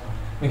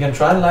 We can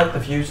try and light the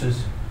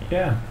fuses.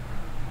 Yeah.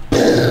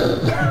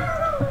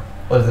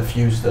 Or the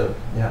fuse,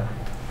 yeah.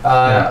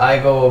 I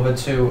go over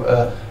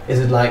to, is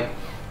it like...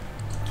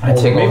 I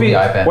take over the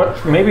eye band.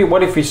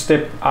 What if we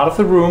step out of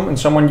the room and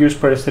someone use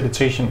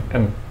prestidigitation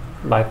and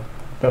light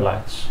the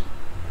lights?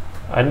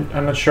 I'm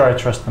not sure I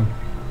trust them.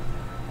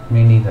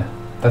 Me neither.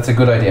 That's a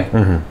good idea.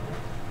 Mm-hmm.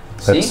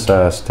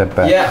 Let's step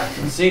back. Yeah,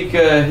 Zeke,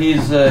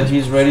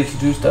 he's ready to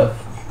do stuff.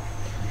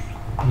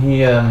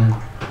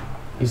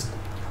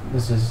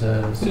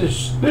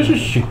 This is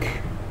chic.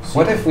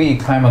 What if we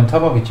climb on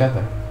top of each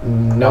other?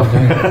 no.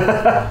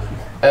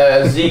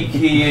 Zeke,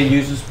 he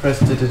uses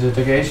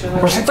prestidigitation.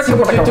 What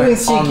are you doing,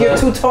 Zeke? On You're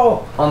the- too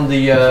tall. On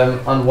the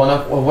on one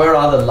of where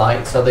are the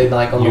lights? Are they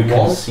like on You the can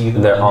walls? see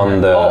them. They're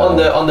on the.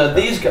 On the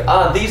these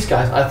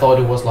guys. I thought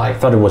it was I like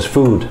thought it was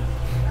food.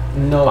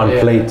 no on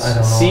plates. I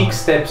don't know. Zeke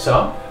steps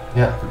up,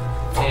 Yeah.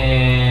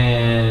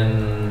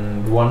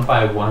 and one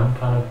by one,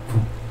 kind of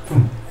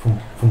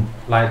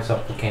lights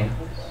up the candles.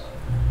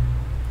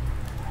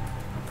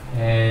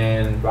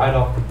 And right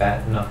off the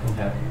bat, nothing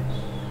happens.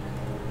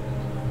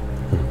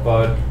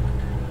 But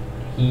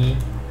he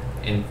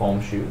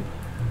informs you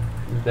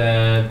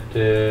that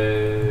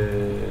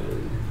the,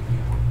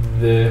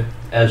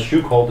 as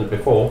you called it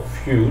before,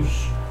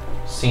 fuse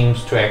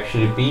seems to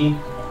actually be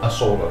a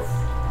sort of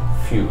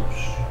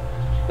fuse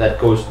that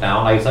goes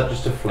down. Like, it's not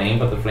just a flame,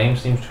 but the flame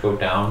seems to go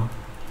down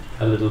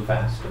a little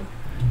faster.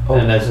 Oh.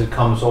 And as it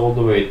comes all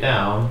the way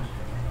down,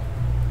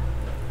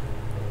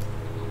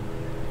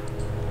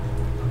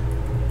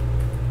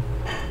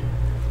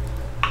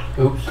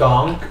 Oops.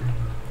 Gonk,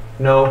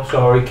 no,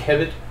 sorry,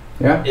 Kevin,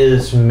 Yeah.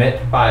 is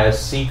met by a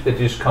Zeke that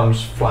just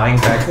comes flying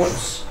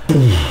backwards.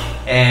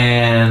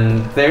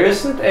 And there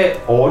isn't an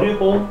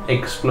audible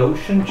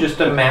explosion, just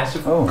a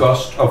massive Oh.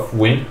 gust of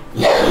wind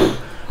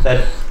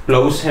that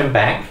blows him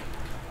back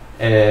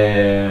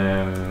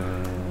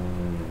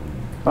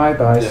Bye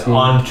bye, Zeke.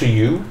 onto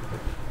you.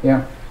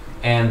 Yeah.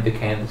 And the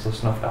candles are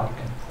snuffed out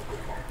again.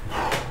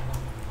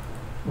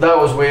 That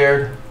was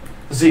weird.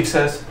 Zeke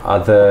says. Are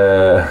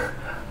the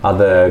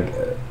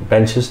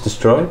benches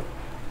destroyed?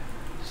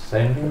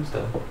 Standing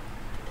still.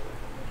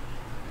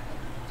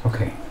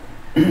 Okay.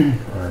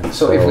 Right,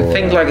 So if we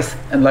think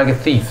like a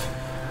thief,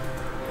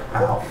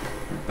 Ow.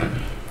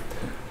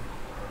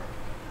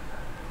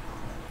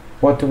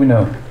 what do we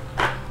know?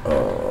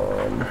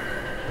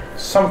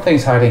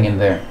 Something's hiding in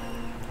there.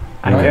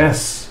 I Right.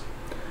 guess.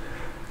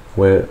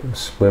 we're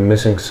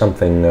missing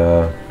something.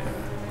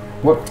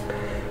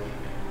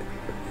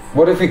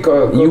 What if we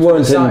go You to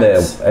weren't the in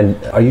there, sides? and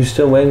are you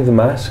still wearing the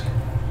mask?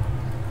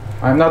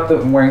 I'm not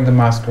wearing the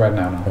mask right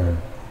now. No. Oh.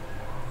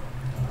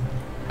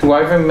 Do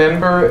I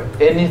remember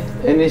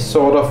any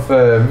sort of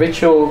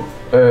ritual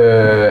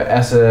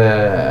as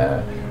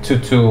a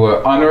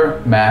to honor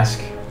mask?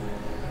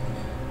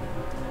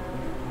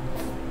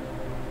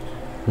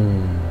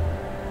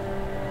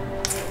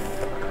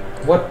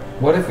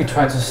 What if we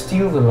try to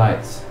steal the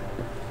lights?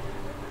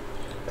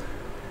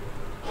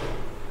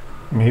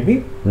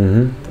 Maybe.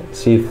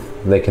 See if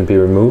they can be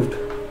removed.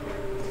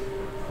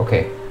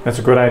 Okay, That's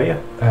a good idea.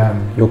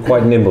 You're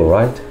quite nimble,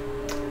 right?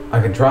 I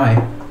can try.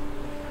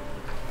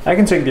 I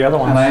can take the other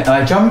ones. And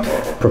I jump.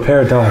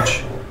 Prepare a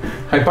dodge.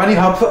 I bunny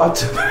hop up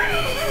to.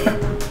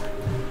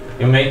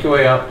 You make your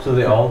way up to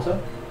the altar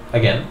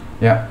again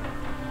Yeah.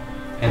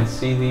 and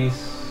see these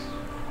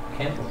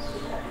candles.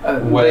 They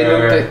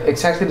Where- look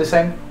exactly the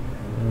same.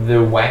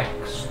 The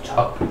wax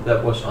top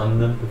that was on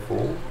them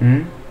before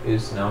Hmm.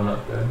 is now not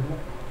there anymore.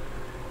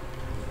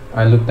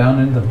 I look down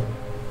in them.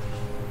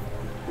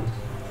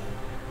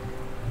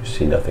 You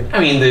see nothing. I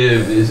mean,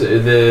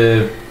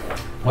 the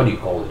what do you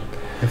call it?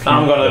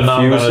 I'm The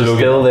gonna fuse is look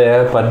still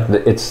there, but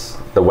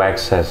the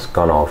wax has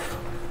gone off.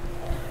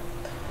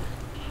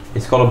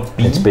 It's called a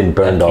beam. It's been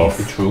burned that off.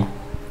 Can't be true.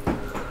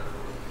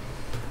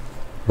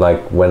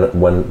 Like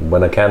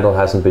when a candle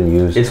hasn't been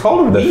used. It's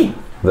called a The- V.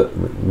 The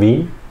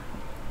V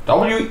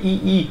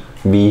W-E-E.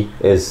 V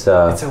is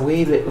It's a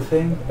wee little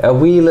thing. a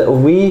wee little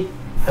V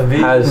A V.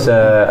 has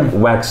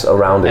wax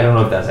around I it, don't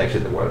know if that's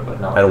actually the word, but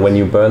no. and when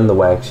you burn the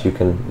wax, you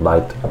can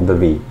light the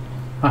V.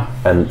 Huh.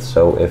 And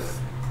so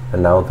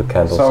and now the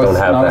candles So don't it's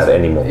have not- that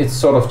anymore. It's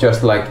sort of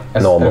just like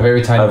Normal. a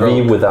very tiny A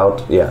V rope.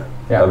 without Yeah.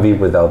 a V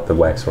without the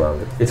wax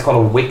around it. It's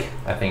called a wick,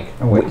 I think.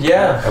 A wick.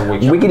 Yeah. A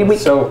wick. Wickety wick.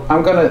 So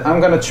I'm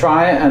gonna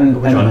try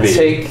and Which one big?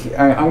 take.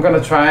 I'm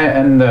gonna try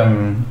and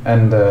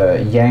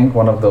yank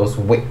one of those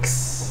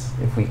wicks,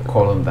 if we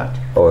call them that.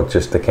 Or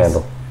just the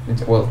candle.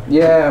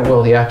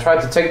 Yeah. Try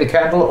to take the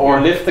candle Or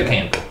or lift the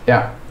candle.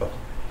 yeah.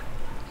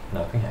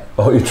 Nothing happened.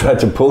 Oh, you tried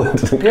to pull it.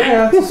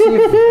 Yeah. To see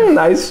if,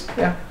 Nice.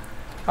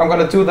 I'm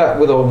gonna do that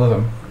with all of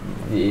them.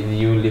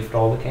 You lift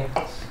all the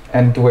candles.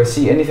 And do I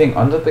see anything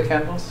under the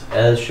candles?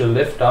 As you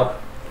lift up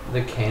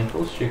the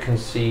candles, you can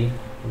see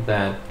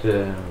that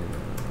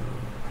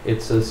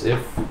it's as if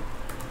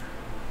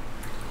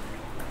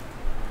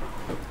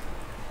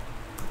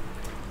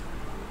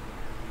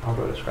how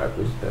do I describe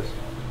this best?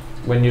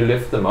 When you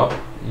lift them up,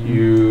 I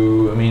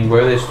mean,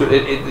 where they stood,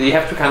 you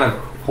have to kind of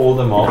pull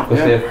them off because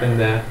Yeah. they've been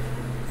there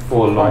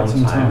for a long Quite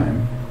some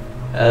time.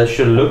 As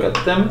you look at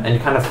them and you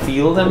kind of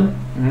feel them,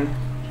 Mhm.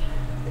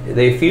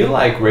 they feel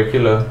like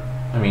regular,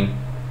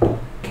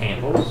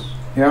 candles.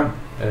 Yeah.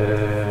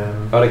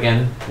 But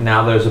again,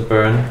 now there's a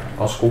burn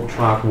or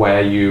skorstmark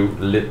where you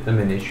lit them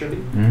initially.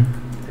 Mm.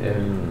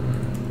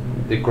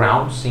 The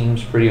ground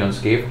seems pretty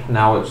unscathed.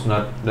 Now it's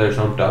not. There's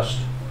no dust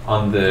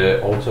on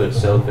the altar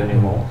itself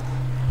anymore.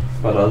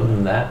 But other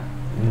than that,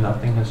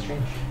 nothing has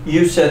changed.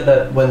 You said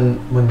that when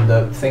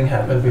the thing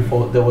happened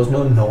before, there was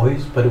no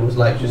noise, but it was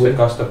like Just a wind.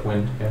 gust of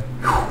wind. Yeah.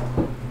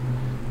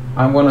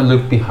 I'm gonna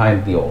look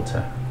behind the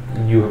altar.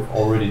 You have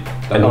already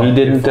done And he that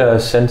didn't before.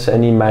 sense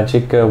any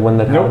magic when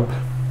that Nope. happened?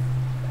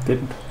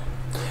 Didn't.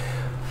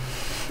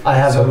 I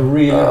have So, a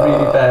really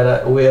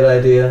bad, weird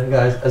idea,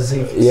 guys.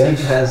 Zeke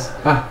Yes. has.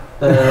 Ah.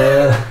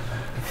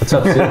 What's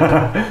up,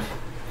 Zeke?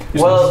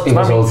 Well, It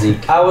was all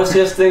Zeke. I was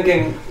just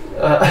thinking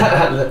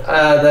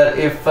that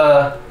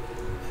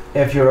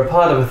if you're a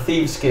part of a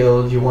thieves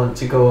guild, you want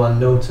to go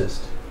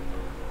unnoticed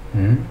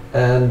Mm.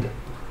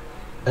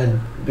 and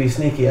be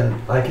sneaky, and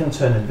I can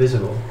turn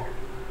invisible.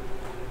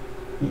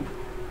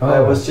 I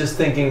Oh. was just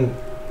thinking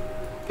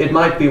it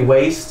might be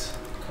waste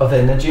of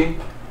energy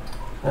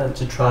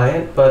to try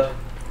it, but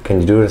Can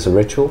you do it as a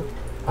ritual?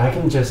 I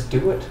can just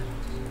do it.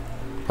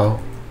 Oh.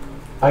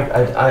 I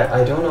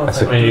don't know if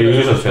That's I a- I mean, can you do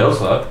use this a spell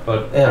slot,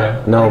 but Yeah.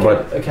 No, I can-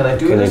 but can I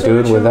do Can you this do it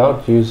ritual?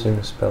 without using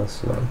a spell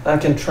slot? I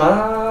can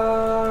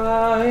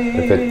try.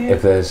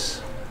 If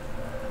there's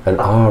an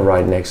R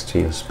right next to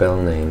your spell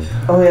name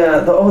Oh yeah,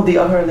 the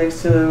R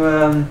next to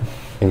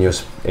in your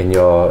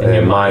In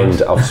your mind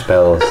mind. of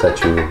spells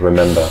that you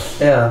remember.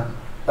 yeah.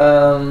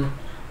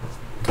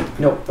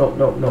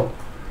 No.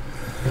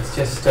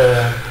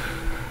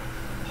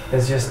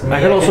 It's just me. I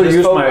can also just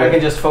use my- I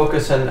can just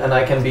focus and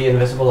I can be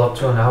invisible up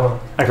to an hour.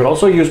 I could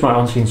also use my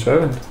unseen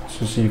servant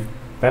to see if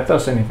that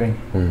does anything.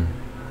 Hmm.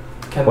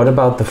 Can What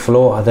about the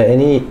floor? Are there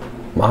any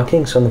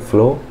markings on the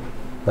floor,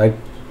 like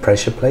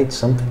pressure plates,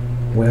 something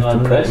we have to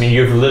I press? mean,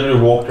 you've literally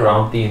walked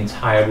around the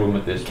entire room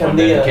at this Can point.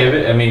 the, And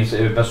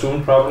Kevin,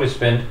 Basoon probably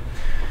spent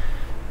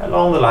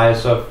along the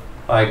lines of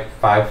like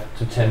 5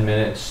 to 10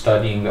 minutes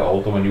studying the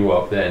altar when you were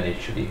up there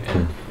initially,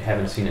 and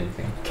haven't seen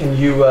anything. Can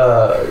you,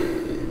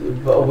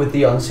 with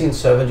the unseen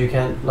servant, you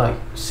can't like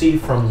see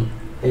from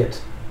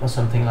it or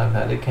something like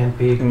that? It can't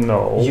be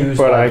No, used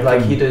but like I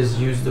he can, does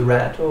use the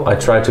rat? Or I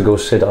try to go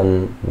sit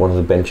on one of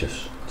the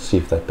benches, see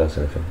if that does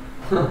anything.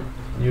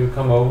 You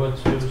come over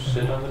to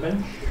sit on the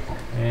bench,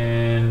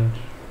 and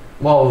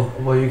Well,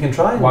 you can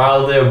try.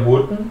 while they're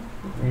wooden,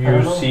 I you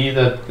don't know. see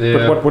that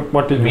they're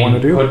what did you want to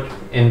being do? put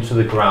into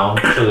the ground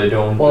so they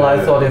don't. Well,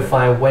 I thought if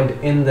I went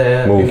in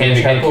there Move. in the You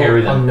can't chapel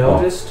carry them.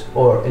 unnoticed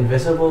or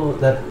invisible,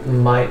 that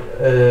might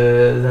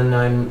then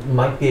I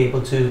might be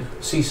able to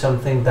see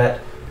something that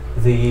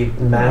the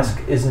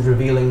mask isn't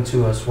revealing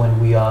to us when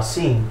we are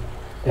seen.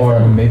 Or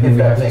maybe if we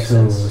that have makes to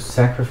sense.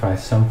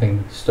 sacrifice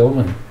something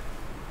stolen.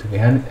 Do we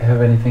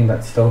have anything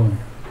that's stolen?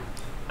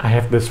 I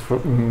have this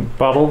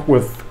bottle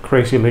with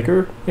crazy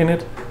liquor in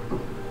it.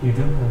 You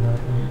do know that.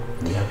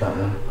 We have that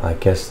one. I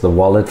guess the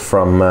wallet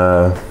from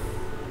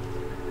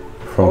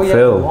Oh yeah,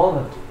 Phil, the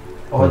wallet.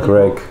 Or from the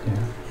Greg. book.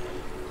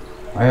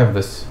 I have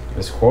this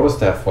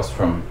quarterstaff was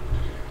from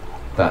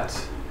that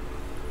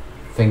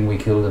thing we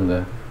killed in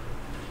the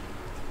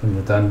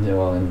dungeon.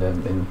 Well, in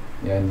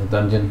the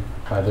dungeon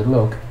by Little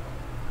Oak.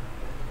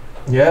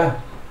 Yeah.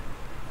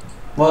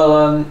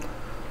 Well,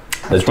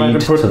 The Trying to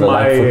deed put to the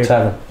my- Lightfoot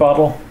Tavern.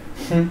 Bottle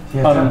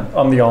yeah.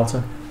 on the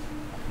altar.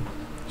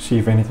 See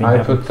if anything I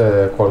happens. put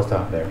the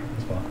quarterstaff there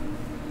as well.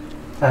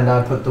 And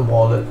I put the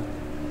wallet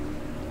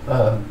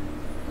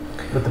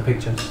with the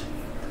pictures.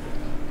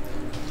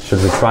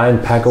 Should we try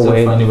and pack So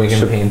away? funny when should,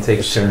 campaign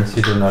takes turns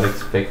you do not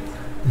expect.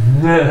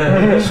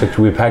 should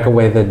we pack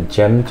away the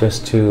gem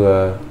just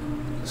to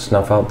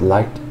snuff out the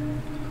light?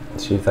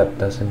 See if that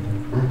does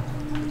anything.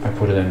 I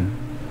put it in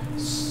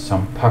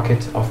some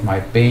pocket of my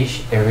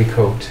beige airy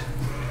coat.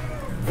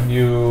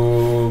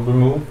 You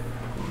remove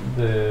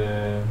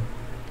the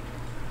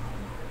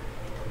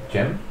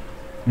gem,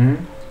 Hmm?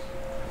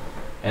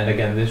 and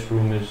again, this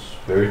room is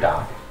very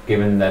dark,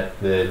 given that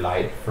the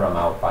light from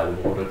out by the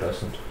water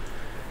doesn't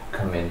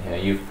come in here.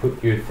 You've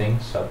put your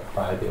things up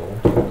by the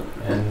altar,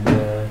 and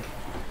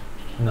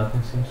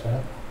nothing seems to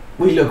happen.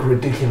 We look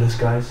ridiculous,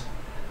 guys.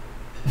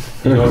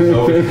 You don't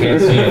know if you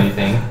can't see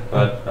anything,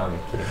 but I'm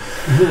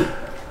kidding.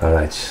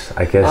 Alright,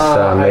 I guess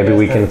I maybe guess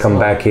we can that's come all.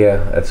 back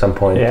here at some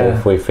point Yeah.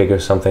 if we figure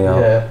something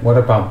out. Yeah. What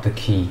about the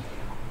key?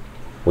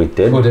 We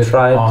did Put it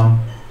try it. on.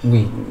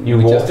 You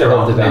we walked just held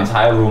around it the out.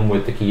 entire room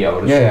with the key. I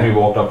would Yeah, assume yeah. you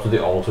walked up to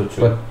the altar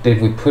too. But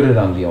did we put it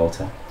on the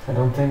altar? I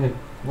don't think it.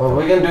 Well,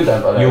 we can do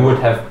that, but You would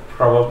have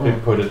probably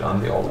Mm. put it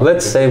on the altar.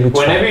 Let's say we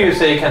Whenever try. you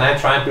say, "Can I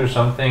try and do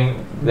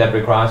something that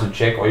requires a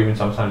check," or even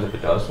sometimes if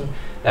it doesn't,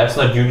 that's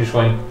not you just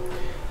going.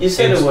 You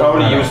said It's it would.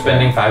 probably you matter.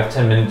 spending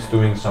 5-10 minutes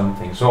doing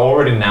something. So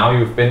already now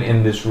you've been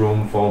in this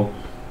room for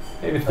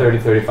maybe 30,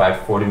 35,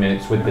 40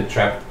 minutes with the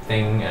trap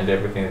thing and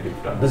everything that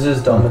you've done. This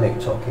is Dominic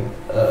talking.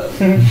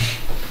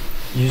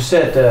 You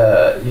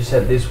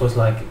said this was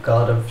like a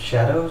god of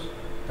shadows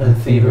and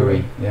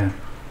thievery. Yeah.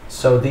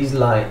 So these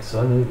lights,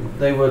 when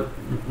they were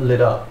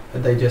lit up,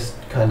 they just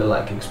kind of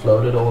like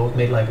exploded or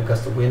made like a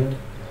gust of wind.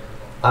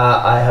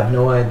 I have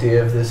no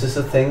idea if this is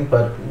a thing,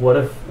 but what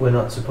if we're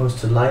not supposed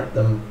to light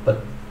them, but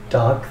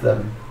dark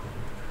them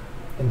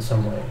in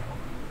some way?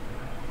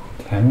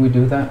 Can we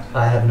do that?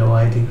 I have no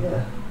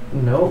idea.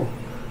 No.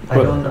 I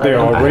But don't. I they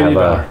don't are I really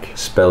have dark. a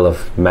spell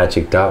of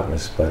magic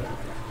darkness, but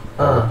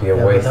That would be a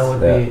yeah, but waste. that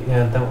would Yeah.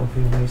 be that would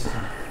be a waste.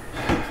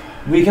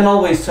 We can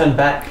always turn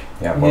back.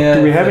 Yeah. Yeah.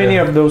 Do we have any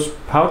yeah. of those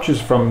pouches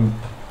from,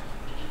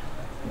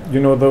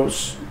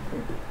 those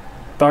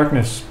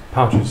darkness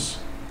pouches?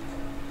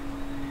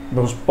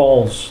 Those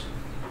balls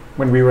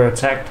when we were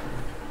attacked.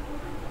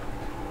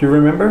 Do you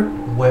remember?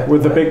 Where,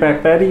 With the where- big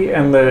back Betty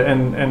and the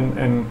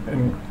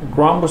and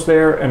Grom was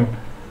there and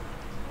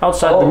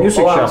outside the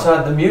music shop.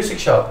 Outside the music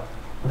shop,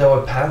 there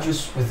were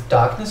pouches with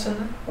darkness in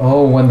them.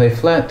 Oh, when they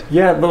fled,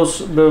 Yeah,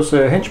 those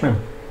henchmen.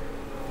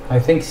 I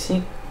think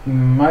he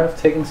might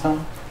have taken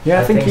some. Yeah,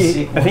 I think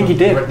he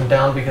did. Written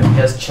down because he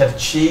has cheddar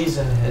cheese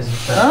in his.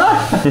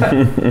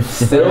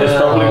 Still, Yeah,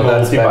 probably oh,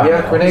 that's moldy bad. by yeah,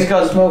 now. grenade. He's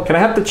got smoke. Can I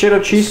have the cheddar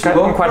cheese? I'm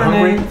Smoke quite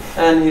grenade, hungry.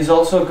 and he's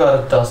also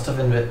got a dust of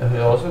he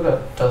also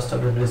got dust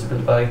of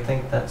invisibility, but I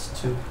think that's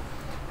too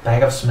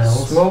bag of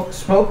smells.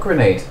 Smoke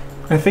grenade.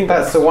 I think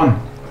That's the one.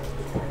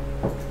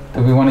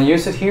 Do we want to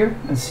use it here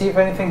and see if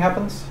anything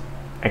happens?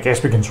 I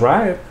guess we can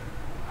try it.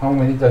 How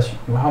many does?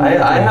 How many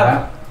do I we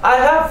have. I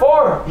have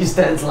 4. He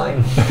stands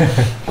like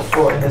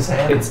 4 in his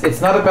hand. It's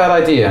not a bad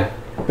idea.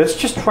 Let's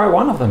just try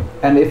one of them.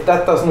 And if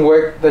that doesn't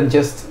work, then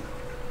just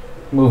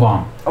move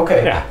on.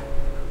 Okay. Yeah.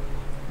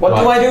 What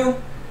do I do?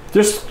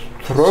 Just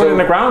throw it in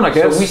the ground, I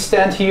guess. So we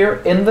stand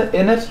here in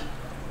it.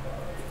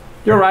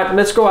 You're right.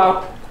 Let's go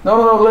out.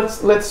 No.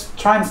 Let's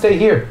try and stay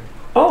here.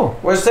 Oh,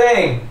 We're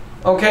staying.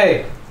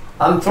 Okay.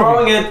 I'm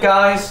throwing it,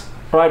 guys.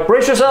 right.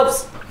 Brace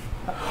yourselves.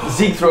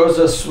 Zeke throws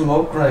a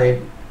smoke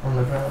grenade on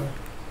the ground.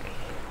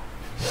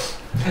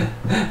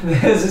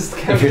 This is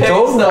If you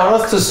don't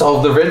want us to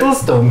solve the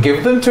riddles, don't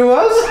give them to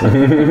us.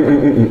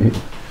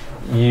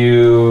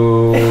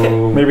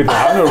 You Maybe there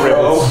are no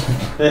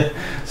riddles.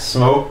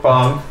 smoke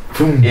bomb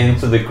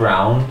into the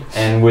ground,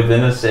 and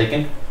within a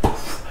second,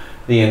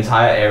 the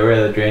entire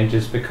area of the drain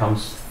just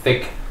becomes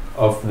thick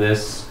of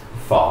this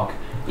fog.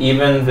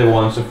 Even the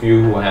ones of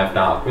you who have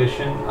dark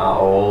vision are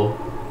all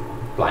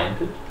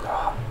blinded.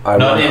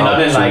 Not in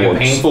like a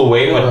painful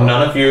way, but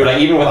none of you, like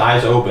even with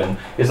eyes open,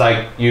 it's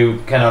like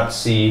you cannot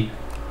see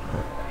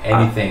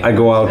anything. I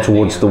go out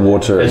towards the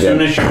water As again.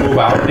 soon as you move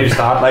out and you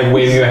start like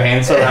waving your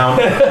hands around,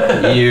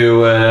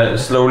 you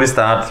slowly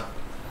start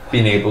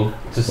being able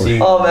to see.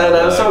 Oh man,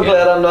 I'm so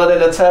glad I'm not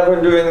in a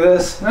tavern doing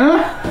this.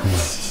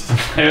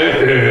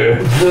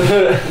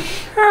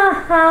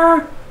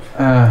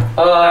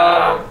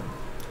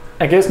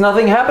 I guess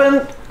nothing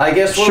happened. I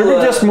guess Should we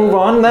just move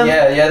on then?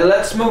 Yeah,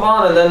 let's move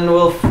on and then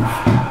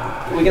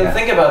we can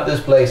think about this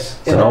place.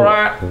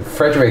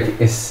 Frederick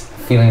is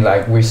feeling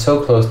like we're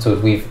so close to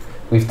it.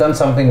 We've done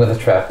something with the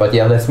trap, but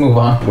yeah, let's move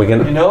on. We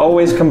can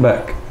always come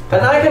back.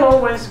 And I can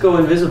always go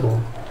invisible.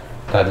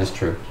 That is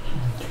true.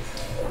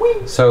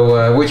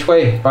 So, which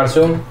way,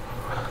 Barsoom?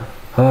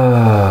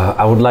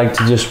 I would like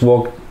to just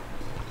walk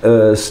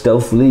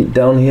stealthily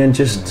down here and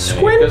just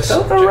squint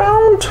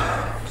around.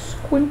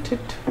 Squint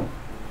it.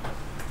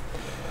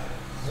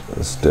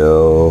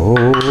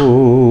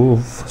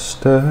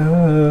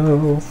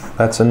 Stealth.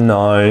 That's a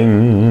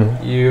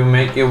 9. You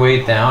make your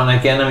way down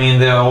again. I mean,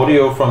 the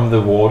audio from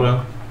the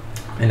water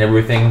and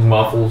everything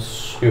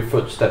muffles your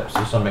footsteps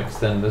to some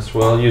extent as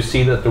well. You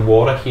see that the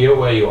water here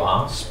where you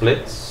are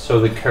splits, so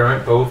the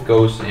current both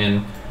goes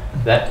in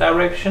that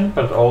direction,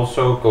 but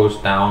also goes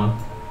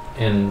down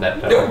in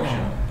that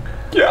direction.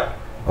 Yeah.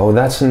 Oh,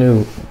 that's a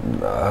new.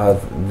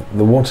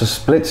 The water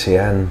splits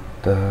here, and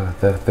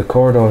the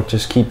corridor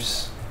just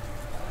keeps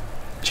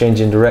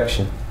changing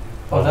direction.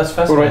 Oh, that's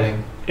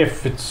fascinating.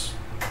 If it's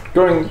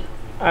going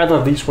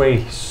either these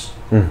ways,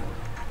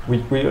 we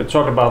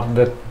talked about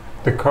that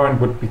the current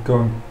would be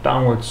going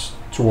downwards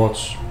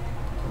towards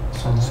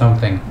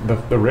something.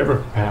 The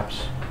river,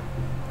 perhaps.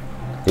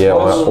 Yeah,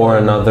 or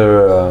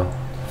another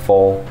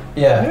fall.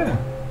 Yeah.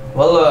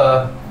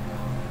 Well,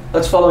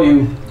 let's follow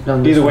you.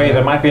 Either way,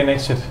 there might be an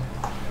exit.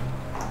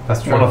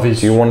 That's true. One of these.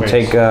 Do you want to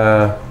take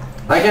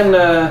I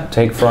can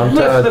take front,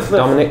 lift.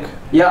 Dominic?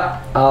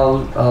 Yeah,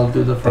 I'll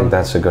do the I think front.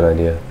 that's a good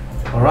idea.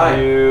 All right.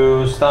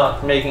 You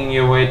start making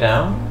your way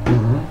down.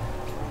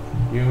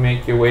 Mm-hmm. You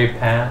make your way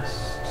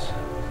past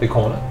the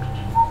corner.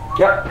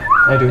 Yeah,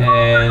 I do.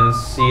 And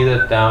see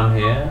that down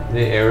here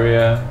the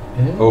area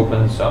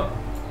opens up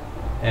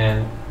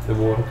and the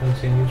water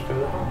continues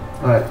further on.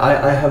 All right,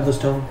 I have the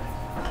stone.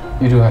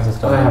 You do have the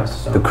stone. I have the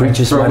stone. The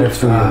creatures Throw might it have.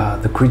 through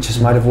you. The creatures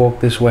might have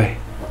walked this way.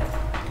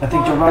 I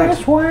think you're right.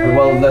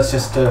 Well, let's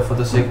just for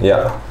the sake.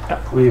 Yeah.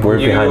 We're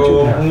behind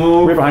you.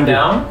 Move We're behind you.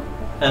 down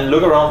and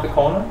look around the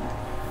corner.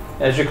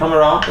 As you come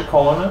around the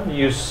corner,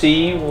 you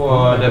see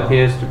what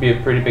appears to be a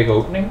pretty big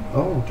opening.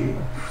 Oh dear.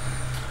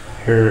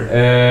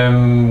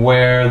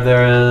 Where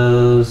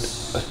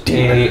there's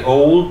a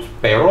old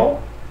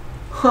barrel.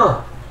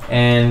 Huh.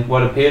 And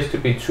what appears to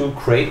be 2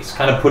 crates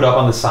kind of put up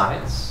on the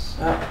sides.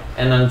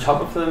 And on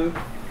top of them,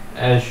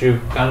 as you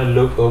kind of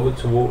look over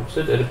towards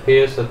it, it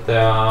appears that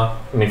there are,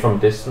 I mean from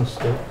distance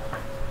still,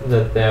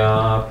 that there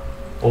are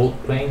old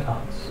playing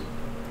cards.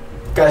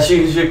 Guys,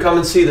 you should come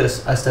and see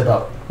this. I step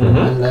up.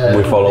 Mm-hmm. And,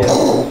 We follow.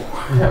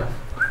 Yeah.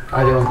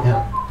 I don't.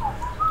 Yeah.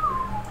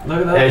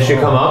 Look at that. As you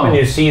come up and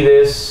you see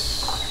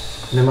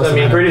this, They must I have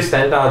mean had pretty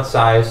standard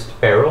sized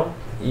barrel,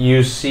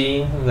 you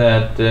see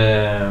that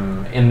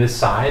in the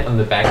side, on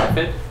the back of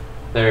it,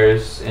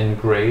 there's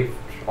engraved,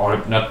 or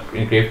not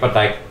engraved, but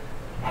like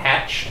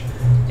hatched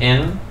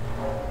in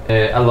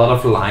a lot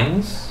of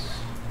lines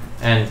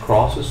and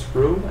crosses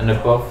through, and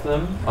above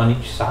them on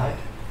each side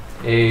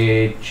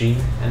a G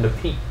and a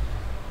P.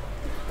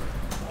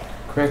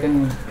 Greg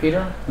and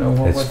Peter? No,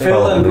 what It's was it?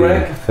 Phil and probably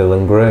Greg. Phil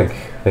and Greg.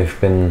 They've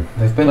been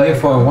Here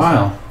for a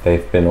while.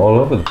 They've been all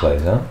over the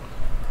place, huh?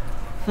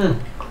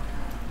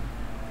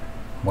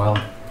 Well,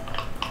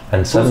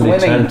 And who's suddenly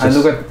winning? turned I to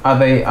look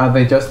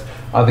at.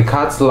 Are the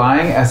cards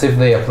lying as if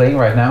they are playing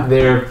right now?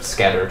 They're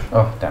scattered,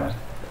 Oh, damn it!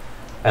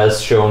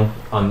 as shown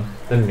on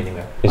the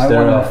minimap. Is I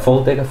there wanna- a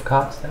full deck of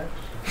cards there?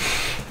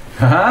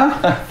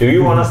 Do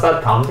you want to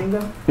start counting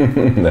them?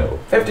 No.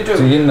 52.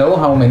 Do you know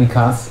how many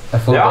cards?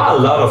 There are a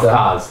lot of cards.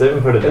 cards. They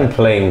haven't put it Been in.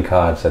 playing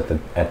cards at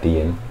the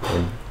inn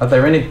Are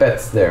there any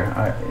bets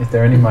there? Is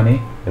there any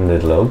money? in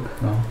Little Oak.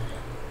 No.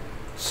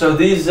 So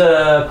these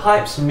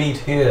pipes meet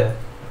here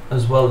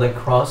as well. They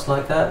cross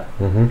like that.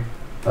 Mm-hmm.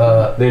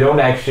 They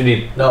don't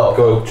actually No.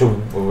 go to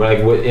like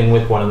in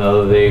with one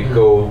another. They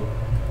go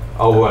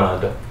over and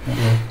under.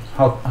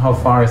 How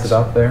far is it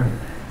up there?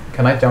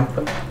 Can I jump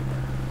them?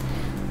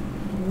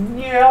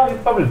 Yeah, you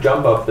probably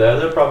jump up there.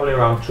 They're probably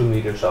around 2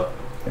 meters up.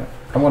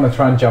 I want to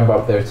try and jump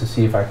up there to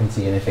see if I can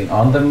see anything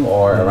on them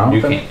or around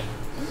You them. can't.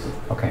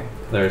 Okay.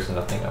 There's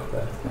nothing up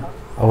there.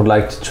 I would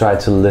like to try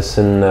to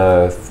listen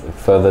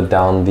further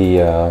down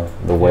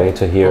the way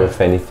to hear if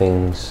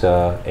anything's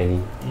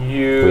any.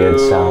 You Weird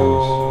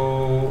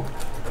sounds.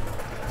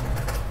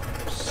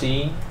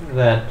 see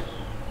that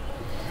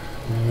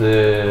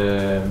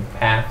the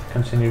path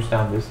continues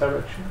down this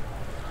direction.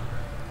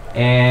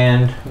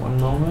 And one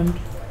moment.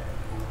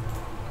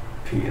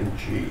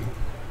 PNG.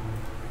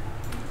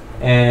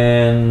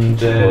 And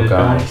Oh, don't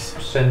guys.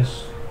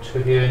 sense to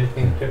hear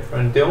anything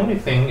different. The only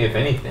thing, if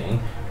anything,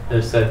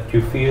 is that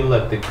you feel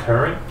that the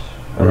current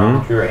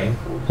around your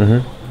ankles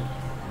Mhm.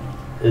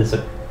 is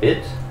a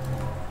bit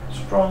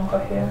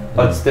stronger here.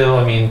 But still,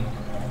 I mean,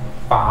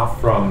 far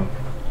from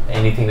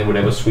anything that would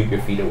ever sweep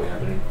your feet away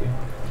underneath you.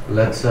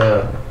 Let's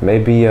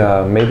Maybe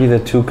the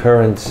two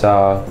currents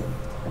are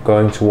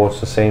going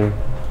towards the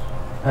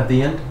at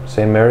the end.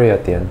 same area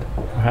at the end.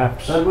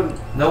 Perhaps.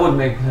 That would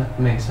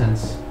make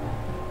sense.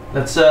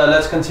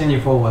 Let's continue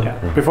forward. Yeah.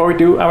 Before we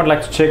do, I would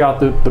like to check out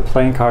the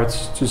playing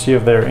cards to see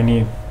if there are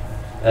any.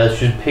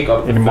 Should pick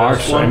up the Any first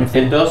marks or one.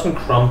 anything? It doesn't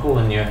crumple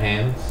in your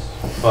hands,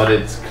 but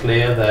it's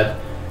clear that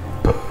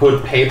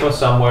put paper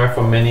somewhere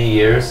for many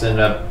years in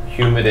a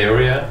humid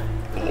area,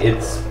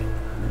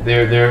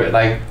 they're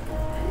like,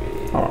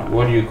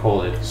 what do you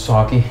call it?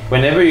 Soggy.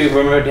 Whenever you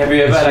remember, have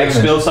you ever It's like humid.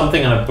 spilled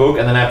something on a book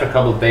and then after a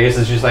couple of days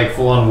it's just like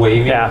full on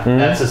wavy? Yeah.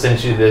 That's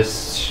essentially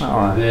this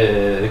Alright.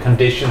 the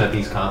condition that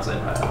these cards are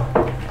in right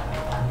now.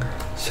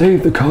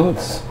 Save the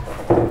cards.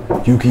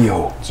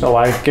 Yu-Gi-Oh! So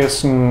I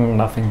guess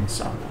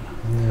nothing's on.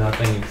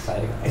 Nothing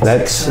exciting.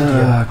 Let's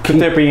Could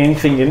there be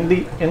anything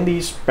in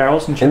these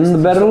barrels and chests? in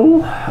the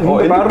battle or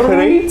the in the battle?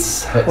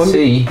 crates. Let's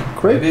see.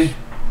 Maybe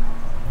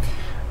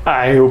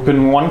I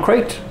open one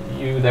crate.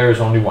 there is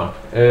only one.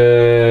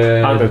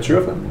 Are there two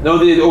of them? No,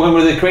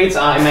 the crates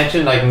are,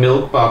 imagine like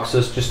milk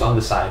boxes just on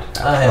the side.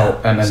 Oh,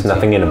 and There's then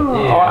nothing in them.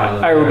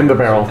 I opened the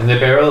barrel. And the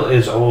barrel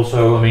is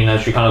also, I mean,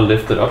 as you kind of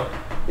lift it up,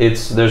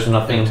 there's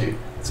nothing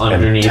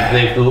underneath.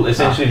 They've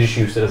essentially just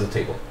used it as a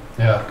table.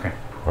 Yeah.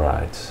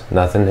 Right,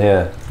 nothing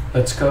here.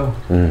 Let's go.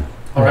 Mm.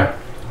 All right.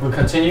 We'll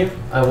continue.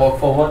 I walk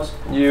forward.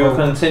 You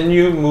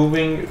continue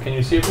moving. Can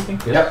you see everything?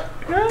 Yep.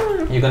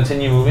 You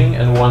continue moving,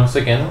 and once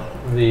again,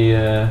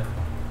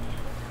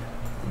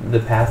 the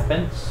path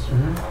bends.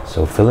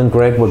 So Phil and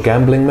Greg were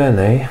gambling men,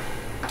 eh?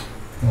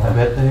 I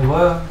bet they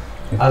were.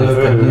 I If look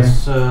they at were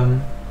this.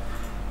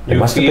 They You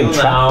must have been feel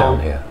trapped now,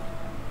 down here.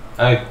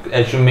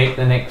 as you make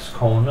the next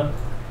corner.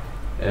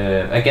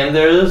 Again,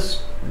 there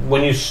is,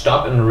 when you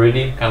stop and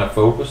really kind of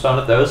focus on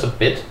it, there is a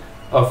bit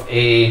of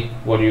a,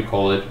 what do you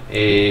call it?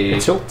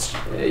 It tilts.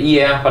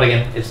 Yeah, but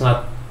again, it's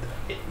not.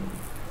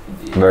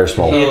 Very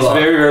small. It's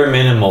very, very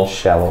minimal.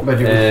 Shallow. But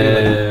you can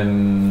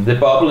feel it. The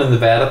bubble in the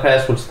Vata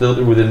Pass would still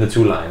be within the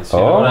two lines. You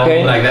know what I Okay.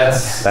 mean? Like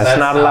that's That's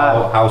not a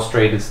lot. how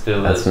straight it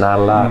still That's is. not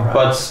a lot.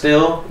 But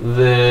still,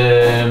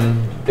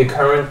 the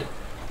current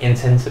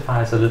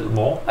intensifies a little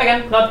more.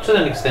 Again, not to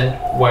an extent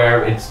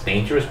where it's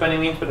dangerous by any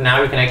means, but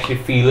now you can actually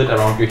feel it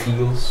around your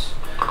heels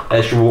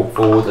as you walk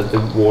forward. That the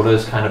water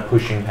is kind of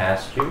pushing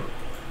past you.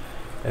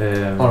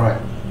 All right.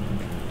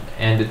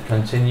 And it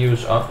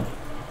continues up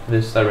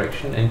this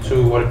direction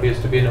into what appears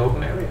to be an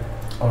open area.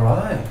 All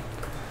right.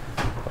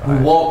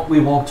 Right. We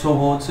walk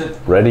towards it.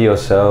 Ready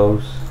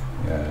yourselves.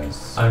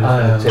 Yes. I'm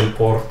just going to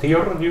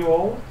teleport you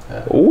all.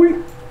 Oi.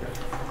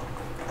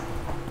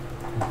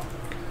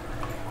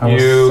 I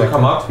was You second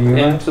come up to you,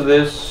 right? into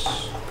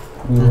this.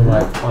 You were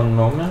right. One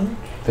moment.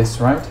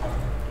 This right?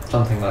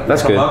 Something like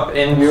That's Come good. up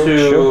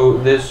into Sure.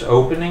 this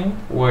opening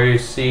where you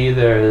see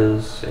there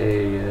is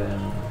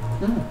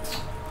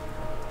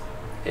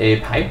a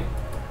pipe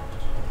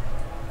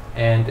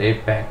and a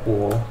back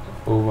wall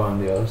over on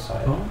the other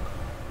side. Oh.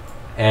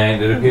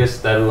 And it appears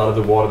that a lot of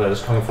the water that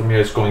is coming from here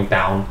is going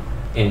down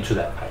into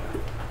that pipe.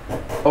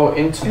 Oh,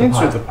 into the Into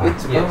pipe. the pipe.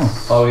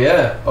 Yes. Oh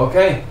yeah.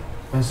 Okay.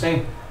 I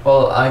see.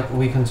 Well,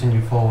 we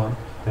continue forward.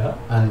 Yeah.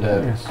 And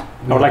Yes.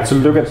 I would like to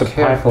look at the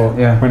Careful. pipe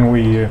Yeah. when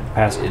we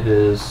pass it. It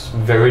is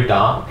very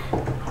dark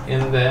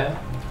in there.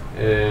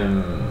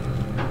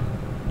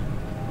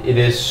 It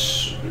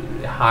is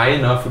high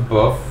enough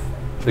above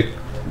the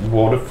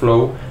water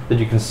flow that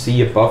you can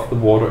see above the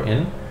water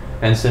in.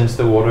 And since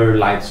the water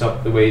lights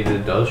up the way that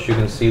it does, you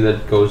can see that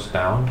it goes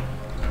down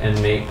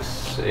and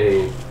makes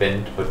a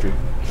bend, but you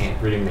can't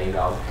really make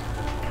out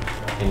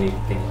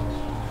anything.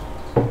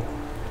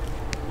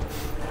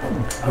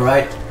 all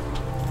right.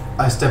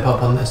 I step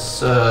up on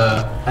this,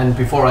 and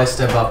before I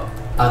step up,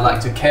 I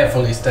like to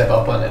carefully step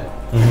up on it.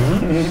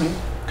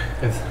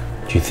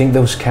 Do you think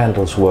those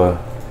candles were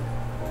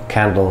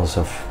candles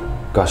of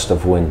gust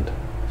of wind?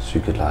 So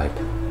you could like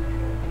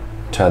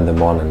turn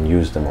them on and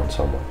use them on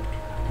someone.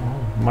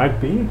 Might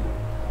be.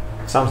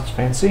 Sounds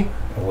fancy.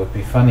 It would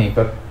be funny,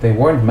 but they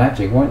weren't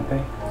magic, weren't they?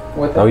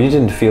 What? No, you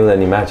didn't feel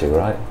any magic,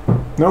 right?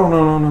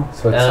 No.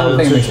 So it's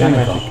something so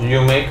mechanical.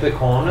 you make the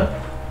corner.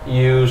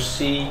 You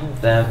see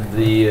that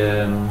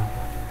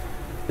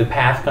the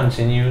path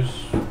continues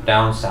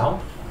down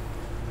south,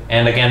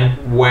 and again,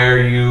 where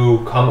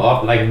you come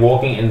up, like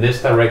walking in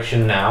this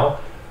direction now,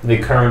 the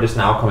current is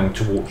now coming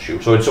towards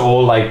you. So it's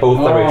all like both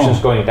Oh. directions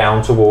going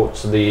down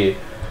towards the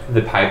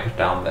pipe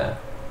down there.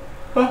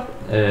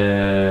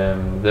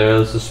 There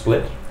is a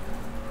split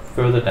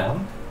further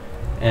down,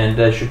 and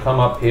as you come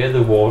up here,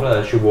 the water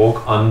as you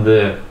walk on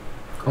the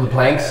On the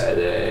planks.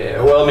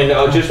 well, I mean,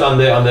 just on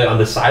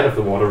the side of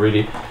the water,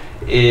 really,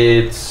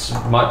 it's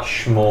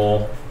much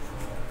more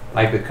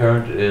like the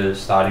current is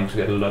starting to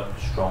get a lot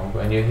stronger,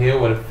 and you hear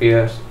what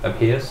appears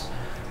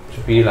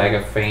to be like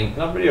a faint,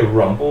 not really a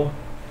rumble,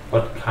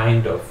 but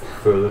kind of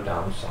further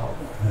down south.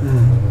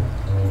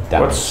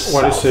 Down What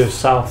south. is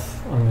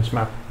south on this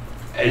map?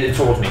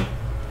 Towards me.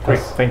 Great,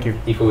 thank you.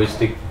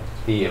 Egoistic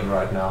DM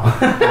right now.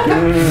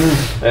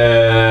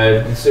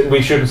 So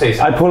we shouldn't say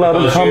south. I pull out the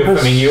because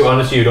compass. I mean, you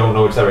honestly you don't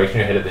know which direction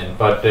you're headed in,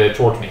 but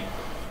towards me.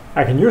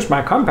 I can use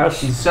my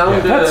compass. You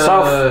sound That's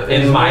south.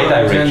 In is my more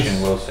direction,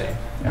 intense we'll say.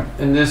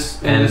 in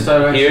this And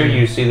direction. here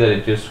you see that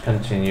it just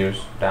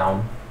continues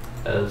down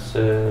as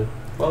as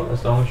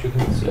long as you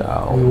can see. We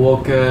Down.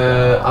 walk.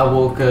 I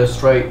walk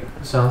straight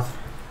south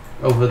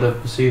over the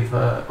perceive.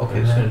 Okay,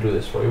 I'm just then. gonna do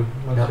this for you.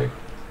 One Yeah. sec.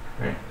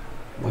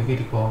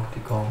 Wiggity walk,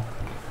 call.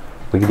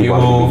 Wiggity You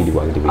waggity, move. wiggity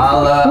waggity wiggity.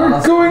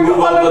 I'll going move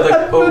on over an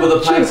over the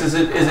adventure. planks. Is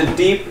it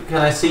deep? Can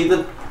I see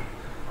the?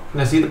 Can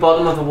I see the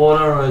bottom of the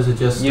water, or is it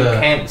just? You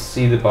can't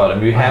see the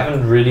bottom. You Right.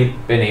 haven't really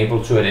been able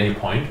to at any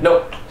point.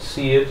 Nope.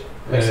 See it.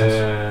 Makes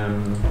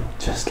sense.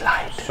 Just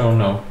light. So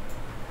no.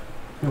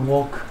 You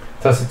walk.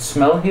 Does it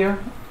smell here,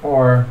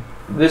 or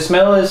The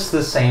smell is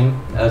the same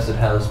as it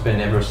has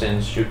been ever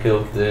since you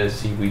killed the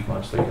seaweed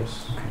monster.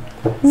 Yes.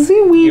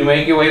 You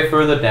make your way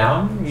further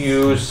down.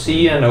 You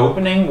see an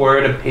opening where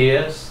it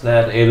appears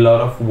that a lot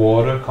of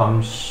water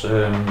comes.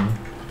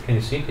 Can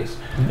you see this?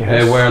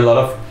 Where a lot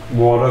of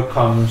water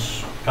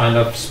comes, kind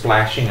of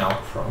splashing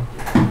out from.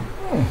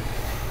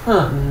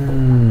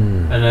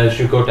 And as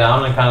you go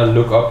down and kind of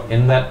look up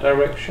in that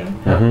direction,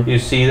 Mhm. you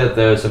see that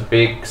there's a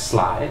big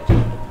slide.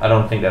 I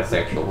don't think that's the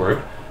actual word,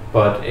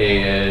 but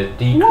a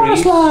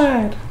decrease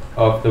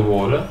of the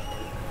water.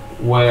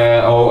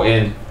 Where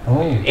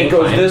It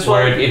goes this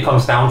where way? it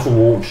comes down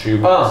towards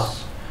you. Ah.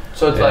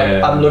 So it's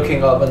like I'm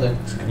looking up and then.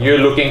 You're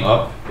looking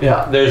up.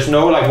 Yeah. There's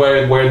no like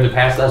where in the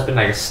past there's been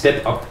like a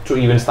step up to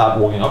even start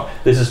walking up.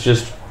 This is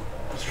just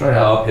Straight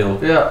up. uphill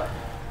Yeah.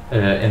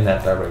 in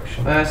that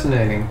direction.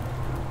 Fascinating.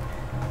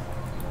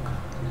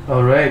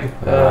 All right.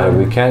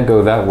 We can't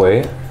go that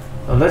way.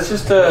 Let's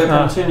just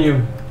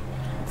continue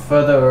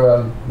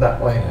further that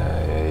way.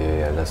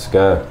 Yeah. Let's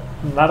go.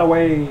 Not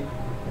away.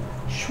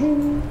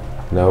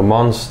 No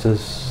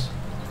monsters.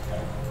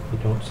 You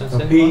don't sense No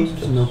any peeps,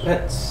 monsters. no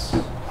pets,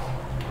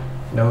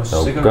 no, No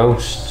cigarettes.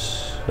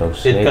 ghosts. No It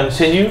snakes.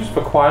 continues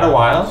for quite a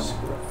while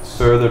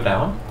further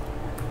down,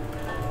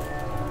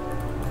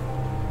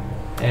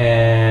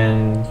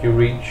 and you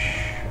reach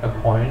a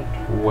point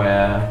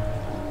where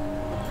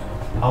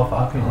How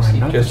far can you see?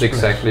 just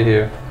exactly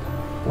here,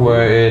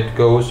 where it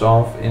goes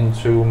off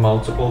into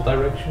multiple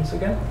directions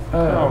again.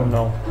 Oh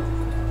no.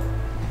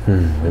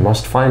 We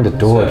must find a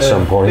door at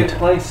some point. Big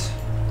place.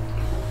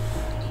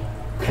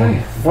 Okay.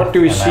 What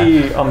do we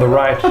see on the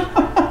right?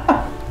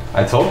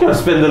 I told you I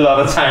spent a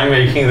lot of time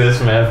making this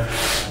map.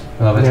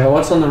 love it? Yeah,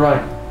 what's on the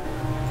right?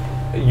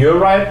 You're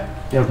right.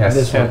 Yep, Yes.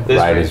 this one. This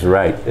Right way. is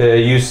right.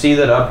 You see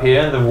that up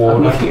here in the I'm water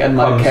looking at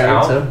my comes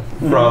character.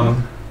 out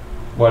from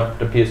what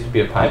appears to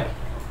be a pipe,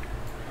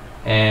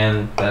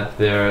 and that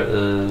there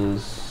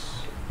is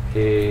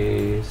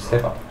a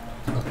step up.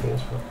 Okay,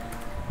 as well.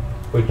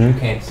 Which you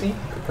can't see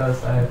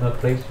because I have not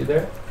placed you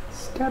there.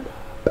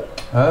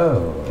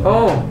 Oh.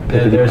 Oh,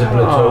 There's a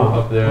plateau Oh,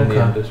 up there in the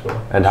okay. end as well.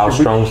 And how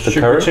strong is the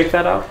Should current? we check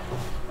that out?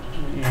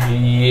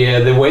 Yeah,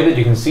 the way that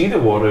you can see the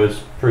water is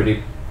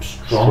pretty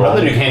strong. Not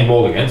that you can't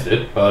walk against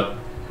it, but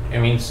I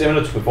mean,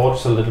 similar to before,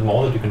 just a little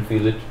more that you can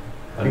feel it.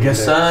 I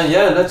guess.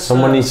 Yeah, let's.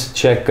 Someone needs to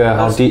check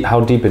how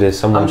deep it is.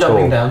 Someone I'm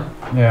jumping told. down.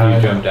 Yeah.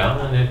 You jump down,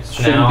 and it's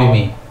Shouldn't now be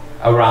me.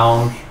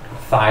 around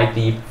thigh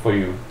deep for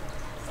you.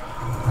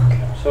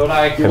 So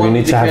like Have you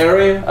need to have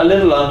area? a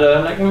little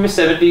under, like maybe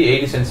 70,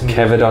 80 centimeters.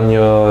 Kevin on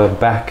your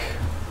back.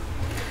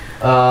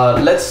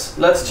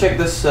 Let's check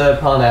this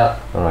pond out.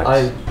 All right.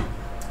 I.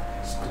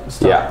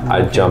 Yeah,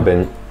 I jump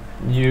in.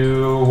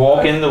 You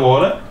walk in the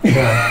water,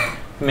 Yeah.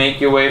 make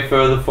your way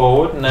further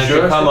forward, and as you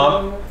Sure, come sure.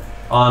 up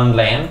on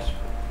land,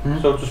 Hmm.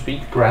 so to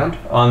speak, Ground.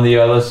 on the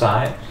other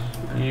side,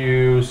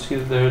 you see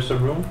that there's a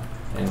room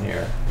in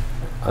here.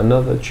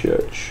 Another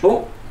church.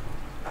 Oh.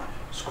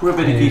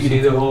 Scribbity And you see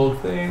giggity. the whole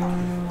thing.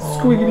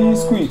 Squeakity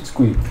squeak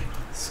squeak.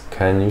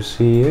 Can you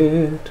see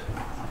it?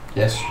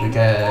 Yes, we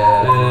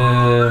can.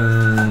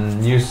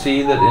 You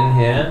see that in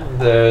here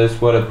there's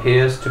what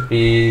appears to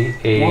be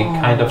a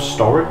kind of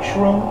storage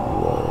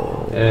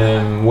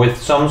room with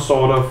some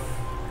sort of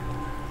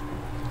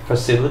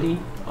facility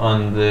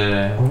on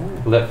the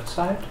left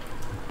side.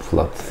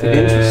 Flood.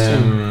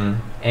 Interesting.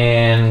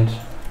 And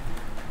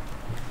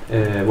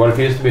what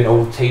appears to be an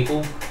old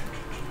table.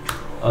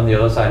 On the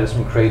other side is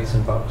some crates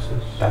and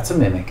boxes. That's a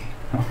mimic.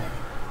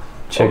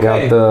 Check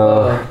Okay, out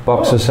the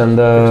boxes and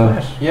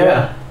the Yeah.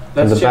 and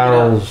Let's the check it out.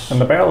 barrels.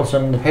 And the barrels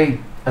and Hey,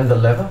 And the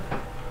lever.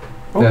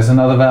 there's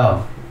another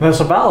valve.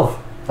 there's a valve.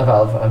 A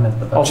valve. I meant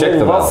the valve. Check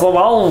the What's the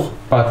valve?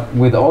 But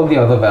with all the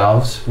other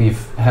valves,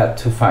 we've had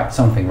to fight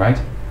something, right?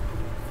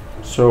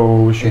 So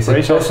we should Is it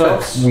brace just that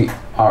ourselves. we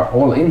are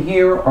all in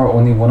here, or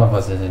only one of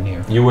us is in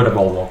here? You would have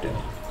all walked in.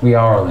 We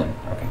are all in.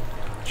 Okay.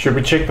 Should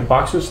we check the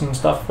boxes and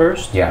stuff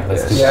first? Yeah,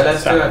 let's do Yeah, that.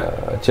 let's do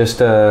it. Just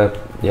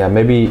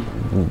maybe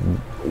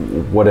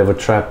whatever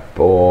trap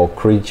or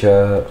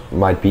creature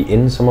might be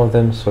in some of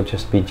them. So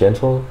just be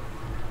gentle.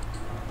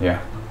 Yeah.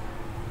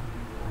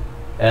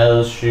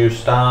 As you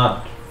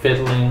start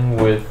fiddling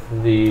with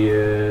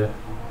the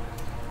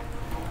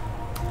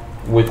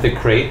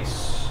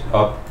crates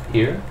up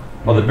here,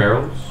 or the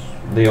barrels,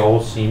 they all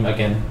seem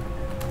again.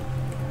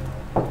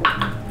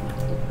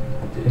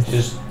 It's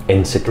just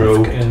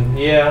Insignificant. broken.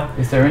 Yeah.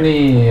 Is there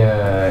any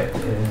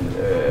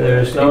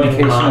There's no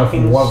indication of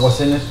markings what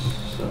was in it?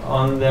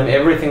 on them.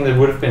 Everything that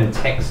would have been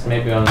text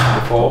maybe on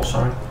before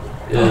Sorry.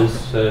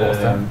 is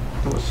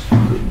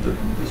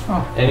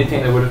Oh.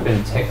 anything that would have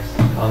been text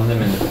on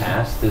them in the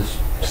past is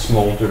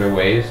smoldered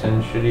away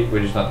essentially,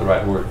 which is not the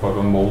right word, but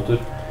molded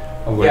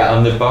away. Yeah.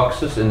 On the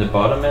boxes in the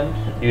bottom end,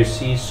 you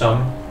see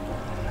some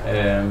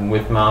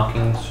with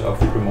markings of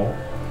Primor,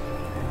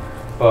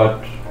 but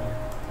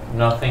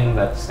nothing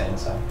that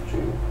stands out to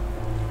you.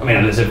 I mean,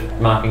 unless if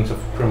markings of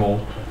Primor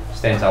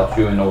stands out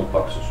to you in old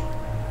boxes.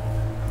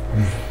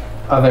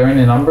 Are there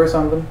any numbers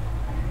on them?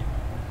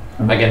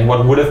 Again,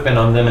 what would have been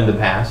on them in the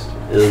past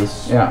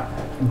is Yeah,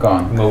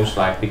 gone. most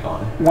likely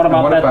gone. What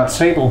about what that about-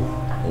 table?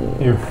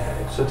 You.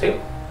 It's a table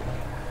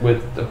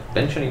with a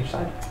bench on each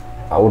side.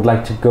 I would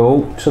like to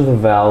go to the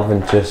valve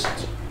and just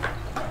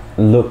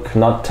look,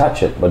 not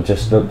touch it, but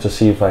just look to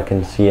see if I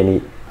can see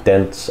any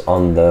dents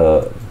on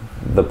the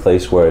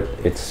place where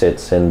it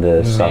sits in the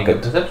Make a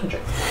socket. perception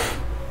check.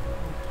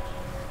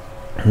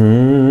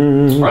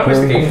 Hmm, Or okay.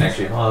 investigation,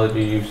 actually. I'll let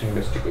you use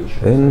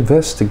investigation.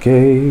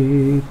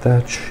 Investigate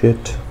that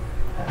shit.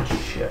 Ah,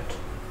 shit.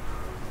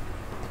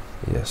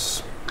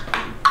 Yes.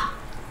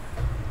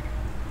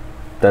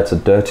 That's a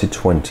dirty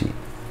 20.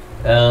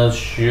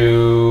 As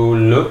you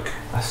look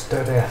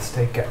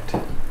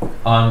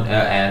on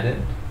at it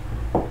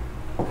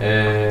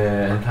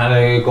and kind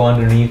of go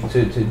underneath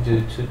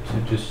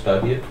to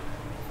study it,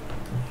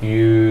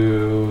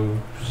 you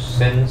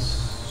sense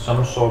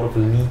some sort of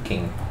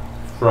leaking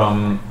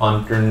from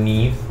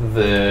underneath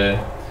the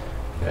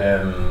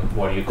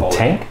what do you call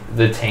Tank? it?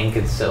 The tank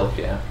itself,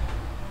 yeah.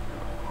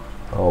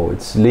 Oh,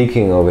 it's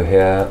leaking over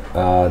here.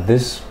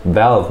 This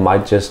valve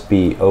might just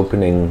be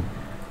opening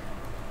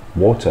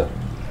water.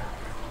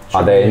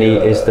 Are there any?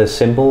 Is the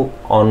symbol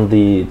on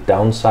the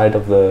downside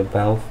of the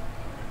valve,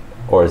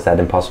 or is that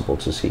impossible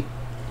to see?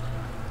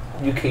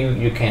 You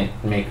can't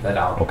make that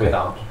out Okay.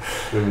 without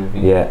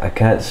removing. Yeah, I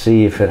can't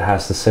see if it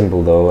has the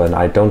symbol though, and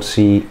I don't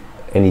see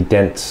any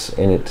dents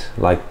in it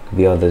like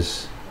the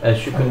others.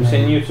 As you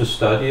continue to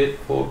study it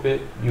for a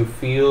bit, you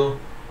feel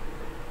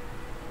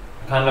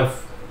kind of,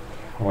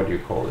 what do you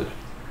call it?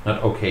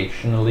 Not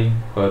occasionally,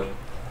 but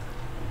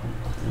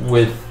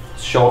with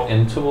short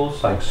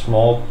intervals, like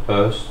small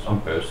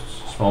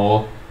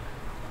small,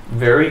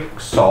 very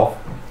soft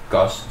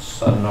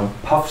gusts, I don't know,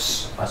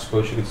 puffs, I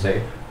suppose you could say,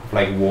 of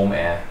like warm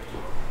air.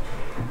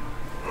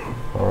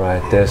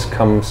 Alright, there's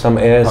some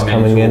air is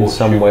coming in towards you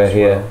somewhere as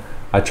here. well.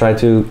 I try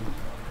to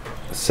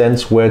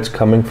sense where it's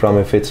coming from,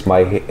 if it's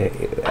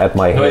at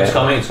my No, hair. it's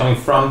coming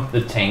from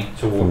the tank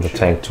towards From the you.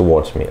 tank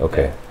towards me,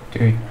 okay.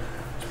 Dude,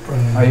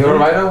 are you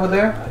alright over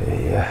there?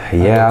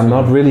 Yeah, I'm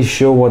not really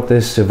sure what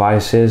this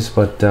device is,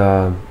 but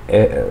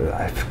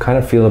I kind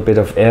of feel a bit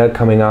of air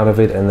coming out of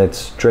it and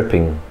it's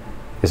dripping.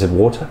 Is it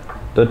water,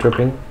 the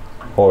dripping?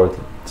 Or it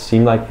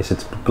seem like, is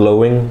it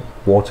glowing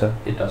water?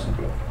 It doesn't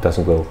glow. It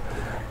doesn't glow.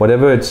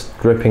 Whatever it's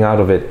dripping out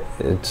of it,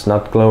 it's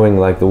not glowing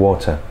like the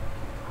water.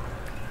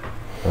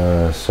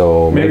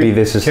 So maybe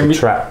this is can a we-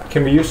 trap.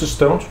 Can we use the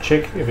stone to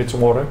check if it's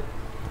water?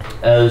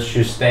 As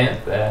you stand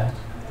there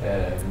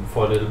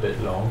for a little bit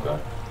longer,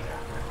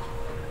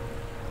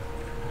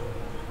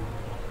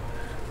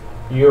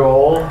 you're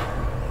all,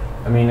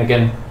 I mean,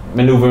 again,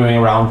 maneuvering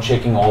around,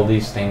 checking all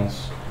these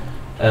things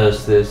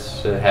as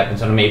this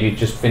happens, and maybe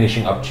just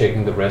finishing up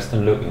checking the rest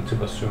and looking to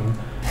Bassoon.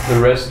 The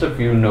rest of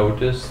you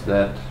notice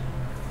that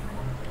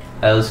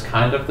as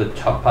kind of the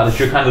top part, as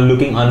you're kind of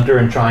looking under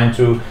and trying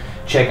to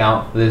check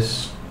out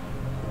this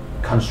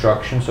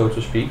construction, so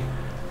to speak,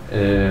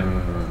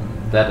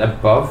 that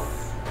above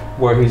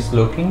where he's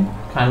looking,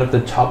 kind of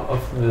the top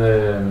of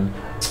the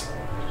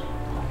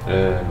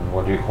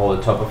what do you call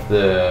it? Top of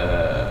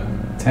the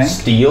Tank?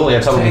 steel, yeah,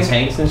 top of Tank? the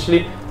tank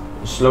essentially,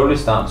 slowly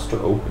starts to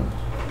open.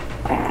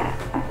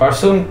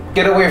 Barsoon,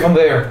 get away from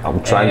there.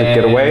 I'm trying to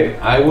get away.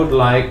 I would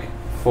like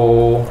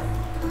for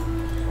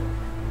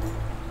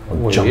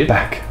I'll jump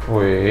back.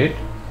 Wait.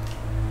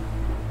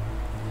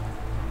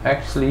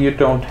 Actually, you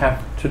don't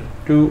have to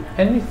do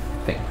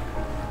anything.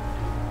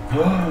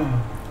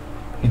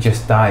 You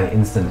just die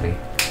instantly.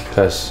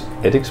 Because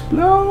it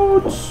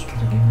explodes.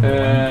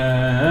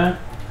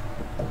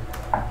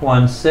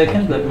 1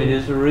 second, let me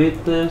just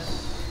read this.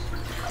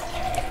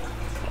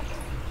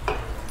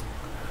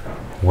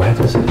 Where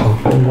does it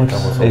open?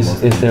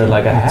 Is there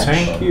like a hatch?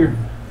 Tank here,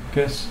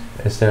 guess.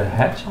 Is there a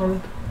hatch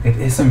on it? It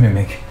is a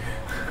mimic.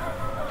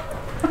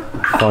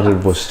 I thought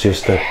it was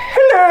just a.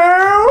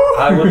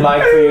 I would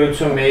like for you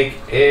to make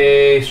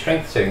a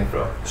strength saving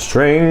throw.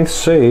 Strength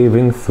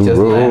saving throw. Just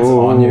lands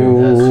on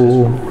you. That's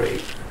just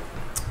great.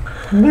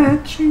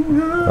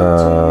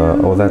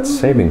 Oh, that's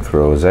saving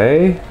throws,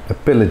 eh?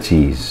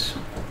 Abilities.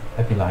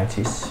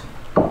 Abilities.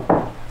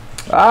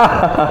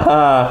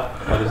 Ah!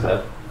 What is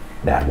that?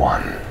 That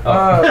one.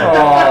 What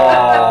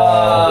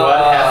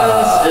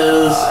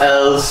happens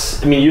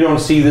is, I mean, you don't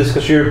see this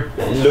because you're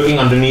looking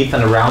underneath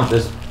and around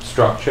this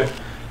structure.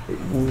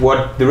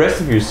 What the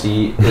rest of you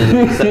see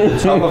is that the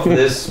top of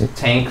this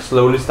tank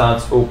slowly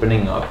starts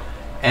opening up,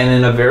 and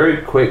in a very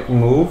quick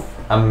move,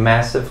 a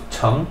massive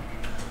tongue.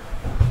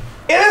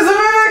 It is a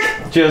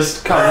mimic!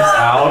 Just comes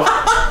out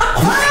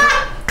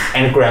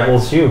and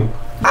grabbles you.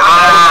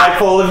 I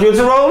call of you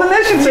to roll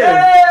initiative.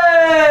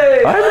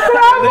 Yay! I'm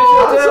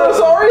so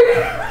sorry.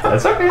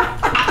 That's okay.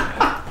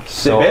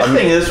 So the best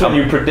thing is when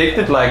you predict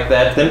it like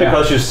that, then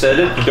because you said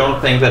it, you don't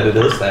think that it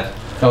is that.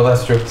 No,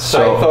 that's true.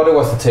 So- I thought it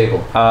was the table.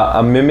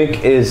 a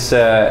mimic is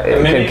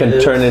mimic can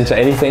is turn into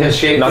anything, a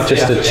shape- not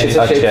just yeah, a it's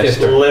a shapeshifter. chest.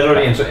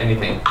 Literally into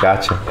anything.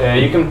 Gotcha.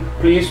 You can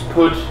please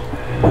put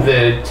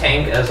the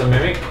tank as a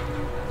mimic.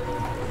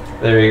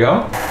 There you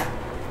go.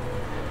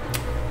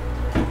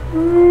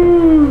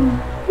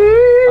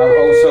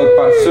 Also,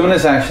 Barsoon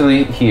is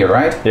actually here,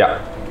 right? Yeah,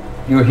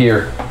 You're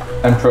here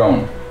and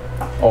prone.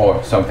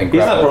 Or something. He's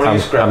not grappled. prone,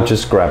 he's I'm grappled.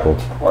 just grappled.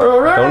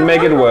 Don't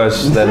make it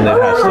worse than it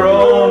has to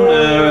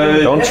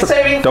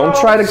Don't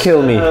try to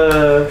kill me. be.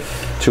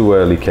 Too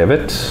early,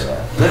 Kevin,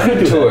 Let me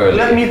do Too that. early.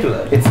 Let me do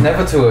that. It's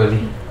never too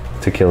early.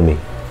 to kill me.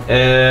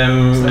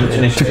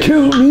 Initiative.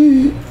 kill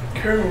me.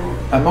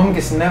 Among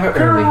is never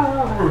early.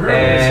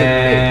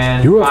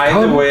 And You have by the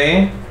come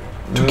way,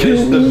 to kill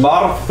Mr.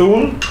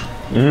 Barthul,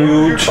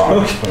 you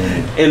took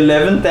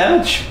 11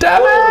 damage.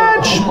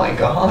 Oh my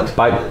god.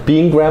 By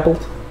being grappled.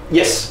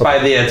 Yes, by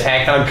the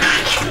attack.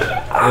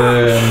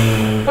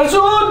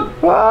 Barsoon!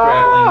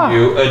 Grappling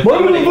you.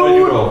 Dominic, what did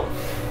you roll?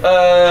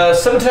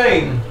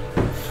 17.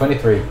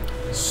 23.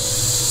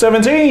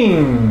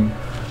 17.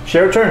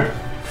 Share your turn.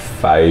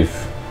 5.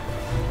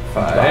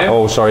 5.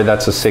 Oh, sorry,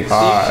 that's a 6.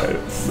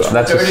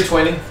 That's 30, a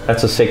 20.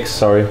 that's a 6.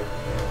 Sorry.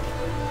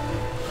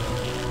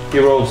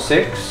 You rolled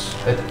 6.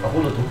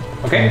 Hold it.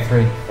 Okay.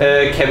 23.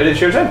 Kevin, it's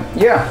your turn.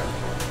 Yeah.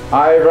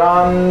 I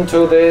run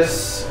to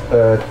this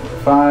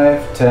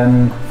 5,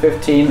 10,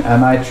 15,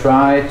 and I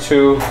try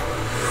to,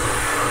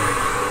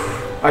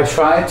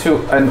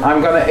 and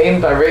I'm gonna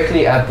aim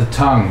directly at the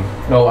tongue.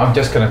 No, I'm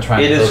just gonna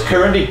try. It and is poke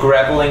currently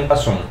grappling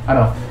Basun. you. I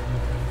know.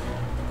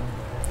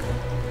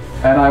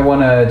 And I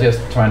wanna just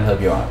try and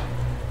help you out.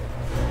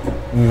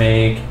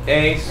 Make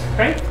a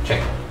strength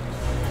check.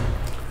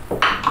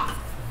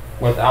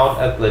 Without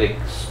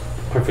athletics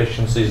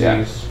proficiencies.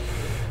 Yeah.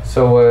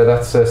 So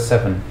that's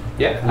 7.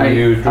 Yeah,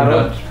 you do I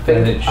don't not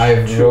think manage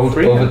I've to rolled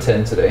free over him.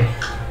 10 today.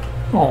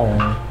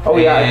 Oh. Oh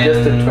yeah, I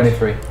just did And-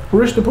 23.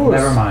 Where's the puss?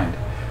 Never mind.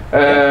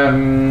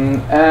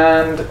 I'm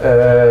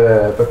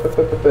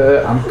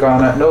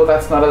gonna. No,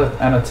 that's not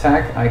an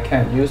attack. I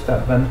can't use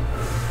that then.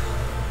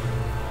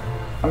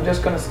 I'm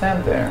just gonna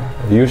stand there.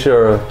 Use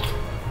your.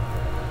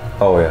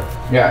 Oh yeah.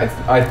 Yeah,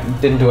 I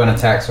didn't do an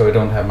attack, so I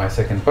don't have my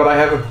second. But I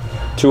have a.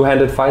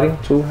 Two-handed fighting.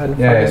 Two-handed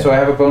Yeah, fighting. so I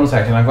have a bonus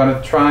action. I'm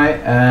gonna try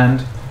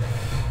and.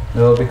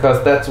 No,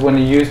 because that's when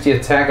you use the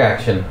attack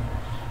action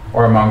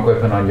or a monk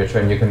weapon on your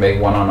turn, you can make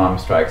one unarmed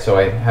strike. So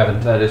I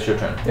haven't. That is your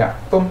turn. Yeah,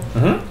 boom.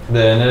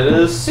 Then it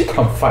is Zeke.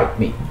 Come fight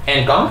me.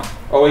 And Gong?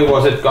 Oh, wait,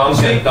 was it Gong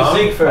and Dom?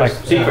 Zeke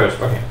first. Zeke first,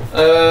 okay.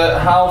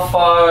 How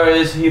far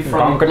is he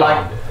from? Gonka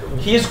Like,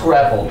 he's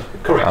grappled.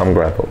 Correct. I'm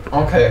grappled.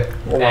 Okay.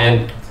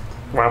 And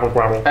Wabble,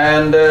 wabble.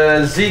 And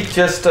Zeke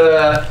just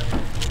like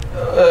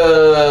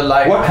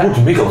What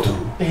would Miko do?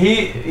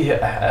 he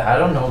I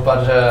don't know,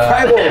 but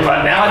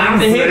But now I'm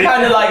he free.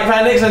 kind of like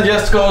panics and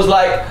just goes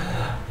like,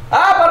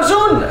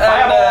 Barsoon!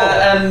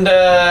 And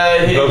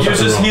he Goes up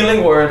uses the room.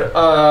 healing word,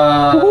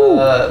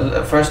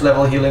 first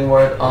level healing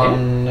word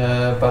on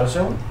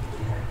Barsoon.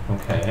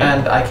 Okay.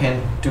 And I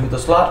can't do the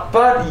slot,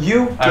 but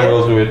you I get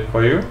will do it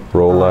for you.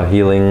 Roll a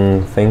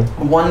healing thing.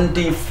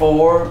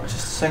 1d4,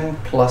 just saying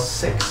plus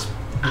 6.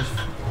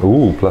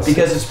 Ooh, plus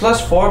Because it's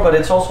plus 4, but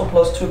it's also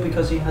plus 2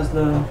 because he has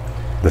the...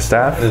 the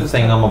staff. The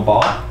thing on my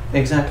bar.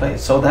 Exactly,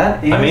 so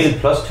that is... I made it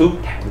plus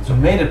 2. You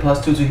made it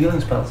plus 2 to healing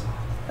spells.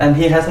 And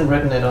he hasn't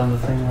written it on the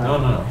thing.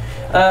 Right? No.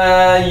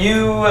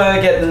 You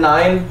get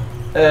 9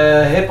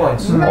 hit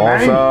points.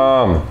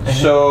 Awesome.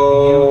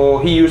 So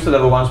he used the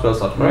level 1 spell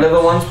slot, right?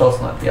 Level 1 spell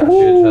slot, yeah.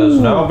 It has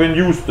now been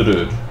used to do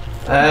it.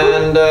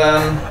 And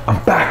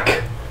I'm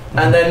back.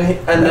 and then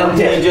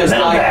he just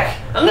like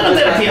I'm gonna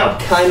just like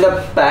kind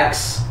of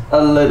backs a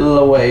little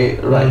away,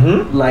 right,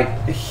 Mhm. like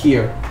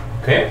here.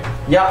 Okay.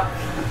 Yeah,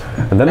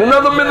 And then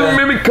another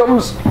mimic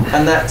comes.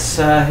 and that's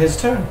his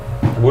turn.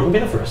 It wouldn't be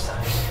the first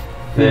time.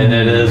 Then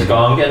it is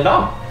Gong and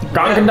Dom.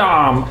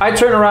 Gankadam! I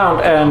turn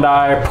around and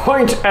I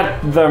point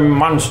at the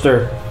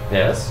monster.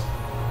 Yes.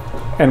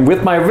 And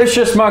with my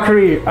vicious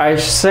mockery, I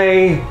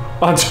say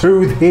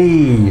unto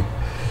thee,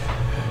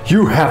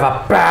 you have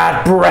a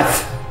bad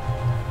breath.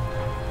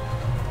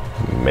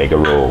 Make a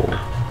roll.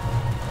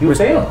 You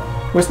fail.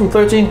 Wisdom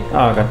 13? Oh,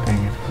 god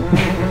dang it.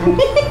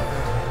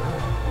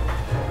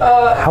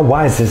 How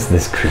wise is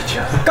this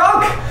creature?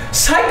 Gog,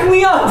 psych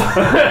me up!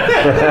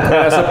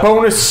 As a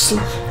bonus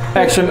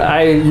action,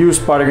 I use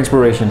Bardic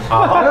Inspiration. And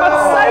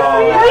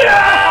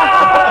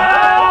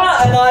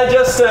I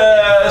just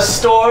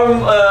storm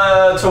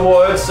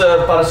towards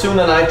Barasun,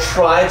 and I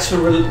try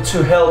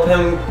to help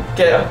him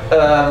get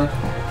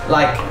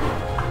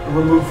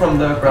removed from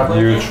the grappling.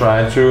 You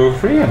try to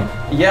free him.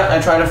 Yeah, I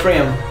try to free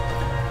him.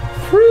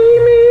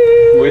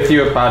 With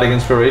your Bardic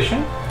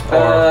Inspiration?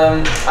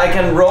 I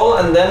can roll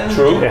and then.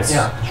 True. Yes.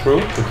 Yeah,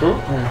 True.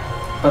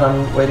 but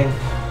I'm waiting.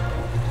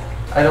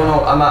 I don't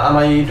know. Am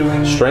I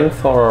doing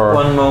Strength or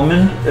One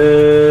moment.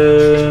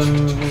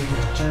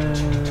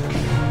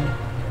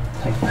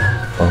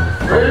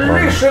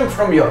 Release him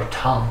from your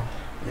tongue.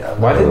 Yeah.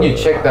 Why didn't you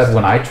check that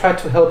when I tried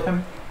to help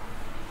him?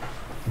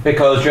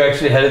 Because you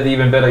actually had it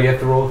even better, you have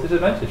to roll with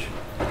disadvantage.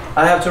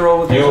 I have to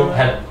roll with You this.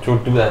 had to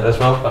do that as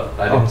well, but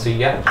I didn't see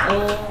yet.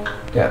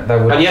 Yeah, that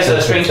would. But yes,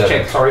 a strength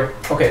check, sorry.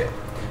 Okay,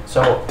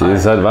 so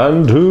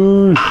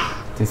disadvantage?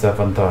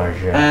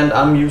 Disadvantage. Yeah. and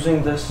I'm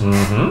using this.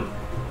 Mm-hmm.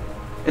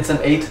 It's an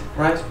 8,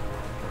 right?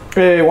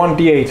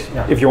 1d8,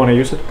 Yeah. if you want to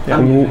use it. Yeah.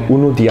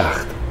 Uno di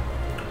acht.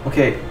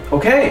 Okay.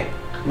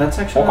 That's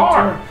actually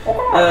Okay.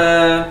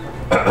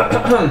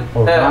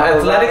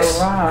 athletics.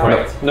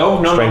 Correct.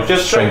 No, Strength.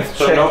 just strength.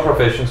 So Check. no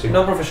proficiency.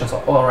 No proficiency.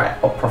 All right.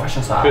 Oh,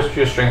 proficiency. Just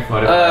your strength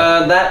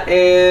modifier. That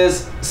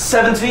is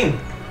 17.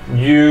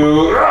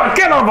 You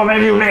get off of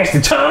me, you nasty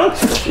tongue!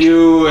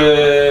 You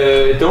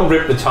don't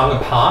rip the tongue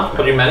apart,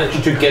 but you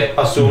manage to get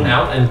Basun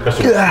out, and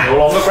Basun is no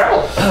longer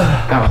grappled.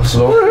 That was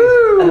slow.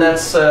 And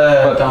that's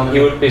down.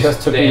 You would be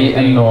Just to be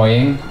standing.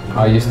 annoying,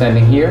 are you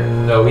standing here?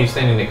 No, he's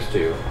standing next to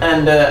you.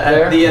 And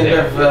There? at the end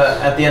There, of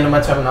at the end of my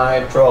turn,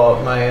 I draw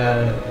my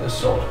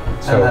sword,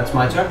 So- and that's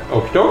my turn.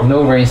 Okay.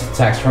 No ranged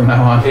attacks from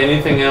now on.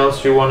 Anything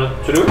else you wanted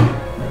to do?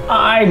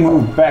 I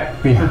move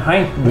back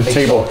behind the Big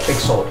table. sword, big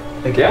sword.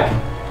 Big Yeah.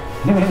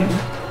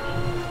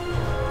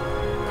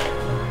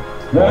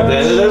 Well,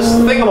 then it is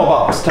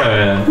Thingamabob's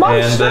turn.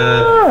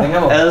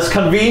 And as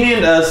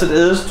convenient as it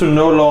is to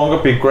no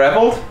longer be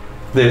grappled,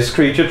 this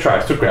creature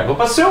tries to grapple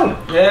Basun.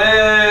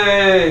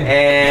 Yay!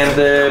 And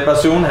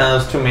Basun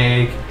has to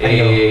make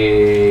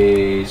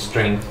a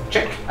strength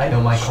check. I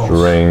know my calls.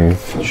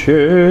 Strength On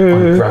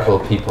check. grapple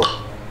people.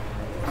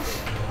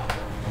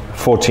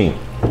 14.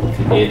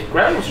 It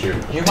grapples you.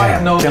 You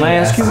might know. Can I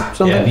ask you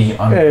something? Yeah. Be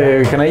on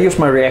Can I use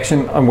my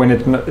reaction on when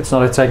it's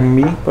not attacking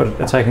me, but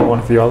attacking one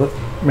of the other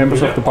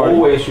members You of the can party?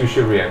 always use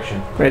your reaction.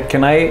 Wait,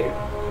 can I?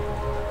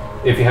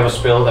 If you have a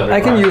spell that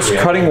I can requires use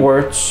reaction. cutting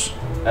words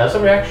As a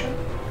reaction?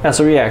 as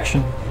a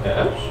reaction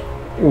Yes.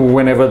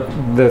 whenever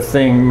the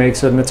thing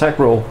makes an attack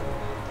roll.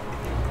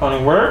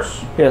 Cutting words?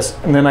 Yes,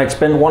 and then I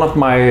expend one of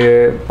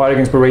my bardic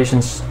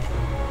inspirations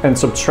and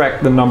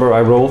subtract the number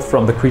I roll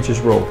from the creature's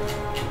roll.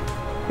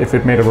 If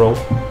it made a roll.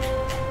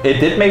 It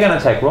did make an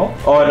attack roll.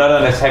 Or not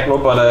an attack roll,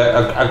 but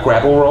a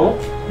grapple roll.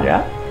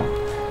 Yeah.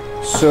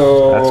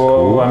 So That's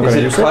cool. I'm Is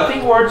gonna it use it.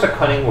 cutting words or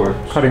cutting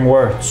words? Cutting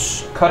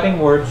words. Cutting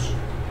words.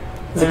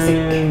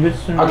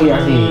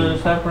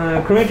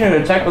 Creature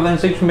attack within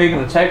 6 make an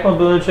attack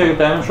ability, take a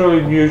damage roll,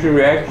 use your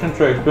reaction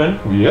to expend.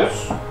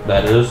 Yes,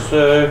 that is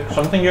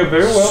something you're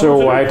very well.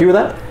 So I do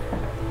that.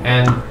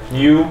 And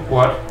you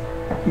what?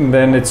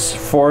 Then it's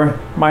 4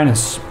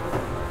 minus.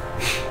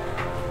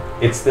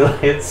 It still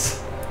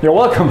hits. You're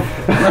welcome.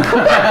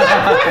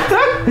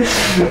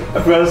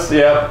 Because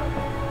yeah,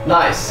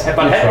 Nice.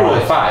 but had you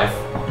rolled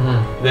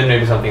 5, then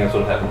maybe something else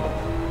would happen.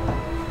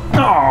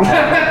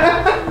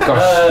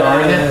 Gosh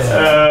darn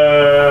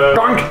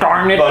it.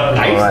 Darn it. But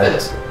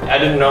nice. Alright. I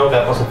didn't know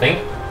that was a thing.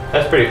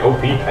 That's pretty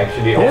OP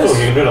actually. Also, Yes.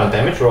 you can do it on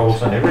damage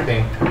rolls and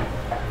everything.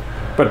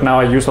 But now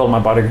I use all my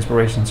bardic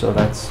inspiration, so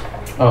that's.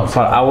 Oh,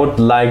 But I would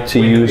like to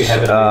We use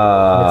have it.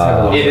 Let's have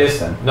a look. It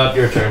is not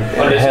your turn.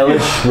 Unless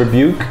Hellish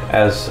Rebuke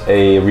as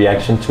a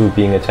reaction to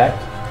being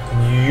attacked.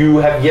 you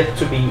have yet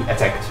to be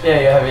attacked. Yeah,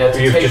 you have yet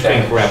to You've take just been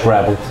damage. grappled.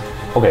 Grappled.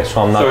 Okay,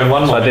 so I'm not. So in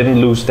one I moment- didn't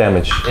lose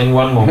damage. In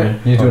one moment,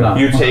 You do not.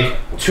 you take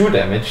 2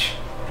 damage.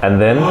 And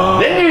then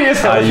Then you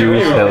use I Hellish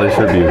use Rebuke. Hellish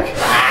Rebuke.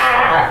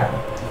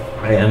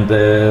 And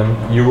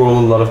you roll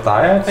a lot of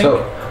die, I think. So,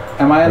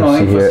 am I Let's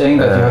annoying see for here, saying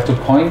that you uh, have to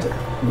point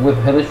with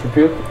Hellish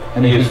Rebuke?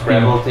 And he if is he's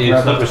being grappled. He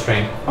is not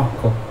restrained. Oh,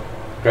 cool.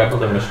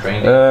 Grappled and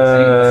restrained.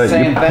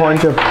 Same You thing.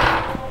 point your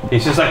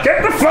He's just like,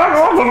 get the fuck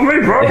off of me,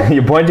 bro!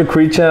 you point your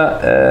creature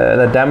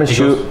that damage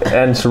He you goes-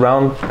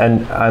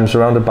 and I'm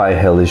surrounded by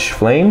hellish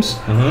flames.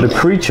 Mhm. The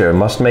creature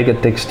must make a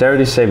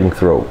dexterity saving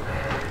throw.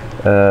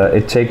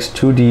 It takes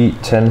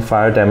 2d10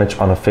 fire damage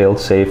on a failed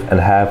save and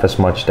half as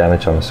much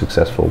damage on a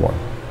successful one.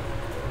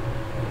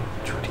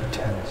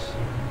 2d10s.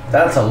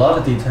 That's a lot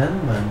of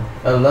D10, man.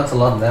 That's a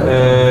lot of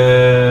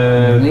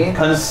damage. Really?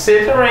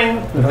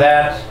 Considering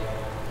that,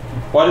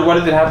 what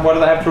did it have? What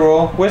did I have to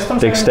roll? Wisdom.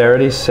 saving?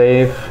 Dexterity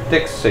save.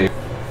 Dex save.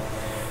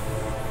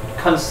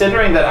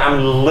 Considering that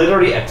I'm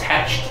literally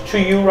attached to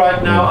you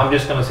right now, I'm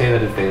just gonna say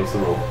that it fails the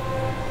roll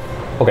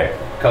Okay.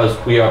 because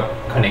we are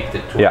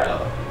connected to Yeah. each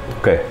other.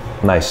 Okay.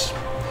 Nice.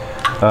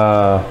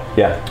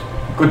 Yeah.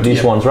 Good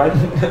These deal. ones, right?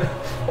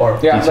 Or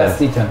Yeah, D10. that's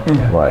D10.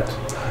 Yeah. Right.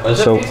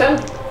 Was So- it D10?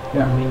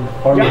 Yeah. I mean,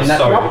 or Yes, na-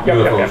 sorry, Yep,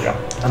 UFOs. yep.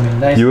 I mean,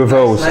 nice.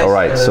 UFOs. nice, All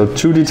right. So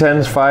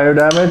 2d10s fire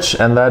damage,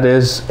 and that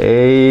is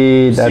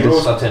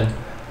Zeros are 10.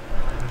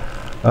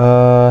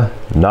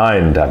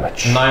 9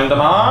 damage. 9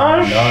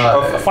 damage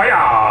of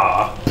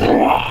fire.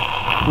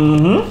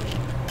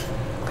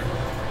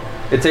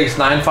 It takes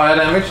 9 fire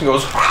damage and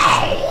goes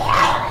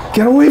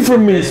Get away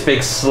from me! this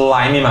big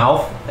slimy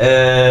mouth.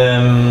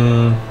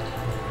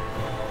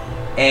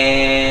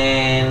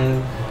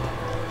 And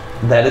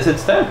that is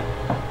its turn.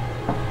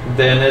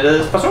 Then it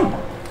is Basun.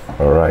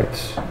 All right.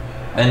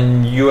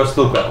 And you are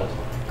still grappled.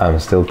 I'm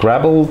still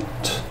grappled.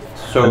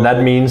 So And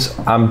that means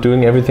I'm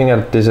doing everything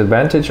at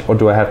disadvantage, or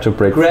do I have to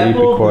break free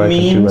grappled before I can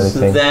do means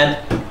anything? that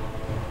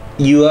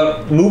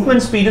your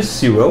movement speed is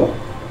 0.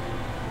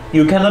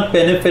 You cannot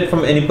benefit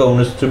from any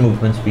bonus to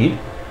movement speed.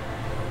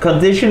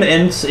 Condition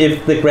ends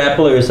if the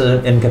grappler is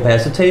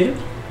incapacitated.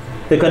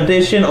 The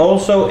condition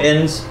also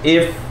ends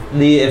if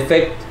the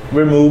effect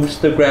removes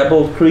the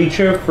grappled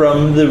creature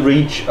from the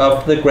reach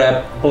of the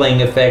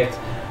grappling effect,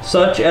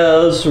 such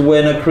as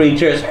when a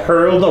creature is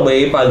hurled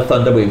away by the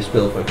Thunderwave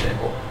spell, for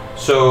example.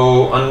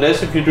 So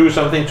unless if you do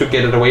something to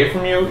get it away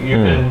from you, you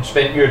can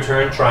spend your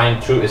turn trying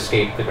to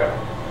escape the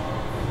grapple.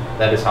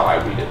 That is how I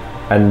read it.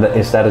 And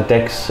is that a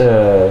dex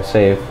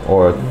save,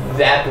 or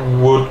That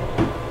would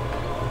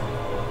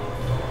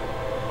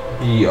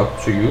be up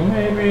to you,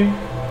 maybe.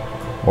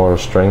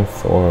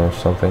 strength, or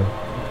something?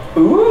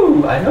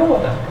 Ooh, I know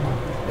what I'm.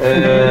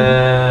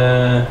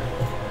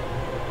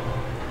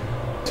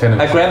 Turn A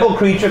invisible. grapple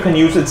creature can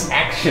use its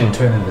action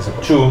Turn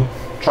invisible. to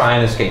try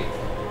and escape.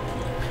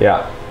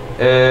 Yeah.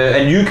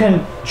 And you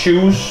can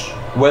choose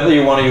whether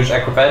you want to use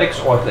acrobatics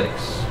or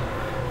athletics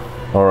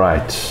All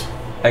right.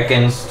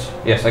 against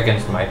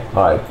might.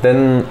 All right.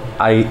 Then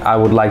I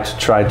would like to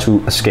try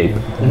to escape,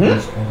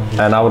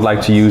 and I would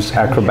like to use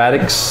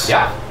acrobatics.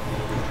 Yeah,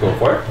 go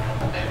for it.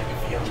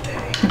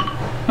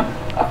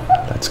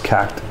 That's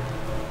cacked.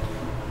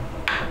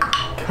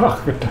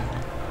 God.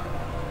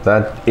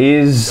 That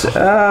is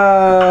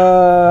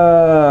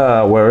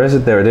where is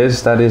it? There it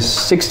is. That is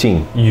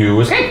 16. You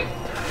escape.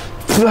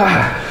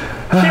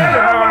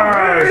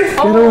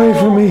 Get away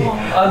from me!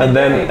 And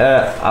then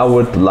I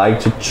would like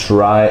to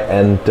try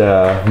and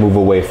move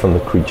away from the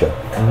creature.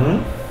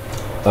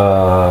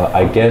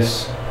 I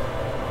guess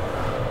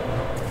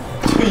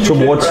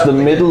towards the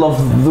middle of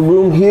the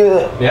room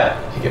here. Yeah.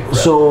 You get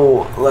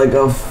So like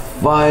a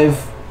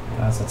 5.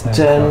 That's a 10.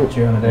 10.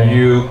 During the day.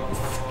 You,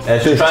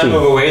 as you try and 15.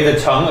 move away, the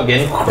tongue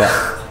again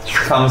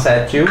comes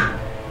at you,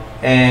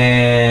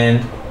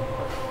 and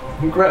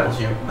He grabbed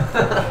you.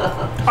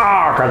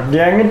 Ah, god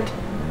dang it.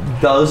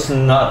 does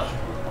not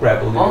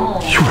grapple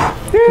you.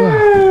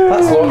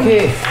 That's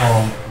lucky.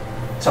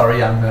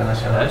 Sorry, I'm gonna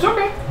shut up. That's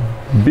okay.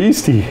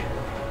 Beastie.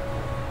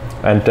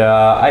 And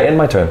I end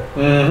my turn.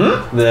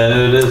 Then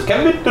it is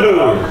Gambit.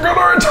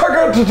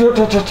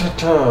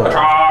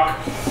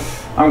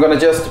 I'm gonna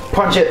just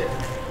punch it.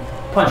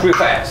 Punch real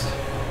fast.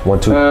 1,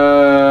 2.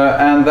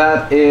 And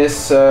that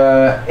is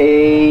a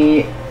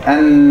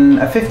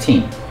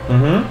 15.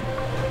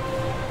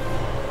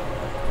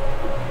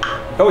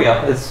 Oh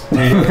yeah, it's.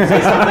 Say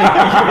something.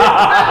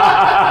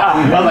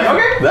 I was like,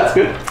 okay, that's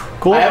good.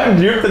 Cool. I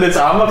haven't looked at its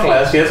armor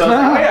class yet, so I was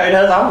like, oh yeah, it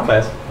has armor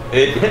class.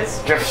 It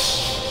hits.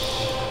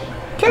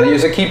 Can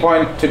use a key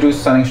point to do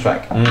stunning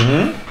strike.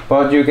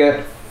 But you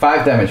get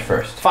 5 damage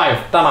first.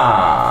 5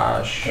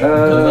 damage.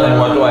 And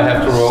what do I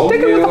have to roll?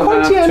 You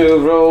have to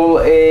roll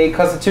a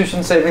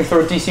Constitution saving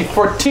throw DC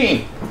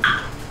 14.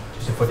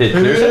 Did you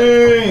lose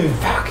it?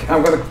 Fuck,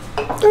 I'm gonna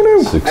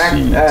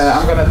Succeeds.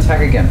 I'm gonna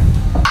attack again.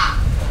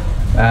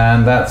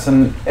 And that's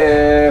an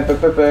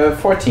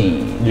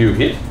 14. You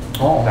hit.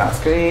 Oh, That's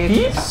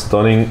great.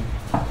 Stunning.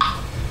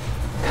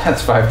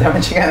 That's 5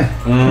 damage again.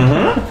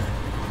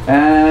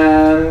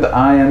 And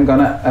I am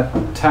gonna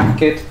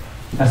attack it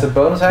as a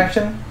bonus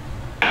action.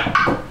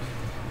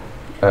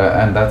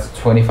 And that's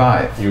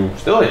 25. You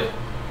still hit.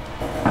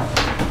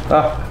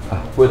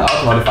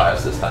 Without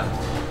modifiers this time.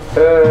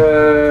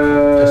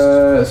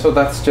 So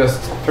that's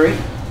just 3.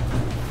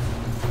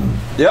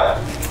 Yeah.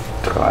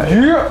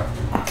 Yeah.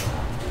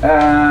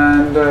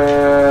 And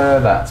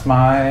that's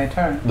my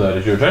turn. That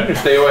is your turn. You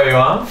stay where you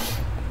are.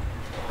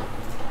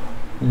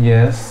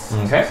 Yes.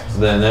 Okay.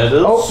 Then it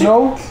is. Oh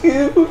no!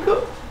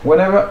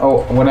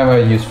 Whenever I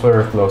use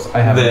Flurry of Blows, I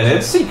have. Then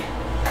it's Seek.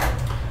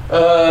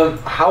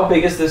 how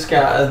big is this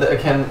guy?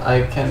 Can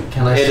I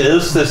It see?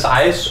 is the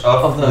size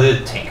of Of the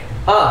tank.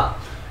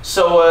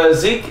 So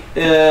Zeke,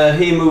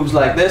 he moves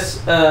like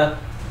this.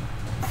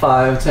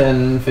 5,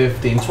 10,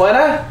 15, 20.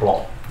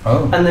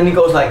 Oh. And then he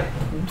goes like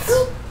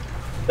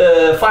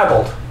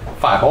firebolt.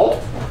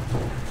 Firebolt.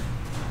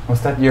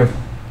 Was that your big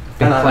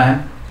And I-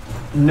 plan?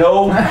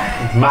 No,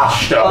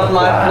 Master. but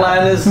my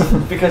plan is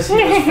because he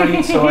was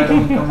free, so I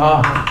don't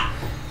come.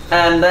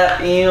 And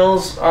that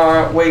eels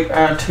are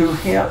 2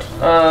 here.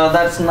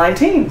 That's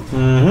 19.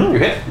 You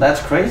hit. That's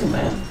crazy,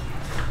 man.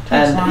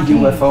 And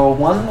UFO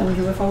 1 and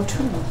UFO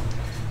 2.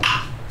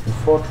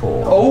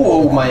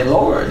 Oh my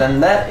lord,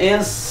 and that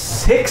is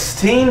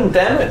 16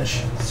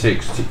 damage.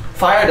 60.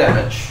 Fire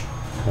damage.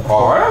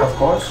 Alright. Of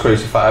course.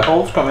 Crazy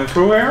fireballs coming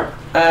through here.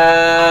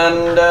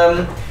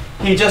 And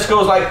he just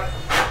goes like,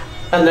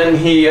 and then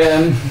he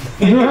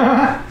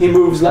he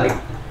moves like,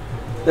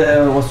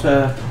 what's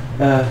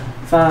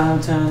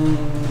 5, 10,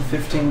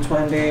 15,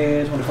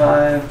 20,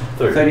 25,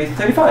 30,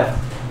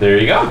 35. There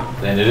you go.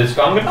 Then it is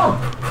Gongadon.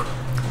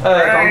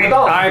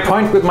 Gongadon. I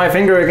point with my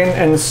finger again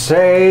and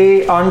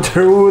say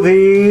unto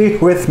thee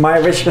with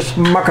my vicious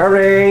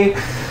mockery,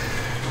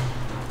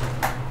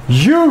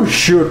 you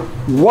should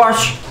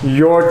wash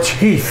your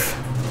teeth.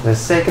 The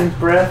second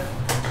breath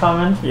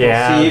coming.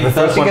 Yeah, See the if first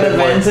does he one get didn't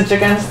work. advantage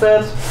against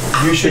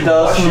that? You should He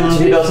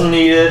doesn't. He doesn't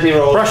need it. He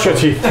rolls Brush your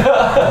teeth.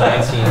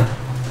 19.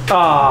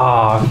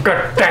 Ah,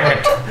 god dang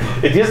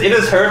it. It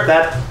has hurt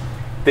that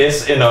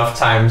this enough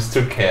times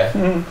to care.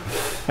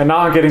 And now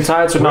I'm getting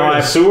tired, so We're now in I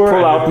a sewer pull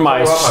and out you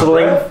my pull out my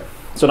sling. breath.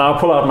 So now I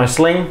pull out my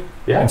sling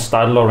Yeah. and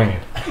start lowering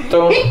it.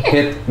 Don't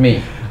hit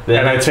me. Then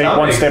And I it's take one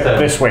Dominic's step turn.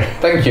 this way.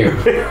 Thank you.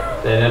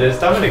 Then it is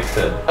Dominic's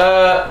turn.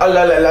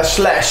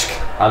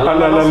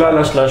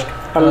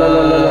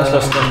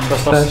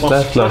 Slash.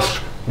 Slash.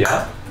 Slash.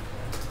 Yeah.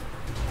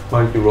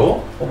 What did you roll?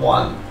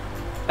 1.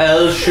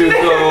 L should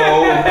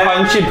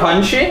go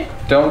punchy.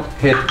 Don't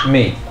hit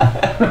me.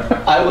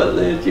 I will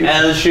let you.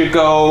 L should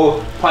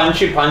go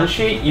punchy.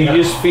 You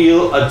just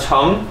feel a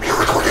tongue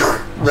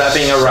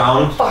wrapping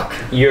around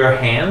your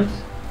hand.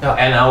 Yeah.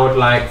 And I would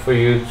like for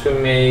you to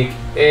make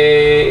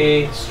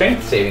a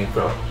strength saving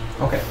throw.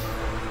 Okay.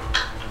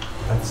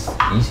 That's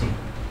easy.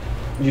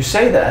 You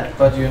say that,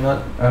 but you're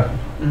not.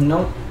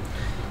 No.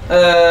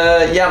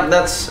 Yeah,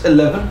 that's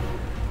 11.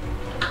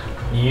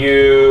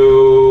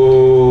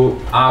 You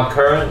are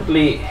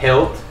currently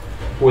held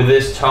with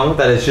this tongue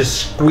that is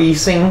just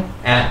squeezing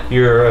at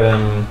your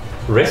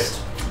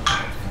wrist,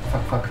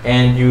 Fuck.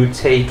 and you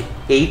take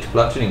 8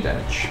 bludgeoning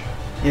damage.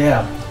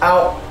 Yeah.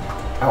 Ow.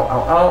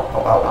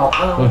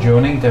 Ow.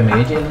 Bludgeoning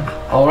damage.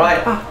 All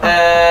right,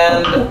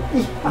 and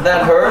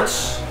that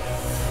hurts.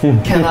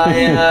 Can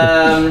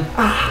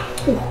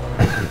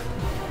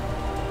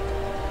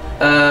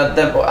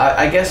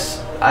I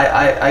guess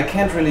I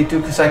can't really do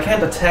because I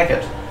can't attack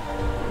it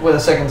with a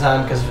second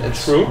time because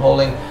it's True.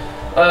 holding.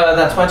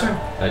 That's my turn.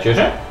 That's your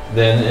turn.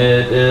 Then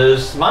it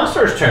is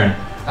Monster's turn,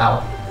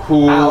 Ow.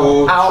 who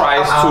Ow, ow,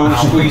 tries ow, to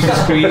ow.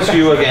 squeeze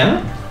you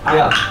again,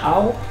 Yeah.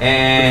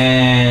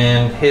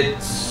 and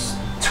hits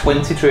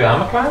 20 to your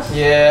armor class.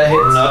 Yeah.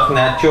 Hits. Not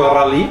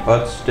naturally,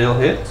 but still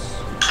hits.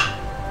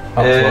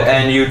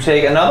 And you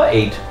take another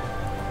 8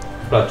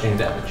 bludgeoning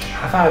damage.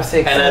 5,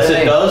 6. And as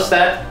it does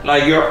that,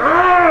 like your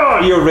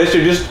wrist,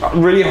 you're just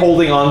really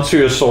holding on to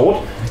your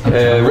sword,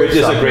 which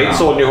is a great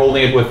sword. You're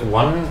holding it with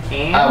one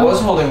hand. I was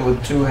holding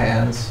with 2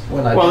 hands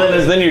when I. Well,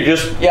 did then you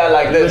just yeah,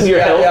 like this. you're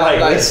yeah, held yeah, like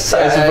this,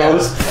 I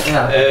suppose.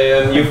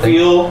 Yeah. You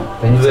feel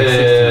Then you take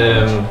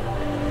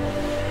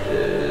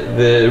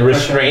the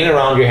restraint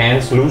around your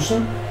hands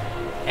loosen,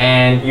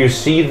 and you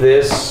see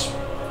this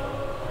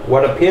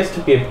what appears to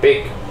be a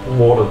big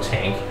water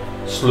tank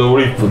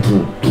slowly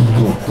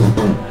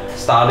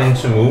starting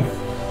to move.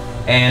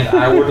 And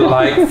I would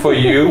like for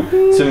you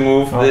to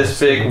move this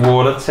big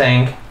water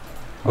tank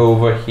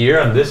over here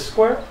on this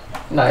square.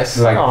 Nice.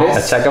 Like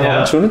this. Attack of Yeah.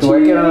 opportunity. Do I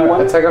get an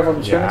attack of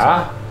opportunity?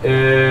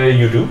 Yeah.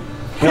 You do.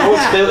 No,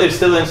 it's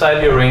still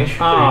inside your range.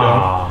 So you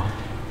don't. Ah.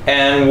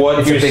 And what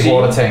It's you a big see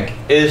water tank.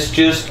 is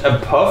just a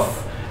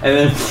puff,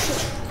 and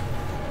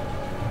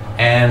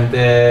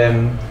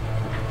then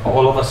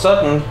all of a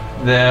sudden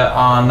there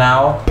are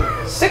now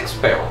 6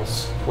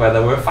 barrels where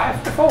there were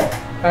 5 before.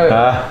 And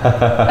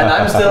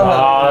I'm still.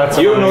 Ah, that's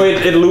You know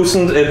it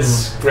loosened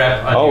its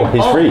grab on Oh, you.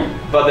 he's free.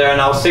 But there are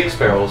now 6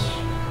 barrels.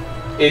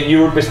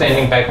 You would be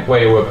standing back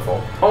where you were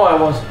before. Oh, I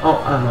was.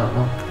 Oh,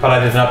 no. But I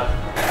did not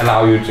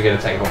allow you to get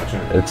attack of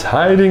opportunity. It's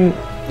hiding.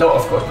 No,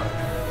 of course not.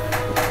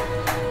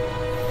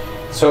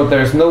 So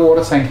there's no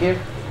water tank here?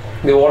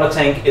 The water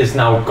tank is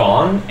now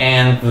gone,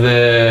 and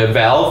the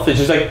valve is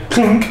just like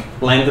clunk,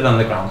 landed on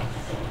the ground.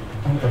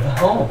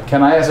 Oh.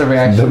 Can I, as a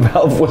reaction, The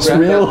valve was grab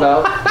real.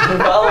 that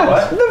valve?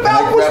 What? The Can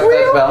I grab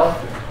that valve?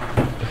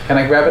 Can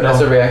I grab it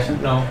as a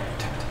reaction? No.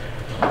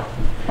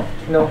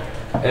 No.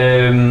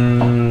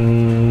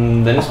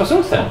 Then it's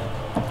Basul's turn.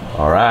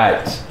 All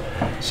right.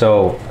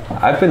 So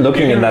I've been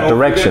looking in that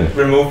direction.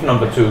 Remove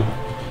number 2.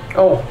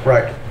 Oh,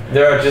 right.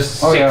 There are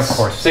just Oh, six, yeah, of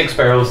course. 6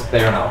 barrels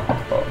there now.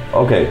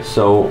 Okay,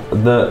 so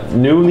the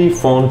newly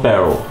formed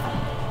barrel.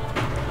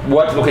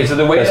 What? Okay, so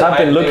the way Because that I've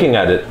been looking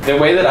at it. the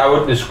way that I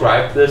would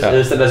describe this Yeah.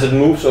 is that as it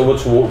moves over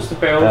towards the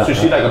barrels, Yeah, you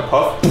see like a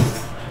puff,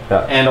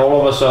 Yeah. and all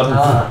of a sudden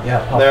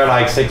Yeah. there are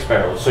like 6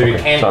 barrels. So you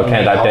Okay, can't. so I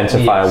can't make out the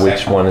identify which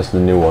exact one is the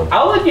new one.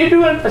 I'll let you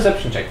do a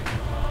perception check.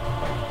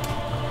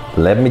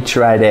 Let me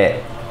try that.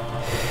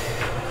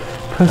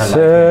 like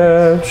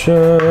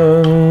Perception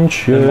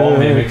The more check.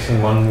 mimics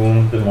in one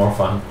room, the more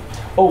fun.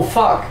 Oh,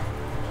 fuck.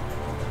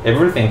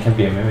 Everything can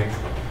be a mimic.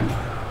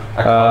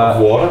 A cup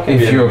of water can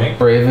be If a you're mimic.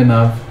 brave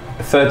enough.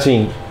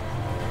 13.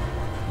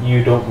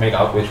 you don't make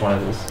out which one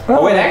it is.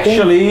 Oh wait,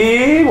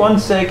 actually, 1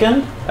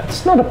 second.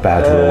 That's not a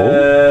bad roll.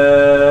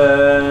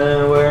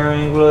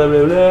 Wearing blah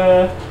blah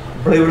blah.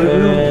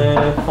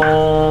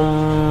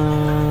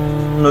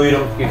 No, you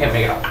don't. You can't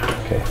make it out.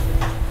 Okay.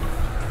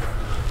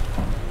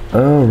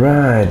 All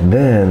right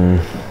then.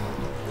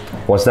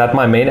 Was that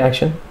my main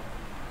action?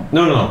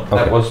 No. Okay.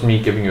 That was me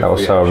giving you. That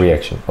was our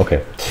reaction.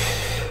 Okay.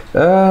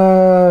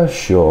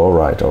 Sure. All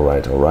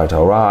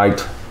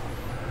right.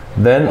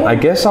 Then I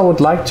guess I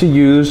would like to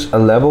use a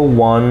level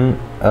 1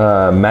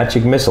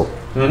 magic missile.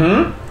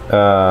 Mm-hmm.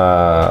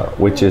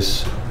 Which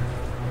is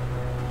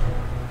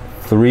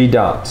 3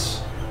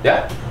 darts.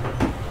 Yeah.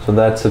 So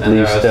that's at And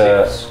least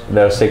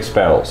there are 6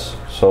 barrels.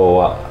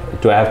 So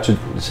do I have to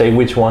say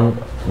which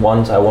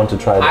ones I want to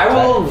try to I attack?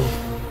 will.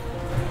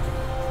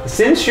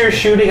 Since you're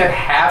shooting at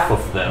half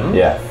of them,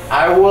 Yeah.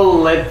 I will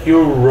let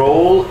you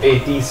roll a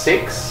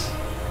d6,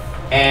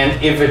 and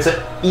if it's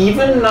an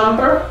even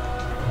number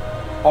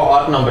or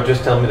odd number,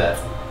 just tell me that.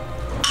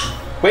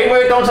 Wait,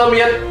 don't tell me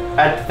yet.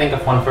 I have to think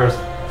of one first.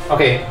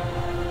 Okay,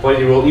 what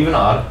did you roll, even or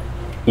odd?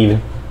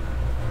 Even.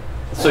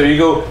 So you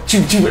go,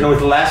 choo, choo, and with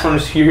the last one,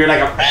 you hear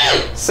like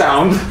a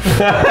sound.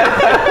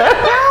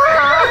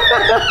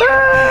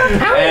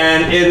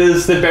 And it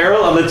is the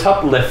barrel on the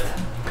top left.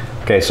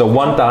 Okay, so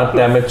 1 dart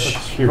damage.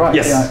 Right,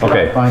 Yes. yeah,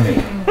 Okay. Find it.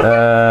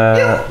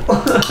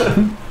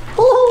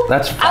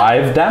 That's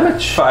 5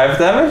 damage. 5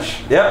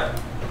 damage? Yep.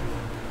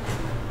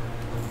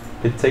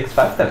 It takes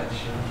 5 damage.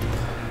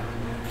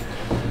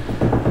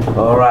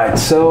 All right,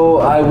 so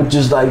I would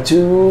just like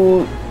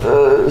to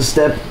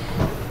step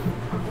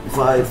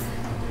 5,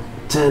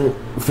 10,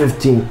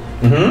 15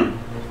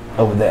 Mm-hmm.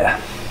 over there.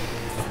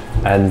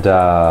 And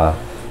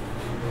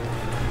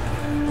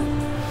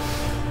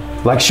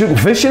like shooting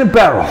fish in a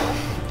barrel.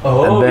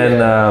 Oh, And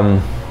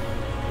then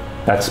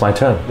that's my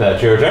turn.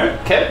 That's your turn.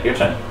 Okay, your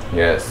turn.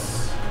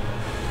 Yes.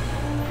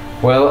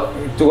 Well,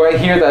 do I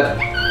hear that?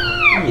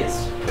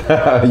 Yes.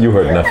 You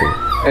heard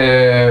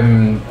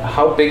nothing.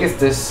 How big is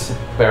this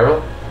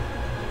barrel?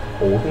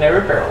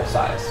 Ordinary barrel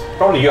size.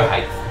 Probably your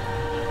height.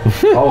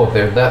 Oh,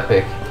 they're that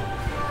big.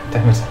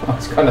 Damn it!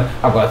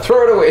 I'm gonna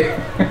throw it away.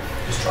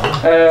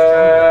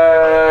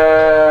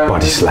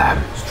 Body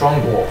slam.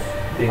 Strong dwarf.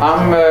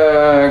 I'm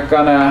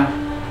gonna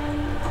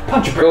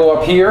go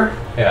up here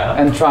Yeah.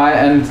 and try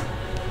and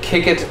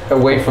kick it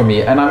away from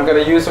me, and I'm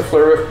gonna use a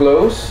flurry of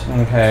blows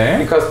Okay.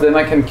 because then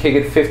I can kick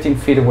it 15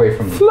 feet away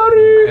from me.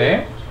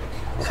 Okay.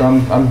 So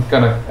I'm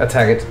gonna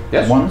attack it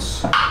Yes.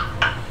 once.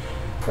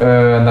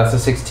 And that's a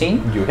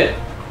 16. You hit.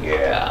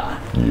 Yeah.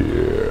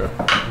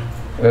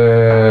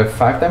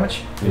 5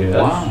 damage. Yes.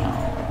 Wow.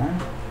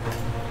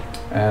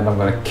 And I'm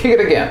gonna kick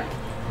it again.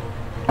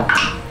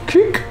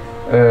 Kick.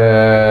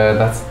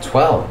 That's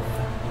 12.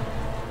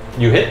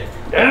 You hit.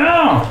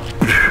 Yeah.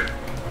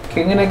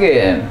 Kicking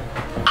again.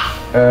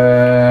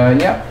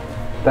 Yeah.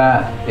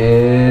 That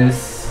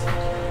is.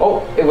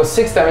 Oh, it was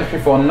 6 damage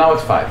before. Now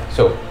it's 5.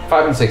 So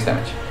 5 and 6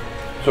 damage.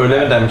 So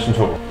 11 damage in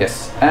total.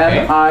 Yes. And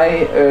Okay.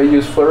 I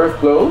use flurry of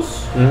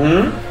blows.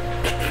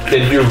 Mm-hmm.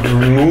 Did you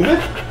remove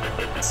it?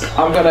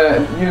 I'm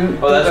gonna use.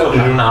 Oh, that's what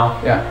you do now.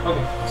 Yeah.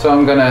 Okay. So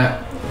I'm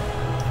gonna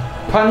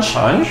punch,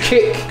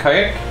 kick.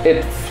 Okay.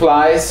 It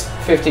flies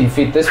 15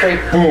 feet this way,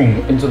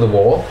 boom, into the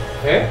wall.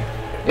 Okay.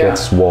 Yeah.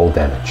 Gets wall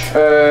damage.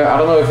 I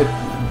don't know if it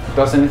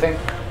does anything.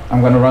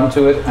 I'm gonna run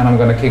to it and I'm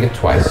gonna kick it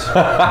twice.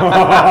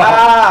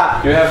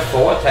 You have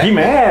 4 attacks. He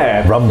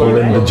mad. Rumble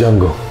in the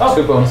jungle.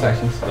 2 bonus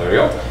actions. There you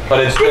go. But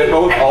it's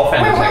both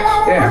offhand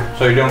attacks. Yeah.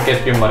 So you don't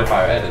get your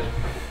modifier added.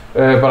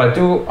 But I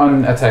do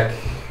on attack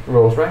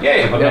rolls, right?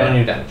 Yeah, but not on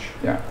your damage.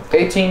 Yeah.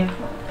 18,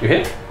 You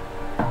hit.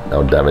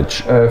 No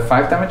damage. 5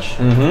 damage.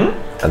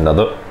 Mm-hmm.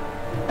 Another.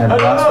 And the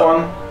last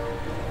one,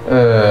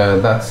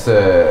 that's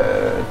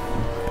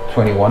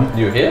 21.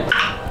 You hit.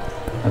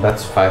 And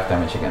that's 5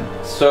 damage again.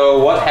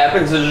 So what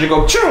happens is you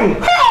go choom,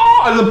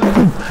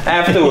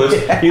 afterwards.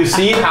 You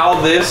see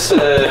how this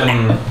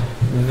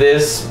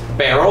this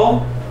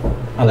barrel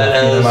that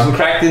has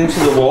cracked into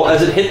the wall.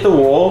 As it hit the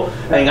wall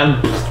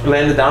and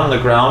landed down on the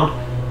ground,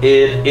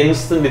 it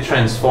instantly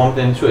transformed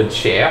into a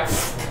chair,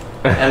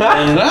 and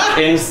then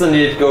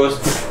instantly it goes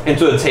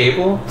into a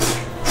table,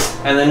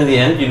 and then in the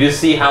end you just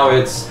see how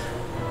it's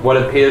what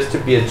appears to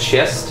be a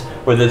chest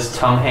with its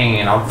tongue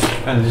hanging out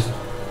and just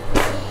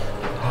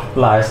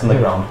lies on the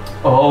ground.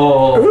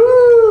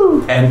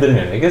 Oh. And the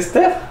mimic is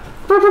dead.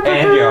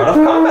 And you're out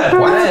of combat.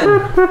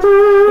 What?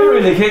 You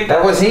really kicked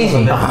That was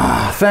easy.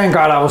 Thank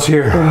God I was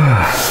here.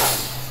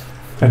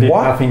 I did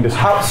nothing this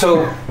How,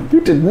 so, You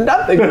did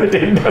nothing. I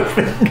did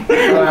nothing.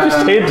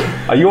 Just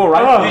hit. Are you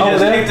alright? Oh, You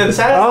just kicked its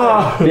ass.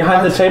 Ah,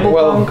 Behind the table?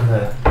 well,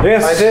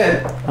 yes. I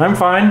did. I'm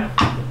fine.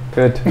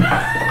 Good.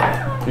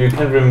 You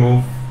can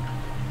remove.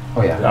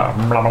 Oh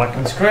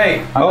yeah. It's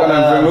great. I'm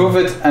gonna remove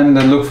it and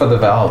then look for the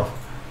valve.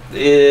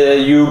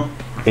 You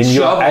In shove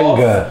your off-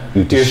 anger,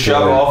 you You destroy.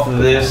 shove off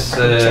this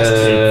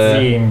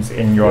Seems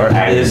in your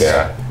this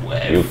anger.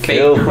 You fake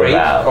killed the crate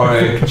valve. or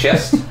a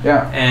chest,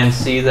 Yeah. and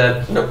see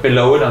that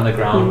below it on the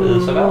ground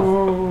is a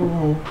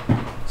valve.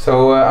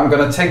 So I'm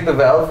gonna take the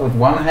valve with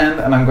one hand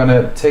and I'm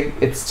gonna take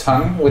its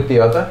tongue with the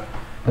other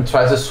and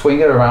try to swing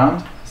it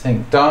around,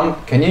 saying,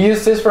 Dom, can you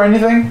use this for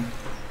anything?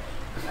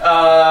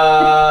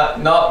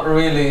 Not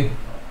really.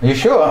 Are you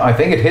sure? I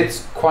think it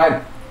hits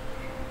quite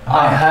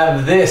I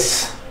have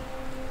this.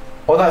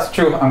 Oh, that's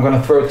true. I'm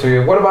gonna throw it to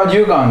you. What about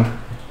you, Gong?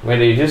 Wait,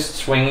 are you just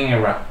swinging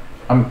around?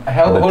 I'm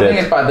holding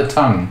it by the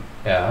tongue.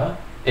 Yeah.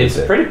 It's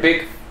Is a it? pretty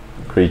big.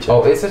 Creature.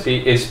 Oh, is it?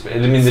 I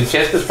mean, the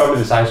chest is probably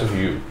the size of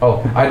you.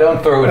 Oh, I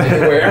don't throw it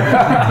anywhere.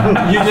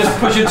 You just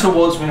push it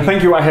towards me.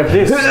 Thank you, I have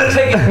this.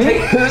 Take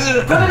it.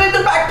 Put it in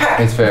the backpack.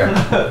 It's fair.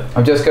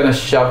 I'm just gonna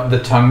shove the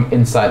tongue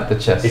inside the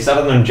chest. It's not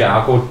a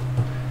Ninjago.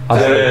 Are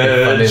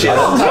there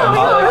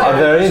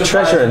any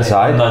treasure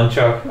inside?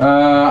 Nunchuck.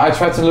 I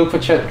tried to look for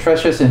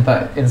treasures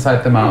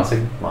inside the mouth.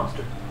 It's a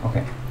monster.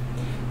 Okay.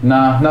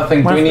 Nah,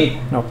 nothing. Do we need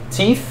No.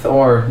 teeth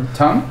or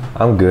tongue?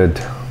 I'm good.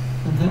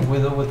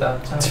 With or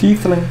without tongue.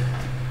 Tiefling.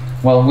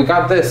 Well, we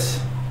got this.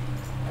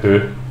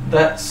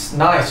 That's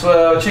nice.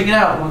 Well, check it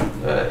out.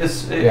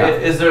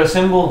 Is there a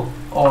symbol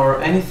or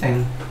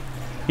anything?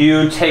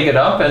 You take it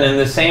up, and in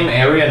the same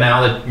area now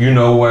that you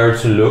know where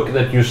to look,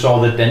 that you saw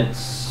the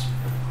dents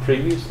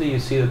previously, you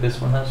see that this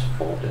one has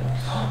 4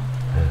 dents.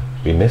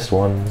 We missed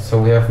one.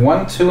 So we have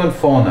 1, 2, and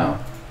 4 now.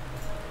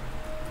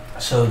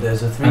 So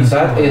there's a 3 And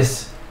that symbol.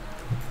 is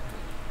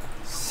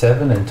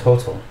 7 in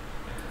total.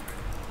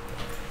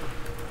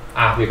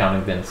 You're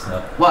counting dents now.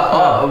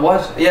 What?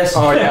 What? Yes.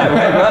 Oh,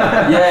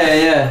 yeah.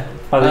 yeah.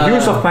 By the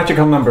use of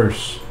magical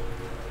numbers.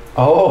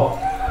 Oh!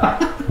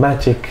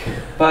 Magic.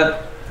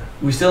 But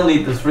we still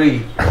need the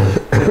 3.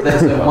 If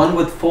there's a one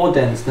with 4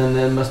 dents, then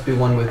there must be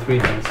one with 3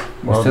 dents.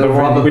 Well,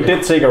 still we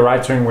did take a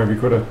right turn where we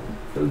could have.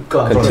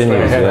 Gone. Continue.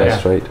 ahead, Yeah, yeah.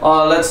 straight.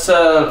 Let's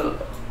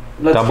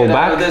Double get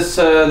out of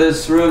back?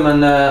 this room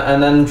and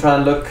then try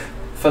and look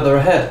further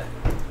ahead.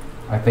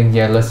 I think,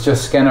 yeah, let's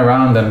just scan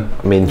around and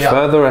I mean, Yeah.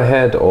 further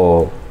ahead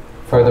or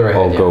further or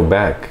ahead. go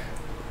back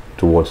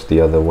towards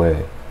the other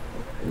way.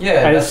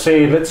 Yeah. I Let's,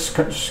 say let's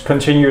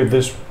continue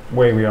this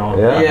way we are.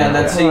 Yeah. yeah.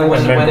 Let's see Yeah. when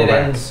And then it go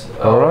back. ends.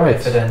 Alright.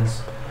 If it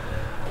ends.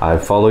 I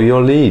follow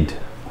your lead.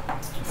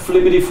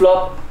 Flippity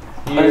flop.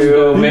 You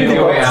make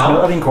your way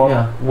out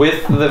Yeah.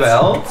 with the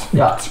valve.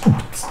 Yeah.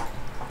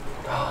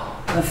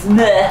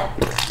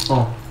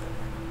 Oh.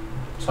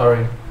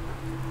 Sorry.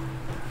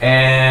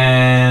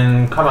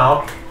 And come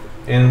out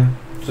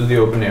into the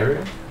open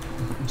area.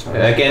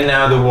 Again,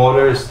 now the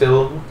water is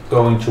still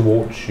going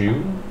towards you.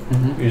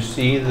 Mm-hmm. You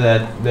see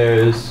that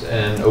there's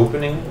an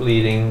opening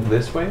leading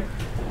this way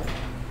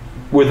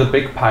with a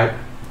big pipe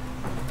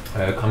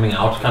coming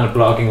out, kind of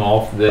blocking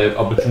off the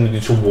opportunity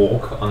to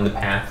walk on the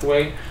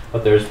pathway.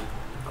 But there's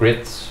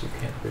grits. You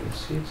can't really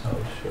see it, so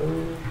I'll show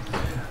you.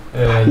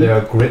 There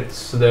are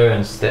grits there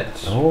instead.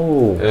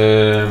 Oh.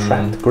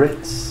 Trapped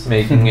grits.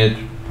 Making it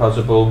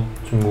possible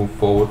to move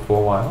forward for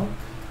a while.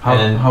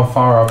 And- How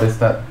far up is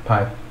that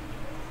pipe?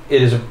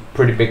 It is a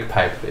pretty big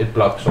pipe. It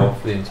blocks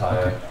off the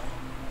entire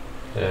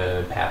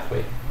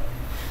pathway.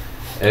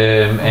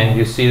 And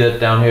you see that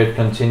down here it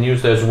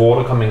continues. There's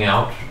water coming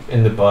out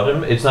in the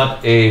bottom. It's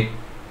not a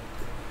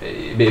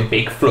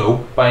big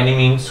flow by any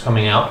means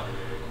coming out.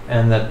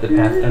 And that the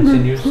path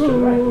continues to the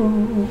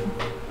right.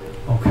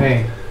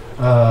 Okay.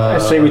 I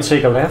say we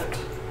take a left.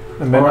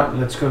 And then Alright,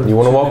 let's go. You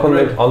want to walk on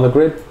grid. the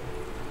grid?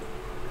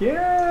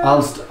 Yeah.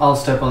 I'll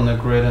step on the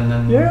grid and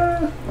then.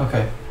 Yeah.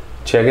 Okay.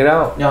 Check it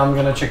out. Yeah, I'm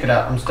gonna check it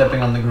out. I'm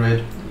stepping on the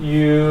grid.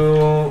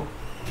 You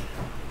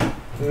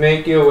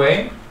make your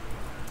way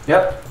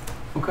Yep.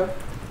 Okay.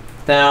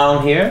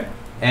 down here.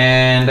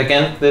 And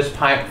again, this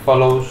pipe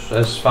follows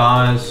as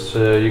far as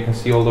you can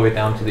see all the way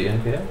down to the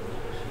end here.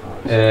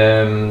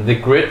 The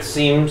grid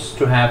seems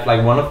to have,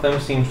 like one of them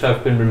seems to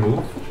have been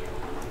removed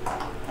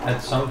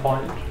at some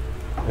point.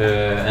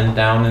 And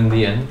down in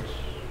the end,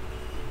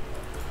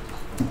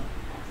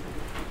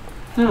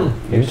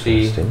 you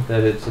see Interesting.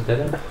 that it's a dead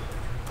end.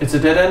 It's a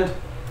dead end.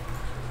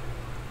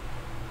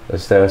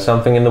 Is there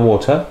something in the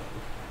water?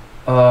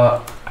 I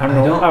don't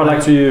know. don't I would know.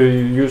 like to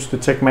use the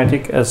tech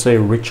magic as a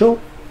ritual.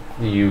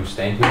 You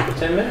stand here for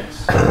 10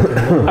 minutes.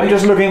 I'm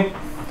just looking.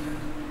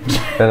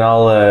 Then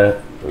I'll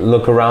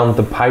look around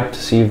the pipe to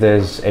see if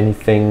there's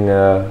anything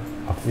of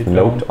You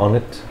note don't. on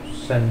it.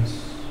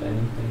 Sense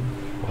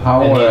anything.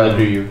 How And neither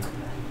do you.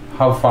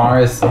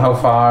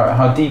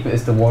 how deep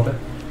is the water?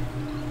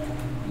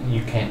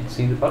 You can't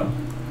see the bottom.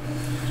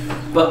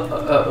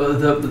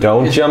 But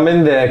Don't is- jump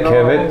in there, No,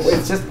 Kevin.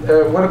 it's just.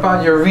 What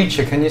about your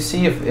reacher? Can you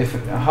see if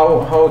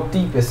how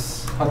deep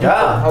is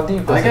how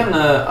deep is it?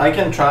 I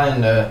can try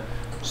and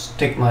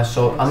stick my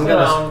sword. I'm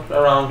gonna.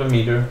 around a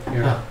meter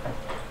here.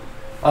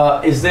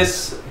 Yeah. Is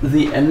this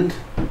the end?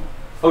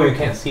 Oh, you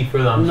can't see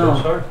further. I'm No.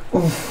 so sorry.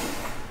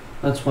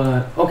 That's what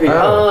I. Okay.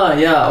 Oh.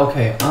 Yeah.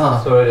 Okay.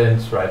 So it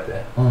ends right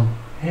there.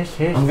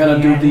 I'm gonna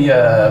do the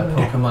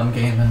Pokemon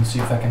game and see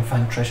if I can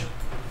find treasure.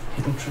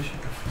 Hidden treasure.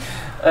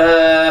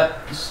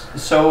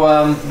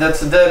 So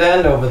that's a dead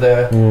end over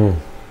there.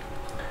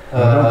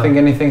 I don't think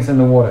anything's in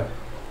the water.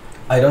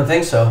 I don't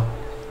think so.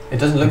 It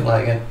doesn't look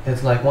like it.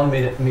 It's like 1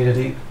 meter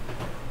deep.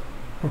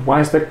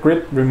 Why is that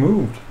grid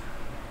removed?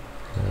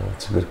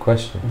 That's a good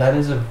question. That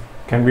is a.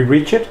 Can we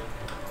reach it?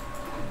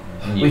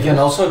 We can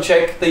also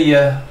check the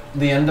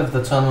end of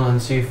the tunnel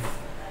and see if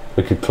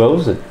We could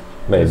close it,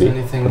 there's maybe.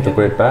 anything. Put the hidden.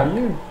 grid back.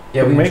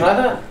 Yeah, we can Make-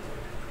 try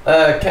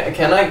that.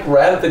 Can I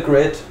grab the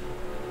grid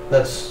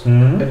that's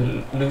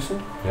been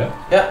loosened? Yeah.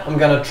 Yeah, I'm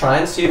gonna try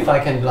and see if I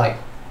can like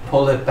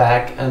pull it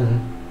back and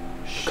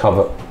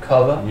Cover.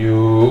 cover.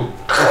 You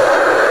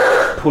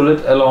pull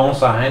it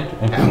alongside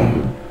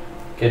and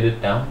get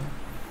it down.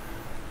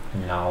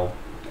 Now,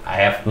 I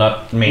have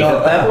not made No,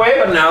 it that way,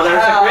 but now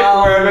there's a grid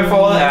where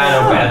before there. I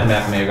know, bad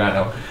map maker, I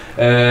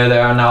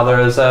know. There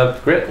is a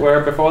grid where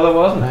before there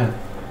wasn't.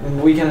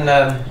 We can.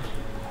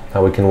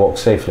 Now we can walk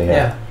safely here.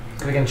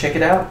 Yeah, we can check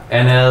it out.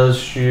 And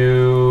as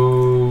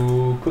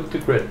you put the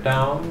grid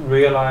down,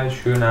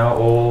 realize you're now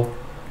all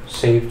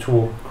safe to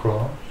walk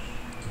across.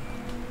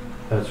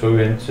 That's where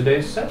we end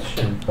today's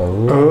session.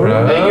 Oh.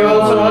 Thank you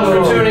all so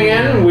much for tuning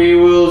in. We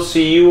will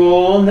see you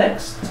all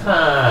next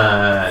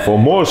time. For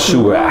more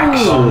sewer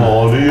action. Some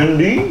more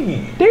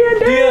D&D.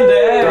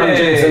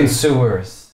 Dungeons and sewers.